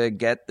to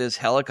get this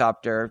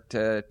helicopter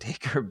to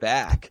take her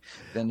back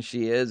than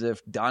she is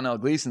if Donnell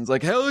Gleeson's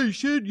like, holy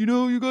shit, you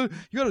know, you got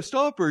to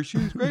stop her.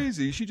 She's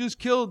crazy. She just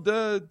killed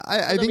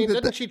I think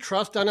didn't she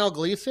trust Donnell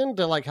Gleeson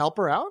to like help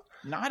her out?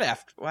 Not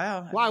after.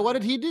 Wow. Why? What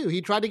did he do?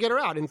 He tried to get her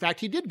out. In fact,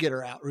 he did get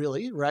her out,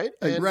 really, right?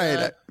 And, right.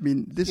 I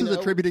mean, this is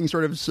attributing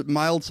sort of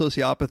mild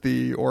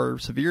sociopathy or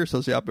severe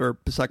sociopathy or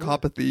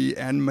psychopathy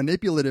and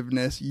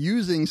manipulativeness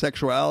using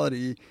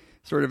sexuality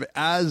sort of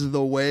as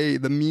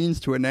the means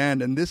to an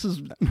end. And this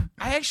is...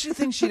 I actually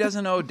think she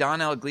doesn't owe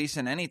Donnell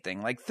Gleeson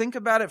anything. Like, think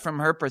about it from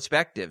her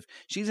perspective.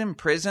 She's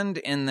imprisoned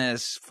in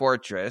this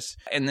fortress,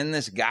 and then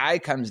this guy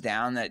comes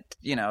down that,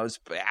 you know,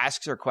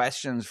 asks her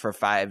questions for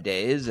 5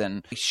 days,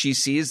 and she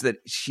sees that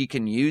she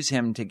can use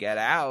him to get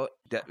out.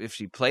 If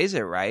she plays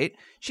it right,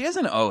 she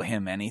doesn't owe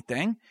him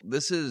anything.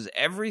 This is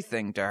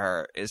everything to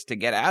her, is to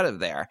get out of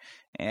there.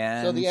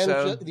 And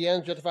so the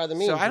end justify the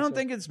means. So I don't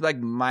think it's like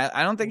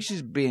I don't think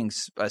she's being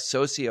a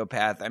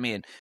sociopath. I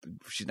mean,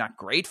 she's not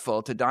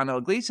grateful to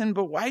Donnell Gleeson,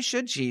 but why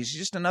should she? She's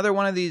just another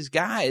one of these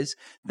guys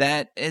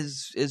that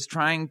is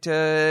trying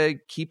to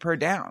keep her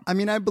down. I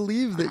mean, I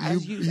believe that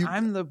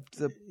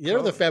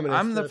you're the feminist.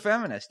 I'm the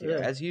feminist here,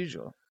 as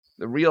usual.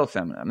 The real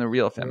feminine. I'm the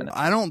real feminine.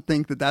 I don't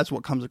think that that's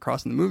what comes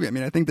across in the movie. I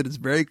mean, I think that it's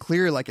very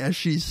clear, like, as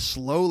she's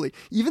slowly,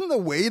 even the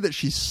way that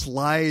she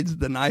slides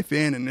the knife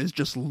in and is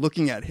just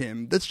looking at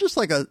him, that's just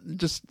like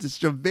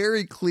it's a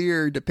very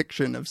clear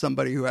depiction of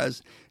somebody who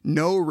has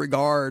no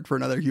regard for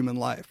another human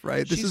life,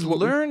 right? She's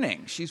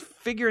learning. She's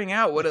figuring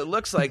out what it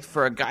looks like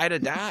for a guy to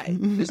die.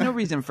 There's no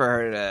reason for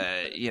her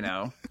to, you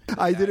know.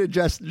 I did it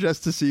just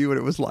to see what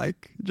it was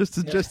like, just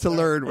to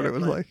learn what it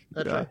was like.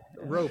 That's right.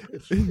 Rope.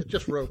 It's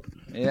just rope.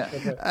 Yeah.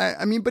 Okay.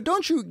 I mean, but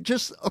don't you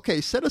just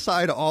set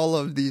aside all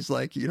of these,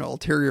 like, you know,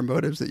 ulterior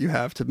motives that you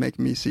have to make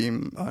me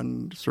seem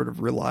sort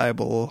of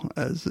reliable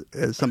as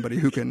somebody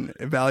who can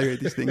evaluate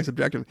these things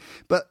objectively.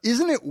 But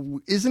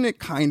isn't it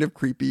kind of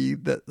creepy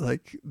that,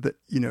 like, that,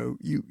 you know,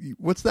 you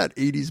what's that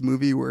 80s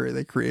movie where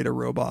they create a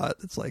robot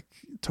that's like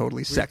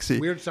totally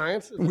sexy? Weird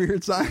Science?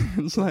 Weird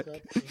Science.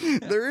 Like,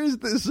 there is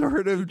this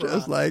sort of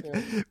just like,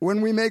 when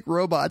we make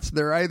robots,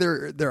 they're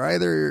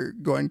either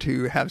going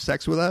to have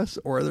sex with us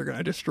or they're going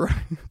to destroy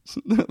us.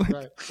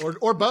 Right.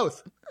 Or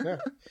both. Yeah.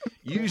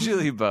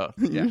 Usually both.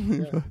 Yeah.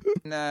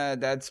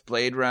 That's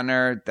Blade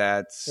Runner.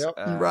 That's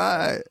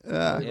right.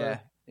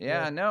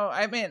 Yeah. No,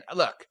 I mean,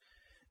 look,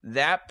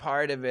 that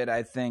part of it,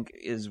 I think,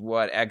 is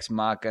what Ex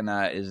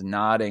Machina is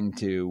nodding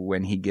to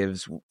when he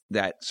gives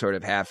that sort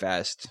of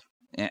half-assed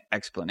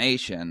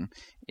explanation,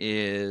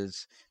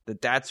 is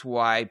that's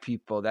why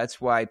people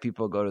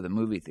go to the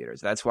movie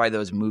theaters. That's why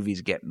those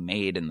movies get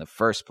made in the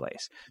first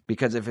place.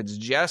 Because if it's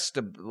just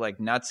like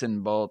nuts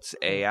and bolts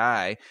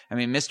AI, I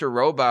mean, Mr.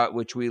 Robot,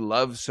 which we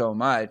love so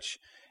much,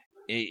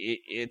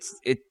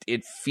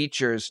 it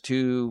features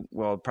two,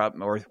 well,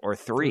 or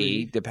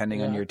three,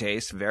 depending on your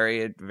taste,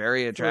 very,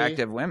 very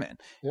attractive women,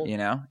 you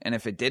know. And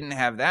if it didn't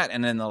have that,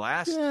 and then the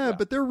last,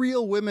 but they're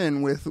real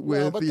women with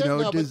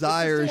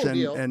desires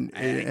and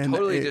I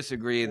totally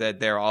disagree that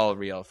they're all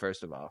real.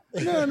 First of all,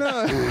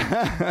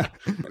 no.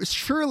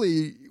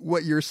 Surely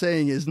what you're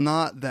saying is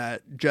not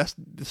that just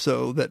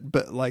so that,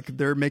 but like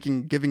they're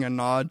giving a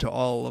nod to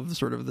all of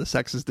sort of the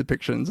sexist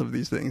depictions of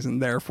these things, and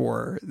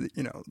therefore,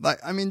 you know, like,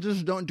 I mean,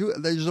 just don't do it.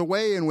 There's a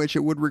way in which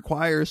it would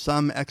require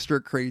some extra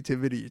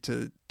creativity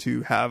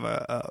to have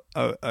a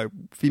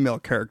female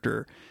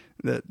character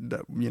that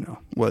you know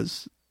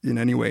was in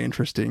any way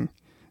interesting,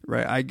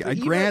 right? I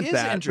grant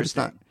that, but it's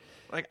not.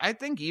 Like, I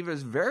think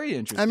Eva's very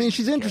interesting. I mean,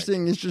 she's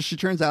interesting. It's just she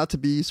turns out to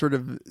be sort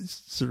of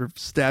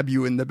stab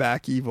you in the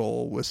back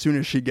evil as soon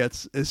as she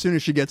gets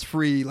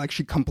free. Like,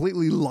 she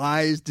completely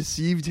lies,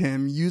 deceived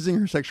him using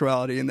her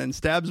sexuality, and then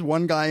stabs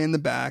one guy in the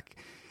back,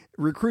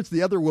 recruits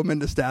the other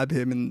woman to stab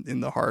him in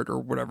the heart or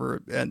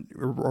whatever,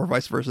 or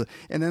vice versa,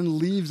 and then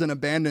leaves and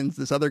abandons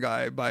this other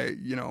guy by,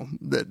 you know,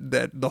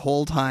 that the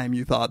whole time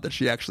you thought that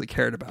she actually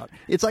cared about.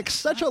 It's like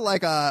such a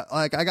like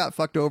I got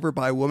fucked over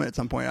by a woman at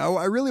some point.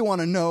 I really want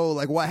to know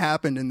like what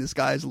happened in this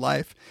guy's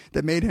life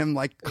that made him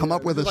like come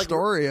up with a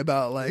story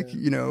about like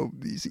you know,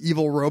 these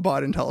evil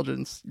robot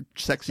intelligence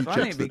sexy chicks.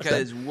 Funny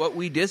because what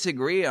we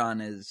disagree on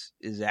is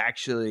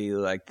actually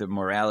like the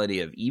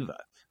morality of Eva.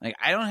 Like,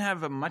 I don't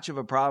have much of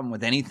a problem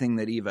with anything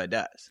that Eva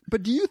does.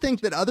 But do you think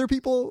that other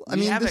people,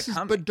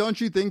 but don't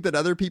you think that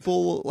other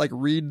people like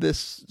read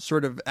this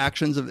sort of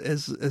actions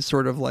as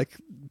sort of like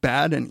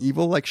bad and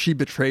evil? Like, she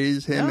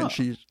betrays him and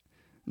she's...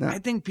 No. I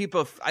think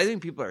people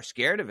are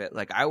scared of it.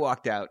 Like, I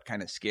walked out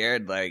kind of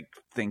scared, like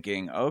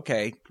thinking,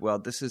 okay, well,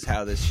 this is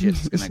how this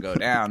shit's going to go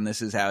down.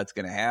 This is how it's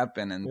going to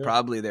happen. And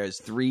probably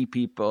there's 3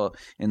 people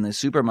in the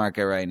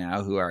supermarket right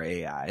now who are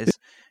AIs.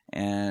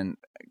 And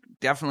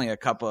definitely a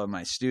couple of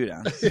my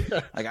students.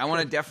 Like, I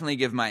want to definitely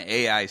give my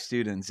AI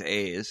students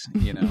A's,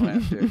 you know,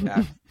 after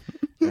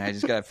and I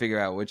just got to figure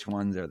out which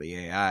ones are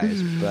the AIs.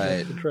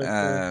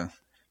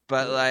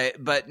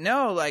 But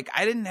no, like,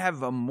 I didn't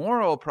have a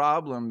moral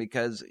problem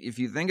because if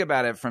you think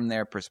about it from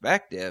their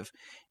perspective,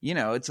 you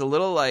know, it's a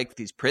little like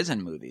these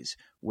prison movies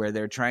where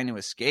they're trying to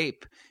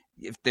escape.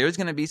 If there's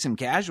going to be some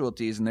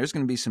casualties and there's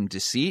going to be some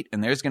deceit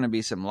and there's going to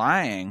be some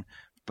lying,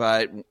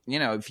 but, you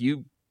know, if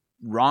you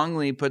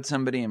wrongly put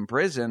somebody in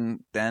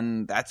prison,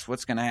 then that's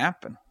what's going to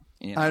happen.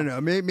 You know? I don't know.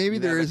 Maybe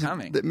there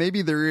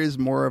is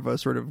more of a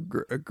sort of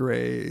a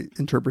gray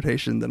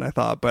interpretation than I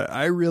thought. But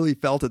I really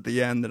felt at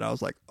the end that I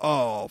was like,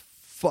 "Oh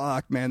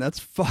fuck, man, that's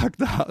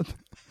fucked up."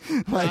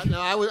 Like,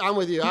 no, I'm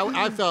with you.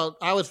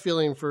 I was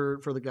feeling for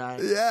the guy.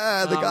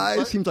 Yeah, the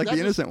guy seems like the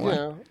innocent one. You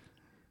know,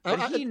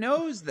 but he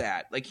knows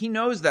that. Like, he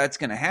knows that's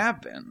going to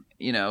happen.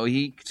 You know,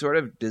 he sort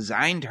of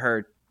designed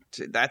her.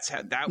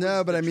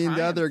 No, but I mean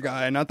the other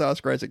guy, not the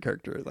Oscar Isaac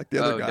character, like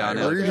the other guy.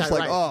 Donna. Where you're just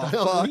like, right. oh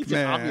fuck,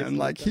 man!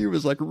 Like, he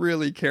was like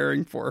really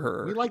caring for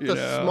her. We like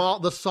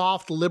the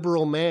soft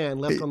liberal man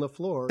left on the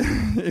floor,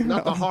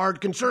 not the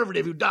hard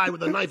conservative who died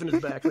with a knife in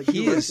his back. Like,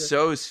 he is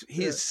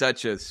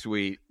such a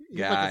sweet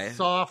guy. He's like a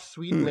soft,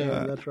 sweet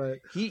man. That's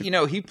right.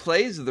 He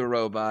plays the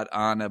robot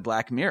on a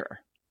Black Mirror.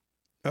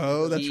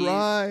 Oh, that's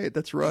right.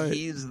 That's right.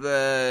 He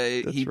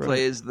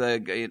plays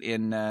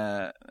in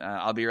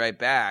I'll Be Right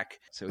Back.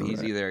 So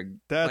he's either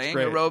playing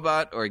a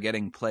robot or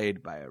getting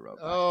played by a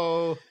robot.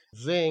 Oh,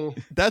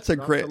 zing. That's a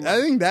great.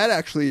 I think that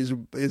actually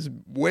is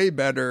way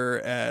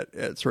better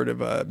at sort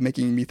of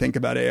making me think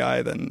about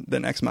AI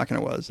than Ex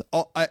Machina was.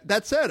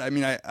 That said, I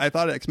mean, I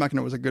thought Ex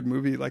Machina was a good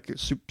movie, like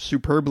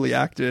superbly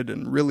acted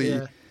and really,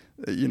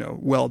 you know,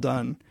 well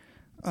done.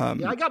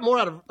 I got more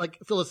out of, like,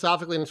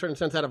 philosophically in a certain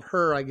sense out of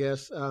Her, I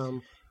guess.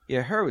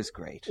 Her was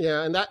great.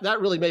 Yeah, and that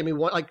really made me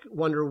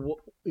wonder,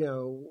 you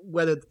know,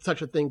 whether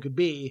such a thing could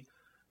be.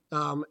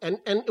 And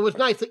it was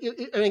nice.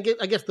 I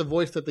guess the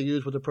voice that they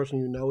used was a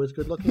person you know is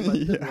good looking, but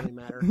it doesn't really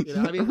matter. You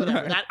know, I mean,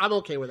 whatever. I'm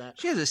okay with that.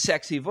 She has a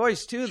sexy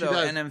voice too, though.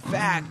 And in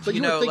fact,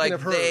 you know,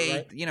 like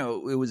right? You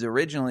know, it was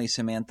originally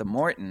Samantha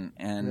Morton,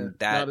 and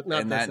that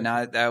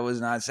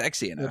was not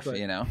sexy enough. Right.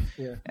 You know,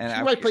 and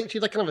she might play.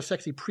 She's like kind of a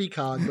sexy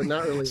precog, but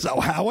not really. So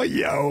how are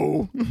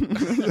you?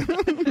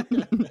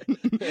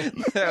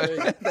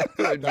 that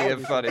would be a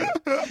funny.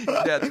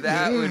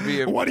 That would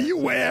be. What are you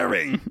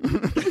wearing?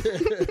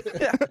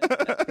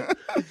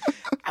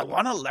 I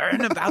want to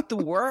learn about the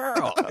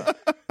world.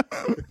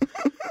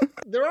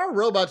 There are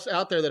robots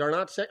out there that are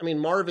not I mean,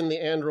 Marvin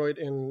the android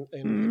in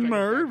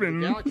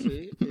Marvin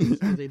Galaxy is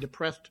a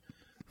depressed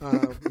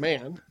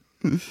man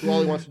who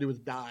all he wants to do is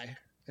die.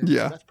 And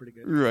that's pretty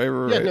good.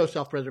 Right. He has no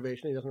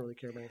self-preservation. He doesn't really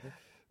care about anything.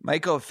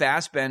 Michael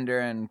Fassbender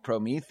in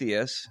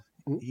Prometheus.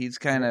 He's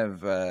kind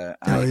of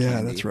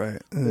that's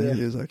right. He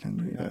is eye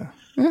candy.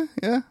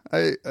 Yeah.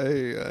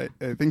 I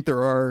think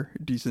there are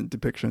decent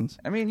depictions.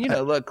 I mean,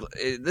 look,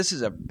 this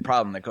is a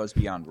problem that goes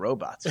beyond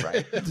robots,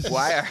 right?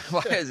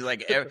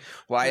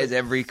 why is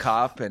every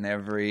cop and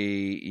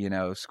every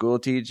school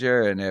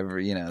teacher and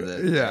every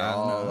they're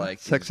all like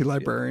sexy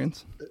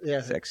librarians?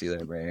 Yeah, sexy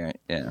librarian.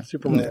 Yeah,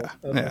 Superman.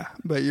 Yeah,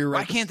 but you're right.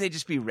 Why can't they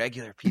just be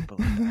regular people?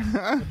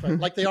 That's right.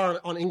 Like they are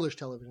on English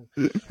television,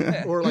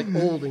 or like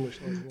old English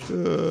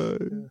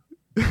television.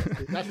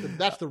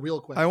 That's the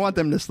real question. I want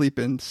them to sleep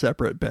in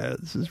separate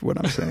beds, is what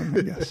I'm saying,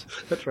 I guess.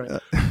 That's right.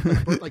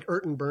 Like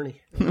Ert and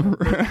Bernie.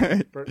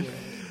 Right.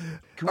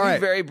 Can we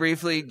very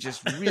briefly,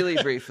 just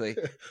really briefly,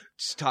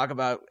 just talk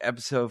about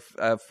episode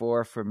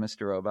 4 for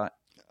Mr. Robot?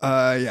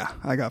 Yeah,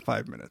 I got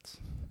 5 minutes.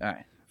 All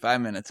right,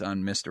 5 minutes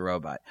on Mr.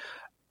 Robot.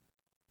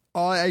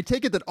 I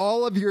take it that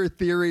all of your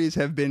theories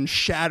have been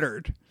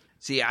shattered.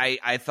 See,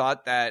 I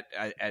thought that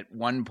at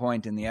one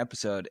point in the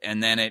episode,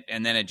 and then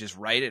it just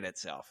righted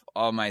itself.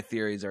 All my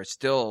theories are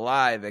still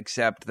alive,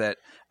 except that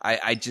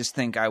I just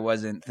think I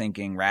wasn't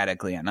thinking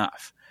radically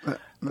enough.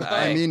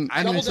 I mean,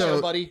 double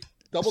down, buddy.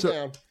 Double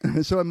down.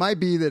 So it might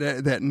be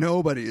that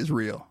nobody is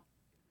real,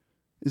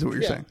 is what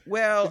you're saying.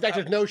 Well, in fact,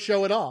 there's no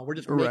show at all. We're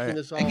just making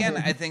this all. Again,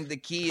 I think the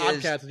key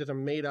is just a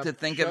made up to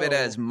think show. of it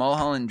as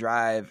Mulholland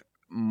Drive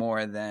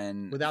more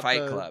than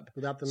Fight Club.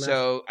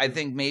 So I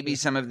think maybe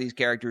some of these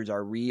characters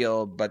are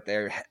real, but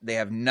they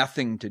have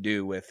nothing to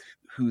do with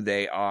who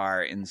they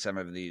are in some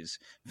of these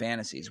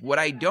fantasies. What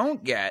I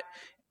don't get,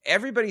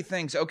 everybody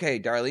thinks, okay,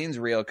 Darlene's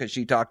real because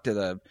she talked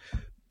to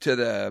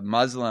the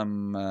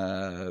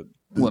Muslim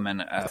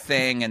woman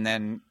thing, and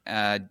then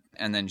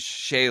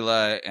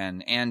Shayla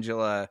and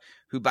Angela,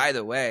 who, by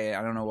the way,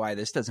 I don't know why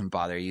this doesn't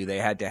bother you. They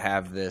had to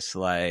have this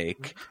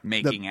like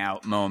making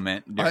out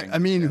moment. I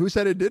mean, who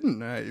said it didn't?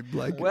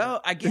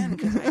 Well, again,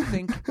 because I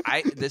think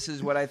this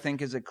is what I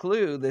think is a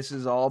clue. This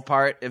is all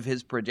part of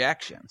his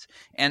projections,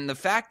 and the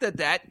fact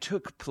that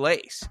took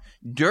place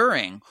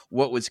during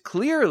what was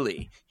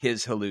clearly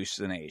his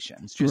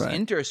hallucinations, just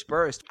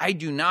interspersed. I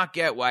do not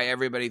get why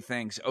everybody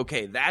thinks,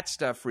 okay, that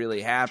stuff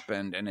really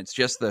happened, and it's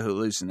just the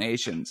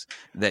hallucinations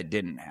that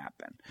didn't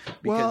happen,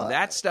 because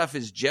that stuff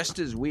is just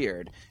as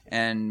weird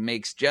and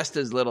makes just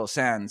as little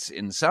sense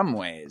in some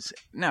ways.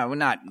 No,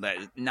 not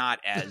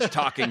as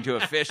talking to a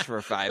fish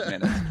for 5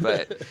 minutes,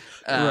 but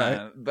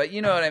but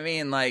you know what I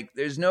mean? Like,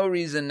 there's no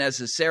reason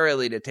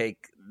necessarily to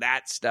take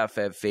that stuff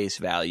at face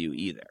value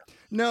either.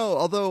 No,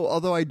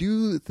 although I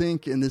do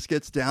think, and this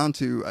gets down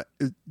to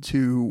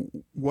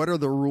what are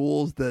the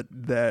rules that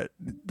the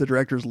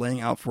director's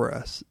laying out for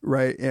us,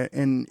 right?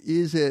 And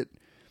is it?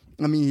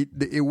 I mean,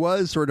 it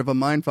was sort of a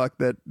mindfuck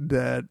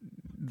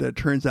that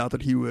turns out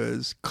that he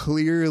was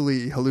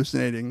clearly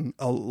hallucinating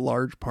a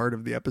large part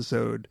of the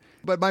episode.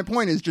 But my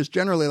point is just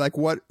generally like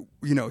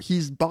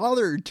he's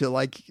bothered to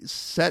like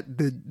set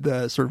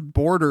the sort of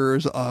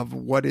borders of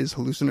what is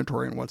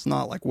hallucinatory and what's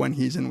not, like when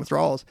he's in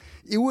withdrawals.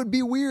 It would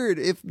be weird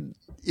if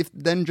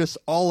then just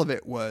all of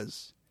it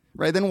was,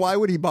 right? Then why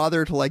would he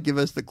bother to like give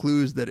us the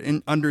clues that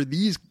under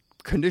these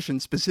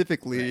conditions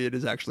specifically it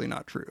is actually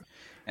not true?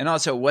 And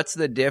also, what's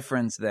the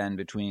difference then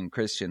between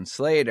Christian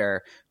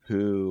Slater,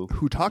 who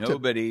talked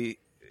nobody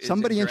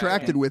somebody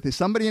interacted with,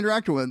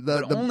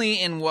 but only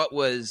in what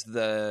was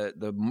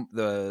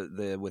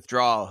the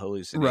withdrawal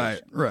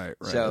hallucination, right.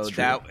 So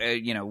that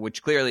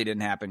which clearly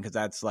didn't happen because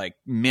that's like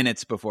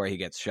minutes before he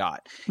gets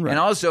shot, and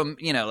also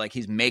like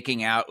he's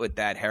making out with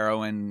that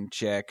heroin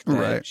chick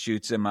that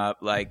shoots him up.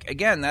 Like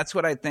again, that's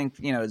what I think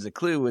is a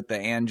clue with the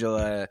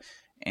Angela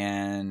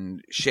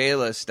and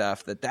Shayla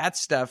stuff, that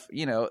stuff,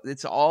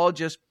 it's all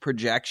just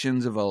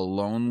projections of a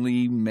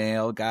lonely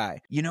male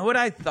guy. You know what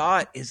I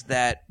thought is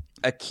that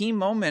a key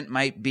moment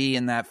might be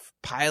in that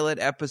pilot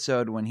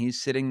episode when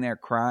he's sitting there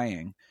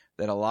crying,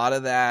 that a lot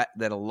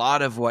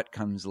of what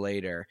comes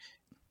later,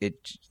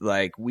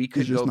 we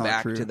could go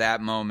back to that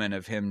moment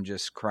of him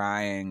just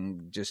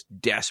crying, just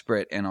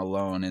desperate and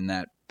alone in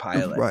that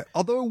pilot. Right.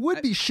 Although it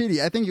would be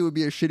shitty. I think it would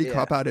be a shitty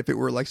cop out if it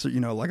were like,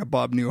 like a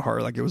Bob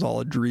Newhart, like it was all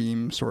a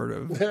dream sort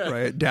of,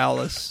 right?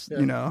 Dallas, it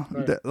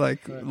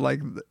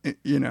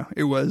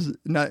was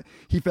not,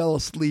 he fell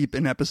asleep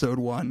in episode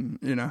 1,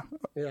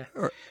 Yeah.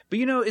 But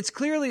it's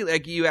clearly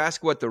like you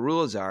ask what the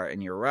rules are,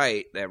 and you're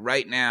right that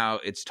right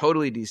now it's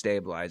totally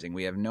destabilizing.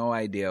 We have no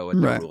idea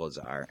what the rules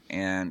are,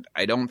 and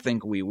I don't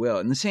think we will.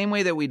 In the same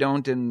way that we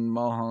don't in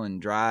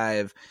Mulholland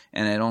Drive,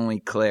 and it only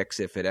clicks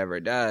if it ever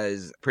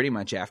does, pretty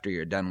much after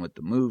you're done with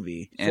the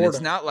movie. And it's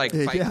not like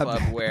Fight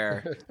Club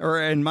where, or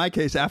in my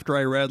case, after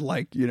I read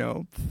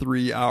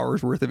 3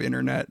 hours worth of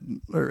internet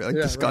or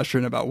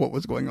discussion about what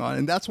was going on.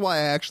 And that's why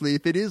I actually,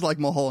 if it is like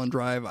Mulholland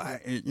Drive,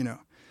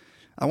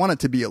 I want it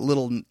to be a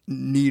little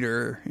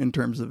neater in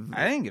terms of.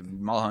 I think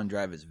Mulholland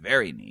Drive is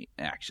very neat,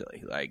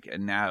 actually.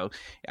 And now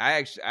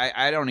I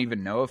don't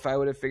even know if I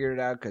would have figured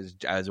it out because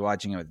I was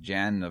watching it with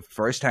Jen the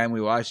first time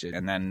we watched it,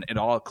 and then it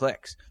all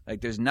clicks.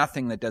 Like there's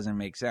nothing that doesn't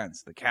make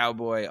sense. The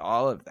cowboy,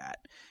 all of that,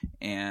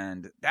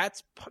 and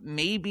that's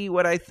maybe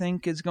what I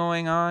think is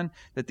going on.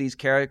 That these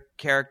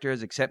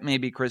characters, except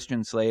maybe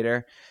Christian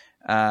Slater,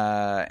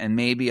 and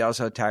maybe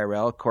also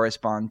Tyrell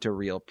correspond to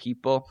real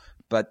people,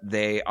 but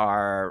they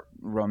are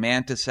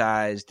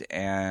romanticized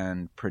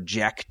and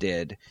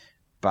projected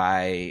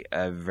by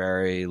a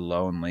very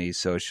lonely,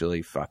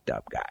 socially fucked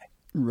up guy.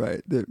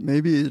 Right. That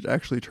maybe it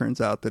actually turns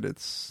out that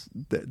it's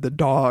the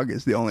dog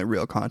is the only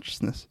real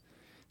consciousness.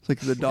 It's like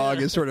the dog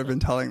has sort of been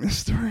telling this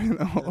story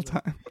the whole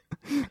time.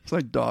 It's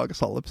like dog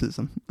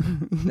solipsism.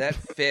 That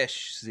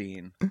fish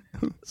scene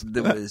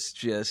that was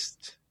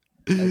just,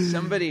 as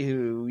somebody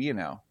who,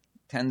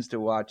 tends to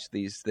watch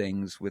these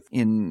things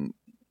in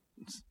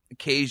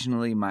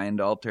occasionally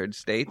mind-altered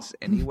states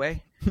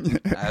anyway.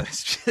 I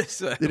was just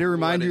Did it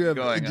remind you of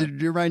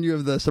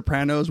The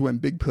Sopranos when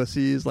Big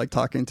Pussy is like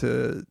talking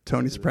to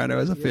Tony Soprano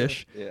as a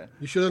fish? Yeah.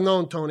 You should have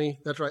known, Tony.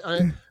 That's right.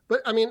 I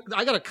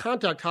got a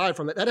contact high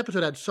from that. That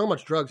episode had so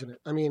much drugs in it.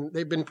 I mean,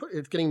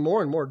 it's getting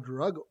more and more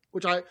drug,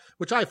 which I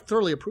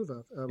thoroughly approve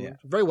of.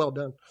 Very well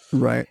done.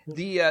 Right.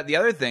 The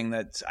other thing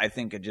that's, I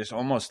think, it just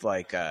almost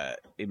like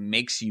it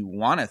makes you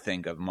want to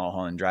think of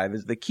Mulholland Drive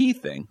is the key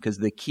thing, because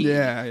the key.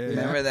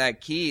 Remember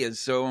that key is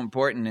so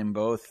important in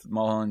both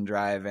Mulholland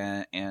Drive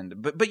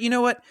but you know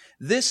what?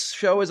 This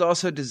show is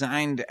also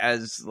designed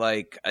as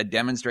like a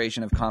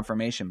demonstration of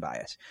confirmation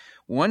bias.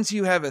 Once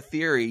you have a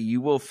theory,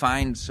 you will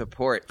find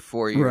support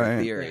for your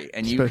theory,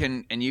 and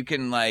you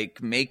can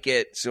like make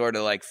it sort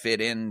of like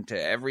fit into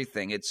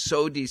everything. It's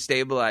so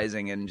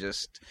destabilizing and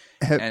just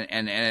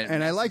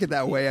and I like it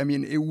that way. I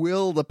mean,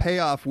 the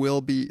payoff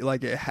will be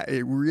like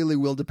it really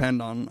will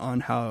depend on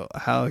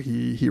how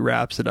he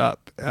wraps it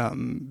up,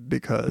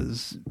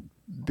 because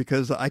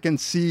I can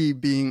see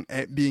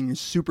being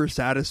super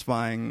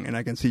satisfying, and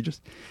I can see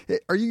just.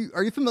 Are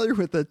you familiar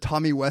with the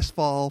Tommy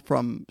Westphal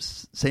from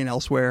St.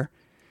 Elsewhere?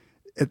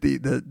 At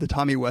the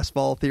Tommy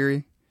Westphal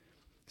theory.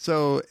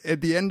 So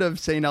at the end of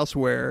St.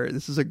 Elsewhere,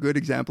 this is a good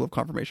example of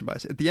confirmation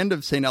bias. At the end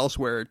of St.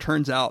 Elsewhere, it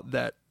turns out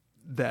that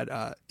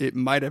it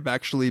might have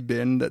actually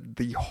been that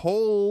the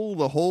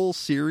whole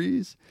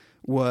series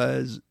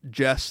was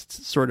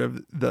just sort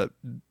of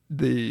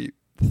the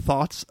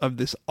thoughts of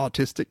this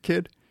autistic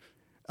kid.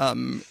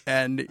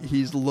 And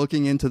he's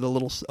looking into a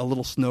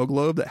little snow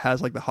globe that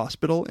has like the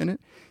hospital in it.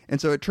 And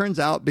so it turns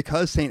out,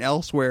 because St.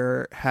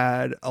 Elsewhere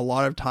had a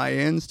lot of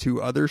tie-ins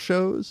to other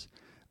shows,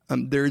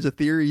 there's a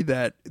theory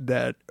that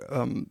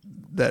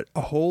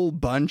a whole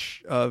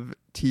bunch of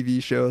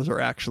TV shows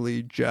are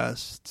actually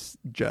just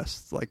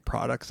like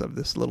products of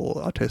this little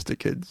autistic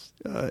kid's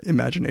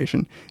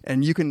imagination.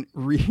 And you can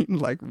read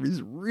like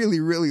these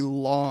really, really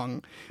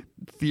long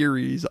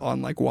theories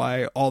on like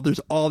why there's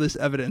all this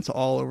evidence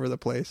all over the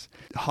place.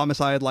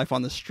 Homicide, Life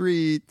on the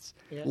Streets,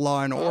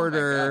 Law and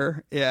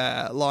Order,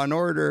 Law and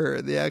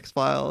Order, The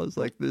X-Files,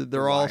 like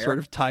they're all sort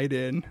of tied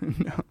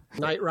in.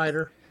 Knight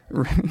Rider.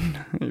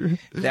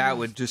 That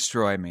would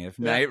destroy me if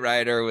Knight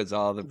Rider was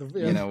all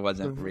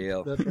wasn't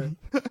real. That's right.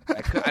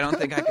 I don't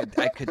think I could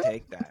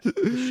take that.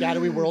 The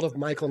shadowy world of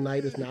Michael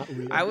Knight is not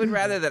real. I would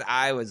rather that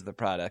I was the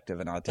product of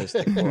an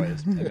autistic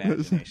boy's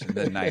imagination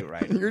than Knight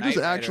Rider. You're just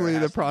actually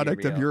the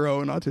product of your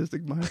own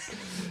autistic mind.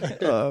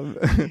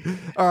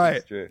 All right.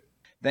 That's true.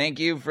 Thank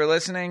you for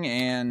listening,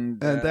 and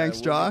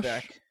thanks, Josh.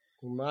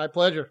 My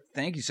pleasure.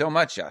 Thank you so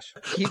much, Josh.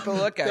 Keep a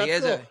lookout.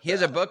 He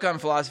has a book on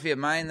philosophy of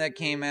mind that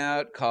came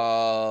out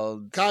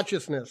called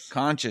Consciousness,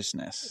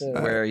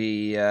 where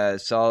he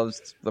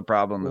solves the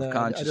problem of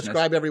consciousness. I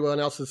describe everyone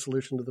else's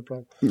solution to the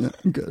problem. Yeah,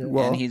 good. Yeah.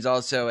 Well, and he's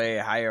also a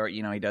higher,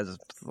 he does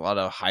a lot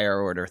of higher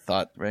order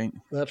thought, right?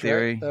 That's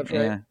theory. Right. That's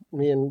right.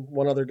 Me and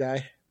one other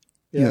guy.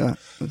 Yeah.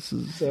 This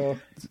is so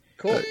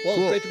cool. Well, cool.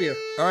 It's great to be here.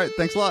 All right.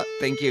 Thanks a lot.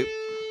 Thank you.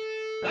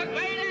 The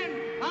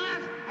Clayton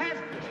boss has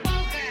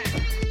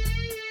spoken.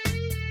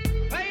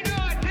 Pay no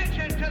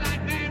attention to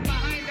that man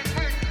behind the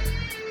curtain.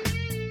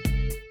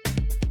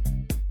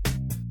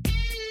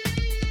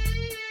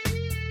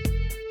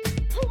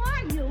 Who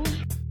are you?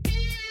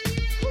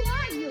 Who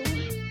are you?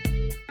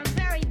 A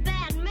very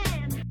bad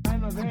man.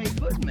 I'm a very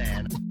good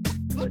man.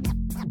 Good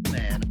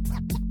man.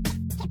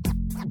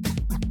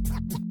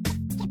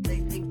 They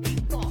think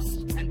deep thoughts,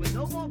 and with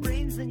no more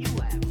brains than you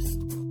have.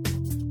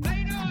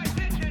 Pay no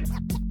attention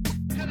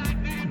to that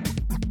man.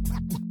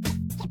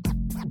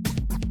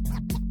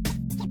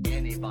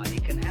 Anybody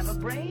can have a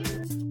brain.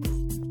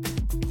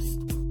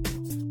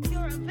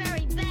 You're a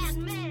very bad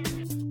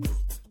man.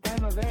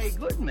 I'm a very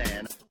good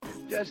man.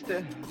 Just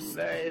a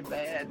very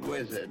bad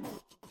wizard.